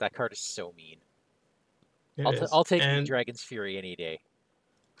 That card is so mean. It is. I'll take the Dragon's Fury any day.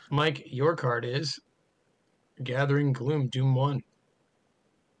 Mike, your card is Gathering Gloom, Doom 1.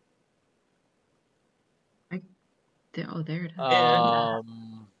 Oh, there it is.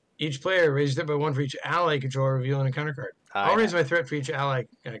 And each player raises it by 1 for each ally control, revealing a counter card. I'll raise my threat for each ally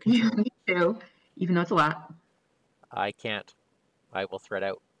control. Me too, even though it's a lot. I can't. I will threat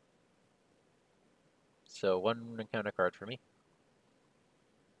out. So 1 counter card for me.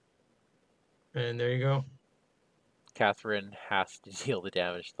 And there you go. Catherine has to deal the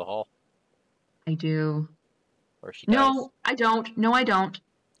damage to the hull, I do. or she dies. No, I don't. No, I don't. Do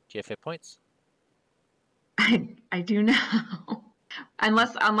you have hit points? I do now.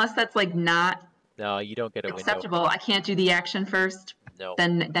 Unless that's like not No, you don't get a window. acceptable. I can't do the action first. No.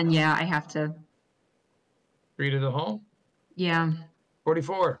 Then yeah, I have to. 3 to the hull. Yeah.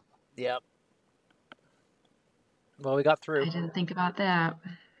 44. Yep. Well, we got through. I didn't think about that.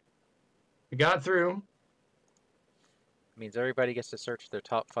 We got through. Means everybody gets to search their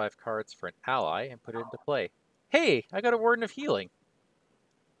top 5 cards for an ally and put it into play. Hey, I got a Warden of Healing.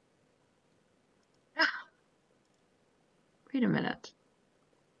 Wait a minute.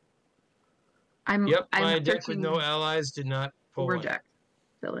 Yep, I'm my deck with searching no allies did not pull for one. deck.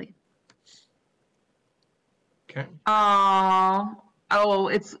 Silly. Okay. Oh,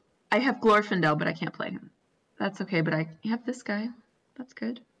 I have Glorfindel, but I can't play him. That's okay, but I have this guy. That's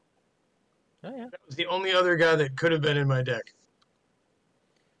good. Oh, yeah. That was the only other guy that could have been in my deck.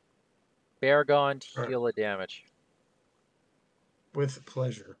 Baragon, heal the damage. With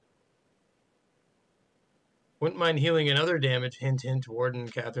pleasure. Wouldn't mind healing another damage. Hint, hint, Warden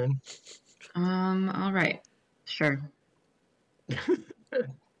Catherine. All right. Sure.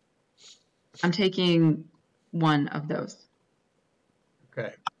 I'm taking one of those.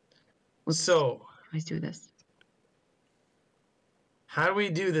 Okay. Oops. So, Let's do this. how do we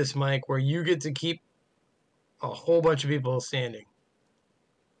do this, Mike, where you get to keep a whole bunch of people standing?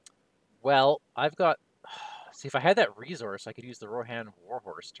 Well, I've got... See, if I had that resource, I could use the Rohan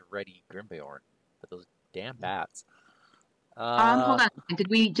Warhorse to ready Grimbeorn. But those damn bats. Hold on. Did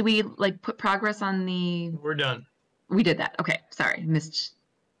we like put progress on the... We're done. We did that. Okay. Sorry. Missed.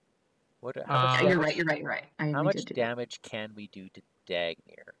 How much Yeah, damage, you're right. How much damage can we do to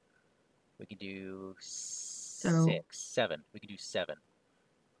Dagnir? We can do 6, 7. We can do 7.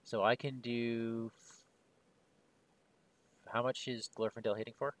 So I can do... How much is Glorfindel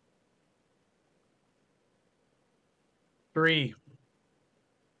hitting for? 3.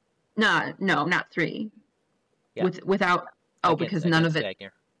 No, not 3. Yeah. Without... Oh, because none of it... Dagnir.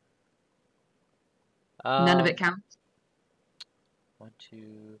 None of it counts? 1, 2,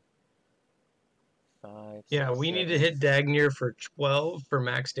 5, Yeah, 6, we 7. need to hit Dagnir for 12 for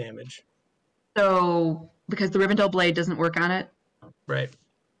max damage. So, because the Rivendell Blade doesn't work on it? Right.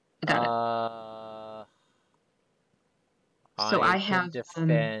 Got it. So I have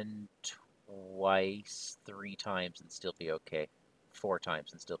defend twice, 3 times and still be okay. 4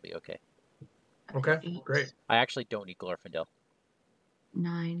 times and still be okay. Okay, 8, great. I actually don't need Glorfindel.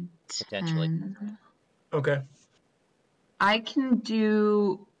 9, Potentially. 10. Okay. I can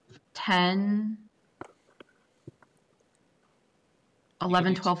do 10,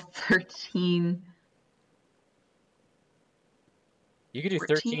 11, 12, 13. You can do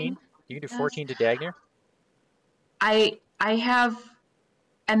 14? 13. You can do 14 to Dagnir. I have,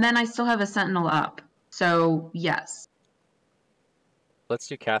 and then I still have a Sentinel up. So yes. Let's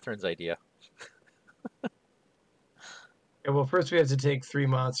do Catherine's idea. Yeah, well, first we have to take 3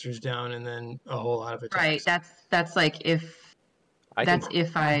 monsters down and then a whole lot of attacks. Right. That's like if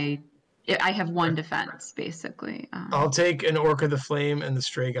I have 1 defense basically. I'll take an Orc of the Flame and the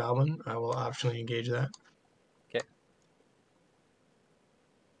Stray Goblin. I will optionally engage that. Okay.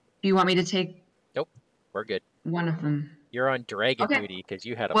 Do you want me to take? Nope. We're good. One of them. You're on dragon duty because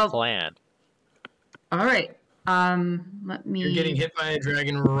you had a plan. All right. Let me. You're getting hit by a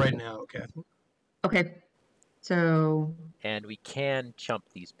dragon right now, Catherine. Okay. So. And we can chump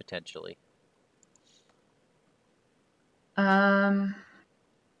these potentially.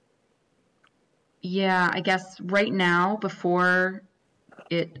 Yeah, I guess right now before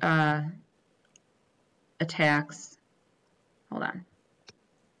it attacks. Hold on.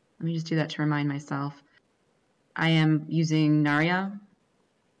 Let me just do that to remind myself. I am using Narya.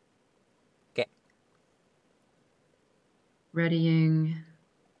 Okay. Readying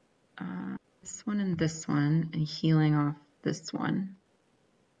this one and this one, and healing off this one.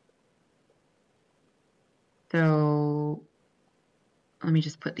 So let me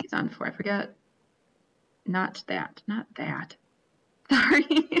just put these on before I forget. Not that.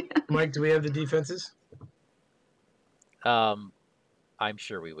 Sorry. Mike, do we have the defenses? I'm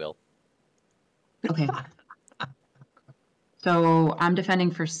sure we will. Okay. So I'm defending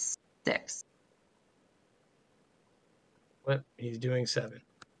for 6. What? He's doing 7.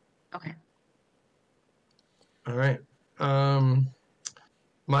 Okay. All right.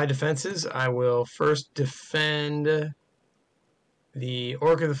 My defenses, I will first defend the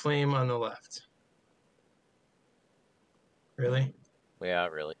Orc of the Flame on the left. Really? Yeah,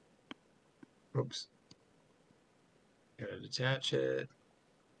 really. Oops. Gotta detach it.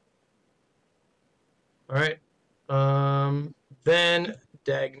 All right. Then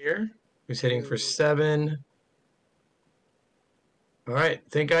Dagnir, who's hitting for 7. All right.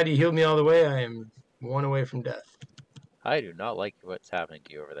 Thank God you healed me all the way. I am 1 away from death. I do not like what's happening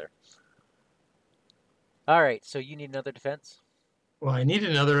to you over there. All right, so you need another defense? Well, I need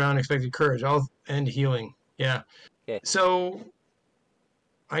another unexpected courage. I'll end healing. Yeah. Okay. So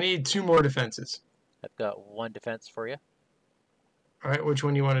I need 2 more defenses. I've got 1 defense for you. All right. Which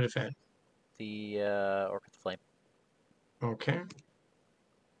one do you want to defend? The Orc with the Flame. Okay.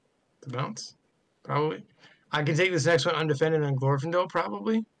 The bounce. Probably. I can take this next one undefended on Glorfindel,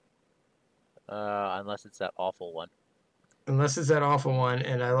 probably. Unless it's that awful one. Unless it's that awful one,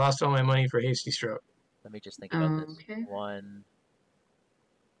 and I lost all my money for Hasty Stroke. Let me just think about this. Okay. 1,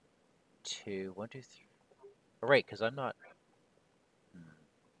 2, 1, 2, 3. Oh, right, because I'm not.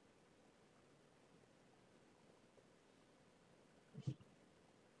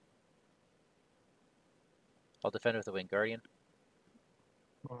 I'll defend with the Winged Guardian.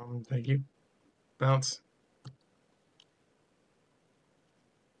 Thank you. Bounce.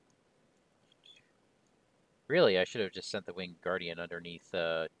 Really, I should have just sent the Winged Guardian underneath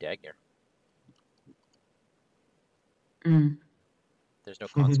Dagnir. There's no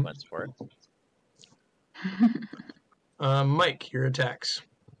consequence for it. Mike, your attacks.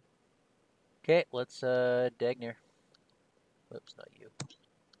 Okay, let's Dagnir. Whoops, not you.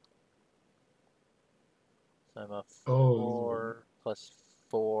 So I'm a 4 plus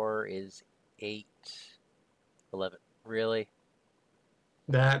 4 is 8. 11. Really?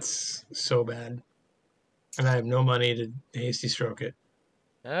 That's so bad. And I have no money to Hasty Stroke it.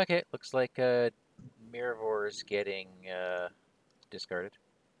 Okay, looks like Miravor is getting discarded.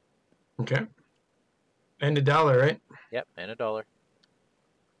 Okay. And $1, right? Yep, and $1. All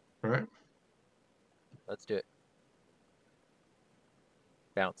right. Let's do it.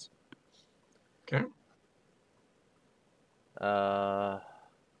 Bounce. Okay.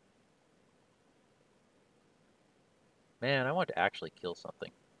 Man, I want to actually kill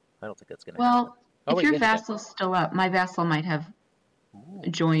something. I don't think that's gonna happen. Well, if your vassal's still up, my vassal might have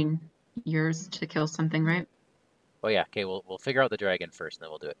joined yours to kill something, right? Oh yeah, okay, we'll figure out the dragon first, and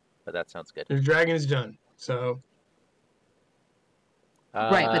then we'll do it. But that sounds good. The dragon is done, so...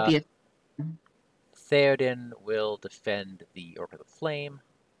 right, but the... Theoden will defend the Orc of the Flame.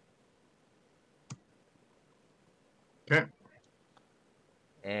 Okay.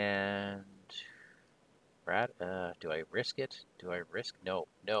 And... Brad, do I risk it? Do I risk? No,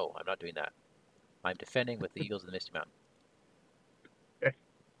 I'm not doing that. I'm defending with the Eagles of the Misty Mountain. Okay.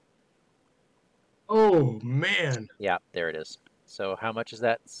 Oh, man. Yeah, there it is. So how much is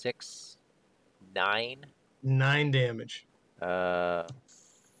that? 6? 9? 9 damage. 4.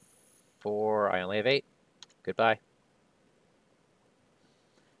 I only have 8. Goodbye.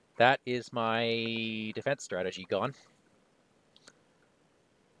 That is my defense strategy gone.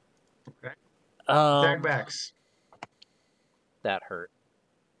 Okay. Attack backs. That hurt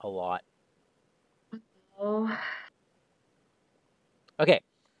a lot. Oh. Okay.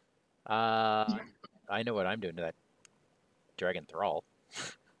 I know what I'm doing to that dragon thrall.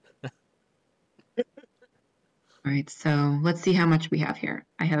 All right, so let's see how much we have here.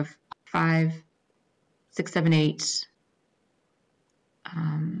 I have 5, 6, 7, 8,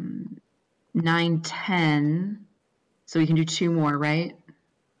 9, 10. So we can do 2 more, right?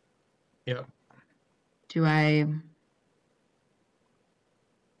 Yep. Do I...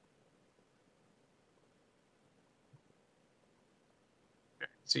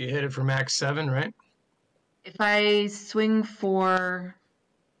 So you hit it for max 7, right? If I swing for...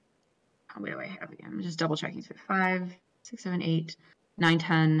 Oh, wait, I have again. I'm just double checking. So 5, 6, 7, 8, 9,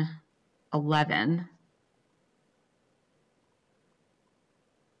 10, 11.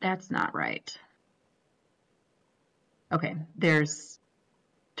 That's not right. Okay, there's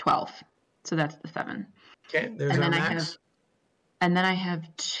 12. So that's the 7. Okay, there's our max. And then I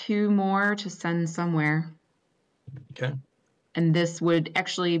have 2 more to send somewhere. Okay. And this would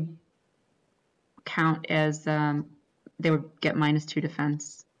actually count as they would get -2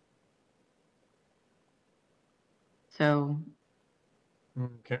 defense. So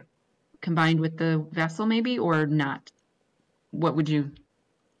okay. Combined with the vessel maybe, or not? What would you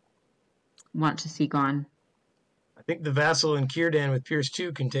want to see gone? I think the vassal and Kierdan with Pierce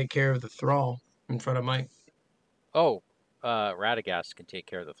 2 can take care of the thrall in front of Mike. Oh, Radagast can take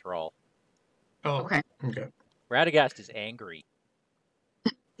care of the thrall. Oh, okay. Okay. Radagast is angry.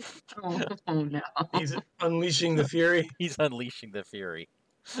 Oh no. He's unleashing the fury. He's unleashing the fury.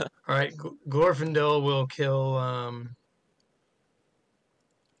 All right, Glorfindel will kill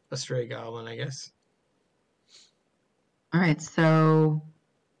a stray goblin, I guess. All right, so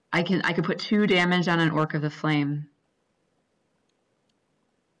I could put 2 damage on an Orc of the Flame.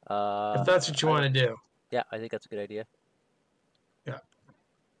 If that's what you want to do. Yeah, I think that's a good idea. Yeah.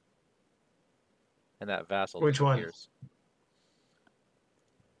 And that vassal Which one? disappears.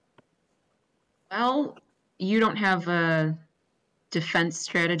 Well, you don't have a defense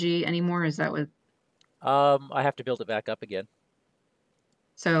strategy anymore. Is that what? I have to build it back up again.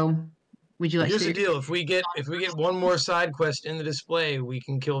 So, would you like Here's to? the deal: if we get one more side quest in the display, we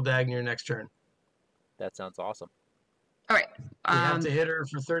can kill Dagner next turn. That sounds awesome. All right. We have to hit her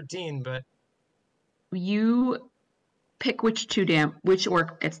for 13, but you pick which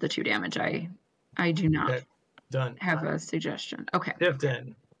orc gets the 2 damage. I do not done. have a suggestion. Okay. Shift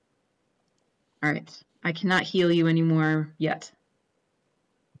in. All right. I cannot heal you anymore yet.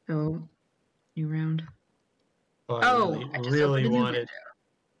 So, new round. Oh, I really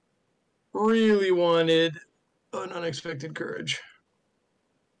wanted an unexpected courage.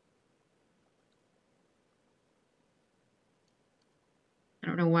 I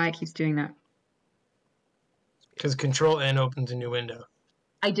don't know why it keeps doing that. Because Control N opens a new window.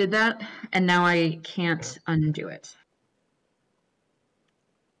 I did that, and now I can't undo it.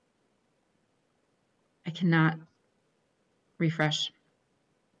 I cannot refresh.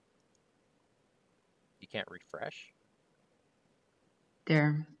 You can't refresh?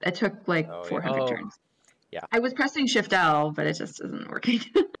 There. It took like 400 turns. Yeah. I was pressing Shift L, but it just isn't working.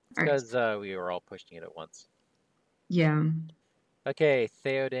 Because we were all pushing it at once. Yeah. Okay,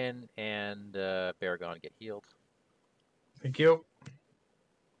 Theoden and Baragon get healed. Thank you.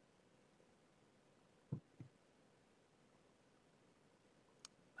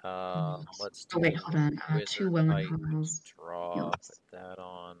 Let's do wait, hold on. Wizard 2 Willing Height, Halls. draw, put that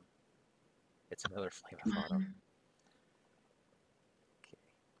on. It's another Flame of Autumn.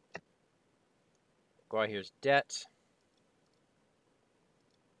 Okay. Guahir's Debt.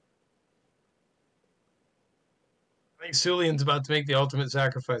 I think Sulian's about to make the ultimate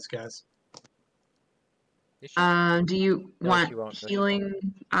sacrifice, guys. Do you want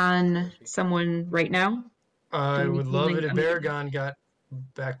healing on someone right now? I would love it if Baragon got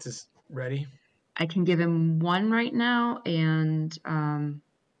back to ready. I can give him 1 right now, and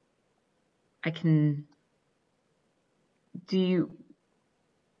I can.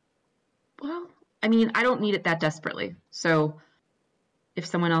 Well, I mean, I don't need it that desperately. So, if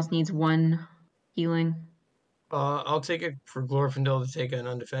someone else needs 1 healing, I'll take it for Glorfindel to take an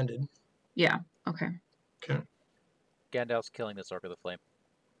undefended. Yeah. Okay. Okay. Gandalf's killing this Orc of the Flame.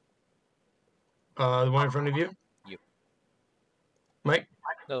 The one in front of you? You. Mike?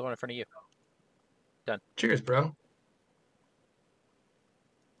 No, the one in front of you. Done. Cheers, bro.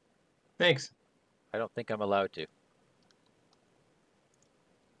 Thanks. I don't think I'm allowed to.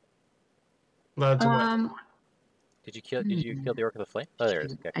 Allowed to what? Did you kill the Orc of the Flame? Oh, there it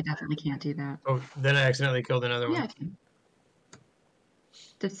is. Okay. I definitely can't do that. Oh, then I accidentally killed another one. Yeah, I can.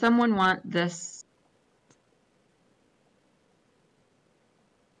 Does someone want this?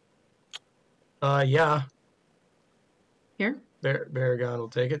 Yeah. Here? Baragon will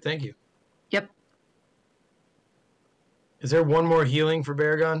take it. Thank you. Yep. Is there 1 more healing for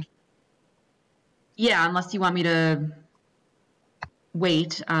Baragon? Yeah, unless you want me to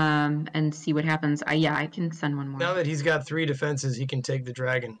wait and see what happens. Yeah, I can send 1 more. Now that he's got 3 defenses, he can take the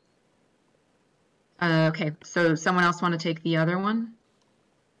dragon. Okay, so someone else want to take the other one?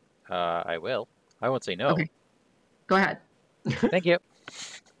 I will. I won't say no. Okay. Go ahead. Thank you.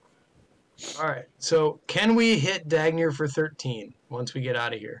 All right. So can we hit Dagner for 13 once we get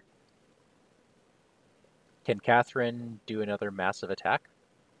out of here? Can Katharine do another massive attack?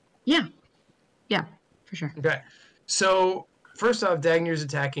 Yeah. Yeah, for sure. Okay. So first off, Dagner's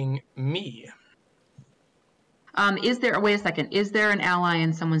attacking me. Wait a second. Is there an ally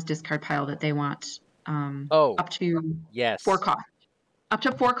in someone's discard pile that they want up to 4 cost? Up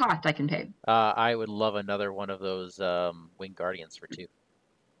to 4 cost I can pay. I would love another one of those Winged Guardians for 2.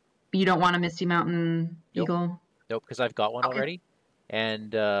 You don't want a Misty Mountain Eagle? Nope, because I've got one already.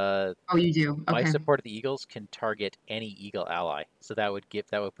 And oh, you do. Okay. My support of the Eagles can target any Eagle ally, so that would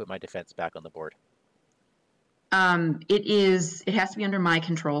put my defense back on the board. It has to be under my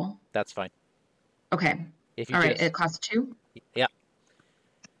control. That's fine. Okay. All right. It costs 2. Yeah.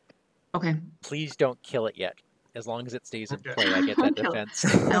 Okay. Please don't kill it yet. As long as it stays in play, I get that defense.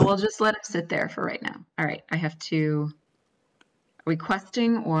 No, we'll just let it sit there for right now. All right. I have to. Are we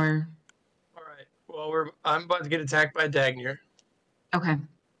questing or? All right. Well, I'm about to get attacked by Dagner. Okay.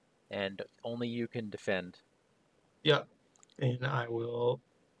 And only you can defend. Yep. And I will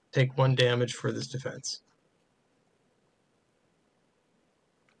take 1 damage for this defense.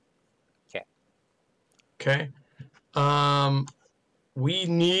 Okay. Okay. We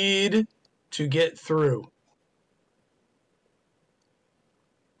need to get through.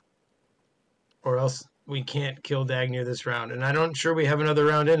 Or else we can't kill Dagnir this round. And I'm not sure we have another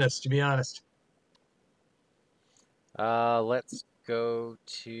round in us, to be honest. Let's go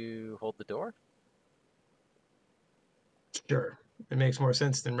to hold the door. Sure. It makes more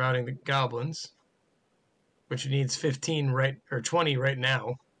sense than routing the goblins, which needs 15 right or 20 right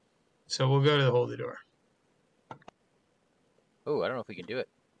now. So we'll go to the hold the door. Oh, I don't know if we can do it.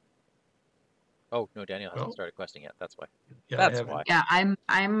 Oh no, Daniel hasn't Well, started questing yet. That's why. Yeah, That's why. Yeah,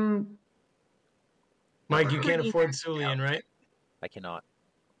 I'm. Mike, you can't pretty afford maxed Sulian, right? I cannot.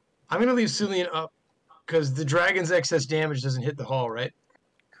 I'm going to leave Sulian up because the dragon's excess damage doesn't hit the hall, right?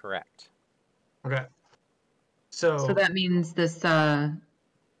 Correct. Okay. So that means this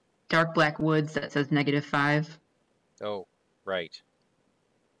dark black woods that says -5. Oh, right.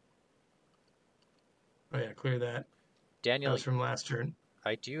 Oh yeah, clear that. That Daniel, was from last turn.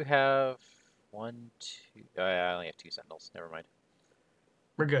 I do have 1, 2. I only have 2 sentinels. Never mind.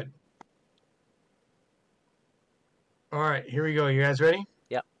 We're good. All right, here we go. You guys ready?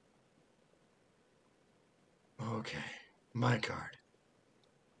 Yep. Okay. My card.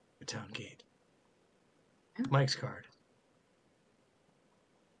 The town gate. Mike's card.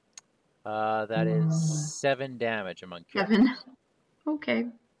 That is 7 damage among characters. 7. Okay.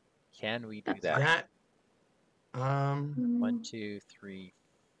 Can we do That's that? That. 1, 2, 3.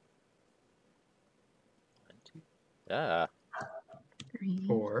 1, 2. 3,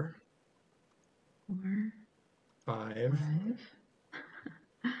 4, 4, 5.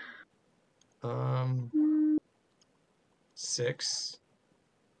 5. 6.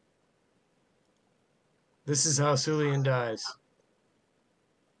 This is how Sulian dies.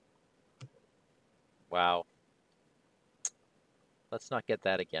 Wow. Let's not get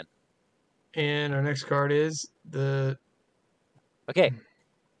that again. And our next card is the... Okay.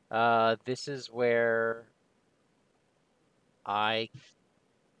 This is where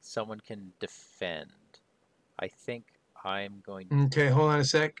someone can defend. I think I'm going to... Okay, hold on a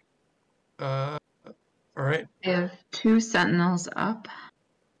sec. All right. I have 2 sentinels up.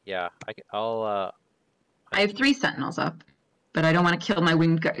 Yeah, I'll... I have 3 sentinels up, but I don't want to kill my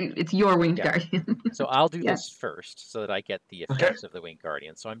winged guardian. It's your winged guardian. So I'll do Yes. this first so that I get the effects of the winged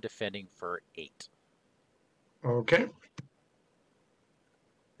guardian. So I'm defending for 8. Okay.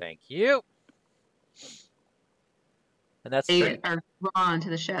 Thank you. And that's 8 are drawn to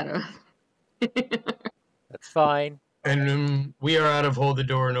the shadows. That's fine. And we are out of hold the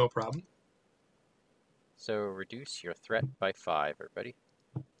door, no problem. So reduce your threat by 5, everybody.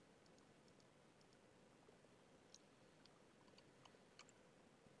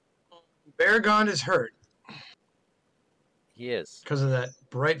 Baragond is hurt He is. because of that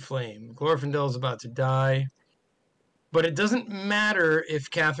bright flame. Glorfindel is about to die. But it doesn't matter if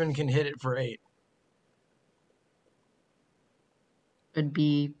Katharine can hit it for 8. Would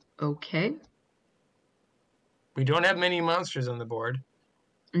be okay. We don't have many monsters on the board.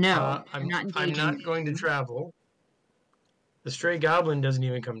 No, I'm not I'm engaging. not going to travel. The stray goblin doesn't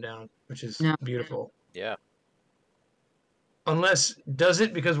even come down, which is beautiful. Yeah. Unless, does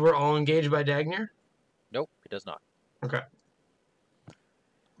it because we're all engaged by Dagnir? Nope, it does not. Okay.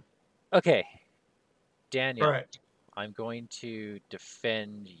 Okay. Daniel, All right. I'm going to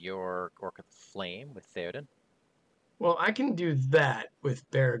defend your Orc of the Flame with Theoden. Well, I can do that with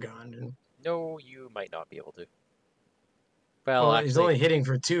Baragond. And, No, you might not be able to. Well, actually, he's only hitting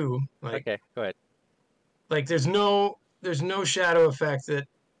for 2. Like, okay, go ahead. Like, there's no shadow effect that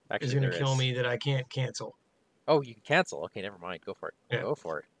is going There to kill me that I can't cancel. Oh, you can cancel. Okay, never mind. Go for it. Yeah. Go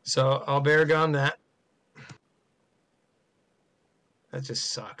for it. So I'll Baragond that. That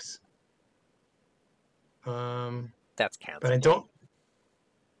just sucks. That's canceled. But I don't.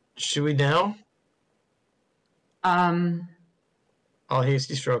 Should we now? Um. I'll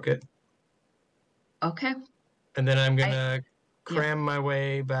hasty stroke it, Okay. and then I'm gonna cram my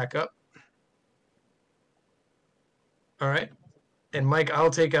way back up. All right. And Mike, I'll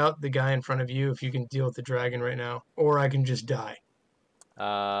take out the guy in front of you if you can deal with the dragon right now, or I can just die.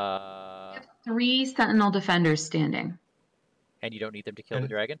 I have 3 sentinel defenders standing. And you don't need them to kill the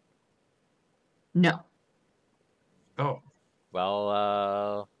dragon? No. Oh.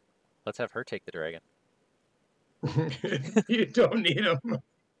 Well, let's have her take the dragon. You don't need him.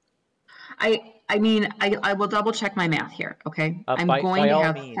 I mean, I will double check my math here, okay? I'm going to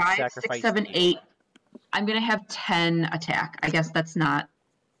have 5, 6, 7, 8. I'm going to have 10 attack. I guess that's not...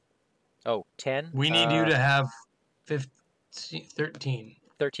 Oh, 10? We need you to have 13.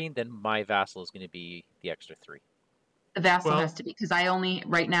 13, then my vassal is going to be the extra 3. The vassal has to be, because I only,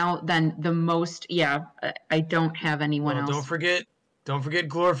 right now, then the most, I don't have anyone else. Don't forget, Don't forget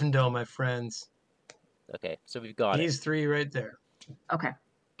Glorfindel, my friends. Okay, so we've got These it. 3 right there. Okay,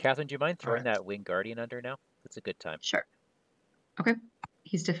 Catherine, do you mind throwing right. that Wing Guardian under now? It's a good time. sure. Okay,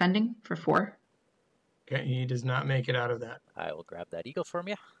 he's defending for 4. Okay, he does not make it out of that. I will grab that eagle from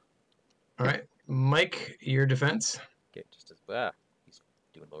you. All right, Mike, your defense. Okay, just as he's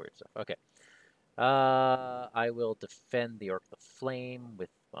doing lowered stuff. Okay. I will defend the Orc the Flame with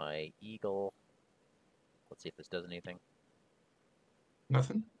my eagle. Let's see if this does anything.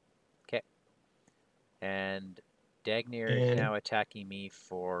 Nothing. Okay. And Dagnir is And now attacking me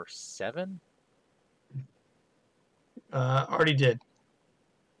for 7. already did.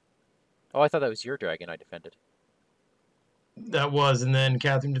 Oh, I thought that was your dragon I defended. That was, and then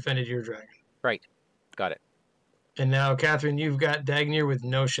Catherine defended your dragon. Right. Got it. And now, Catherine, you've got Dagnir with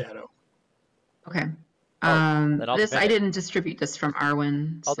no shadow. Okay. then I'll This defend I it. didn't distribute this from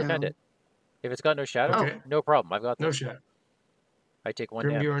Arwen. I'll defend it. If it's got no shadow, Okay. no problem. I've got this. No shadow. I take 1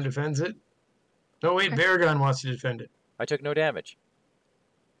 damage. Grimgorn defends it. No, wait, Okay. Baragon wants to defend it. I took no damage.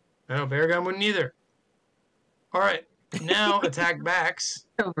 No, Baragon wouldn't either. All right, now attack backs.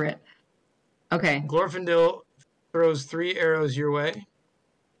 Over it. Okay. Glorfindel throws 3 arrows your way.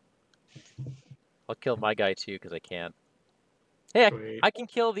 I'll kill my guy too because I can. Hey, Sweet. I can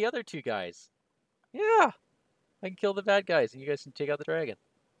kill the other 2 guys. Yeah. I can kill the bad guys and you guys can take out the dragon.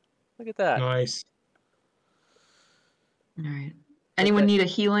 Look at that. Nice. All right. Anyone need a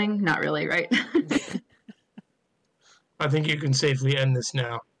healing? Not really, right? I think you can safely end this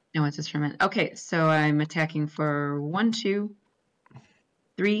now. No, it's just for a minute. Okay, so I'm attacking for 1, 2,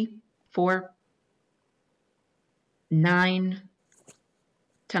 3, 4, 9,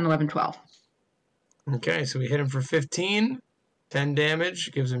 10, 11, 12. Okay, so we hit him for 15. 10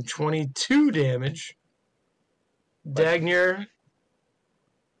 damage. Gives him 22 damage. Dagnir,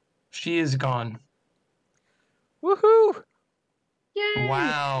 she is gone. Woohoo! Yay!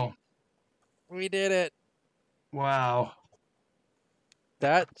 Wow. We did it. Wow.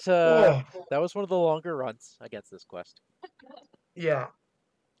 That Oh, that was one of the longer runs against this quest. yeah.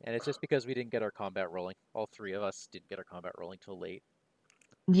 And it's just because we didn't get our combat rolling. All 3 of us didn't get our combat rolling till late.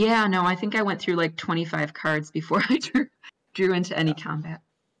 Yeah, no, I think I went through like 25 cards before I drew into any combat.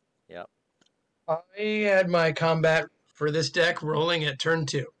 Yep. I had my combat for this deck rolling at turn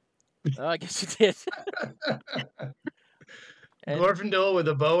 2. Oh, I guess you did. And, Glorfindel with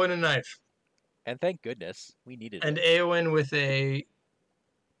a bow and a knife. and thank goodness we needed And it. Eowyn with a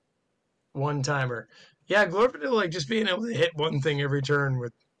one-timer. Yeah, Glorfindel, like, just being able to hit one thing every turn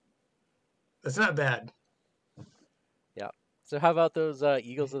with... That's not bad. Yeah. So how about those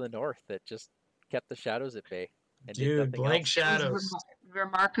Eagles of the North that just kept the shadows at bay and did Dude, nothing blank else? shadows.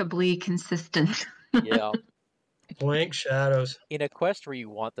 Remarkably consistent. Yeah. Blank shadows. In a quest where you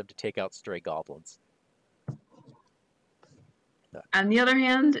want them to take out stray goblins. On the other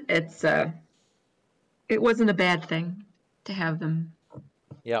hand, it wasn't a bad thing to have them.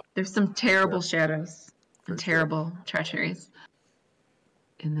 Yep. There's some terrible shadows For and sure. terrible treacheries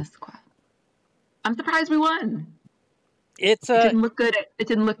in this quest. I'm surprised we won. It's It didn't look good. It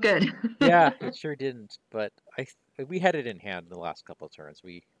didn't look good. yeah, it sure didn't. But we had it in hand in the last couple of turns.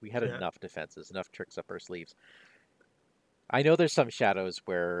 We had Yeah. enough defenses, enough tricks up our sleeves. I know there's some shadows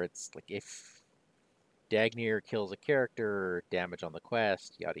where it's like if Dagnir kills a character, damage on the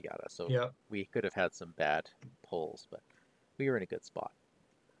quest, yada yada. So Yeah. we could have had some bad pulls, but we were in a good spot.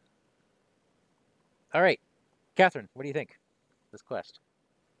 All right, Catherine, what do you think? This quest.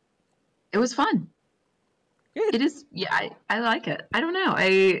 It was fun. Good. It is. Yeah, I like it. I don't know.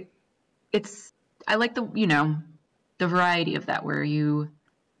 I like the variety of that where you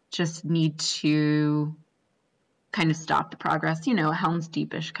just need to kind of stop the progress. Helm's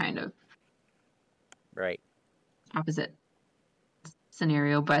Deepish kind of Right. opposite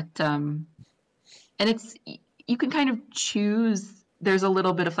scenario, but and it's you can kind of choose. There's a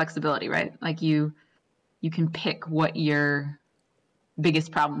little bit of flexibility, right? Like you can pick what your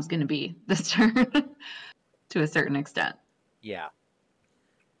biggest problem is going to be this turn to a certain extent. Yeah.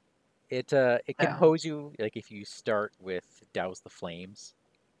 It can Yeah. pose you like if you start with Douse the Flames,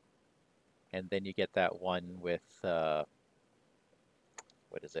 and then you get that one with what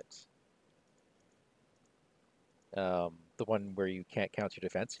is it? The one where you can't count your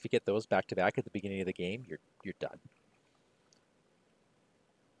defense. If you get those back to back at the beginning of the game, you're done.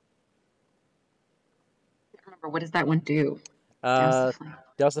 I can't remember, what does that one do? Douse the Flame.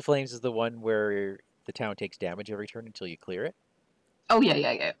 Douse the Flames is the one where the town takes damage every turn until you clear it. Oh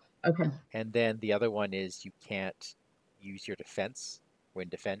yeah. Okay. And then the other one is you can't use your defense when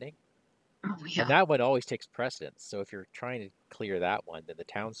defending. Oh yeah. And that one always takes precedence. So if you're trying to clear that one, then the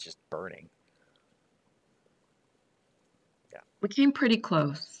town's just burning. Yeah. We came pretty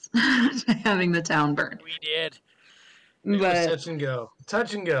close to having the town burned. We did. It was But touch and go.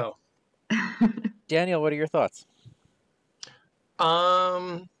 Touch and go. Daniel, what are your thoughts?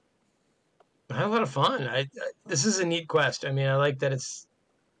 I had a lot of fun. This is a neat quest. I mean, I like that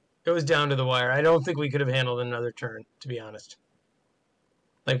it was down to the wire. I don't think we could have handled another turn, to be honest.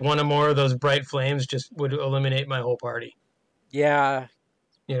 Like one or more of those bright flames just would eliminate my whole party. Yeah.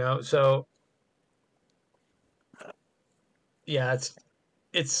 So yeah,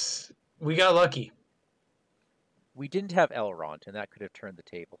 it's we got lucky. We didn't have Elrond, and that could have turned the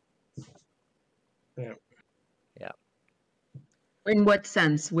table. Yeah. Yeah. in what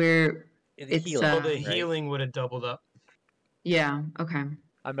sense? Where The it's healing, Well, the right? healing would have doubled up. yeah, okay.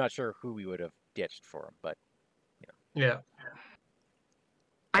 I'm not sure who we would have ditched for him, but Yeah.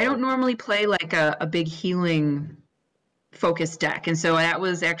 I don't normally play like a big healing focused deck, and so that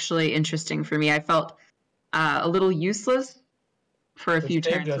was actually interesting for me. I felt a little useless for a Which few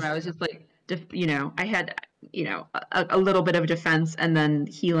saved turns us. where I was just like, I had a little bit of defense and then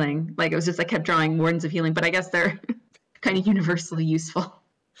healing. Like it was just I kept drawing Wardens of Healing, but I guess they're kind of universally useful.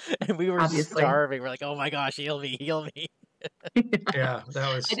 and we were Obviously. starving. We're like, oh my gosh, heal me, heal me. Yeah,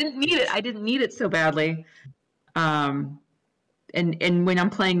 that was. I didn't need it. I didn't need it so badly. And when I'm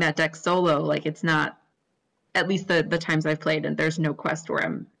playing that deck solo, like it's not, at least the times I've played, and there's no quest where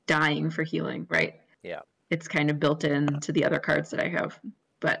I'm dying for healing, right? Yeah. It's kind of built into the other cards that I have,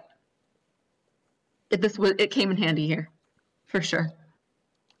 but it came in handy here, for sure.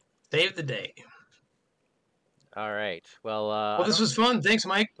 Save the day. All right. Well, Well, this was fun. Thanks,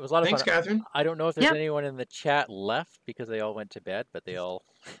 Mike. It was a lot of Thanks, fun. Catherine. I don't know if there's Yep. anyone in the chat left because they all went to bed, but they all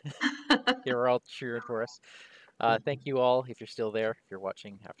they were all cheering for us. Thank you all if you're still there, if you're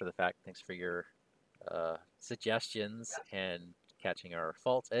watching after the fact. Thanks for your suggestions and catching our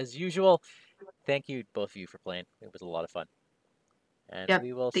faults as usual. Thank you both of you for playing. It was a lot of fun. And Yep,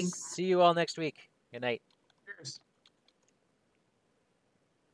 we will thanks. see you all next week. Good night. Cheers.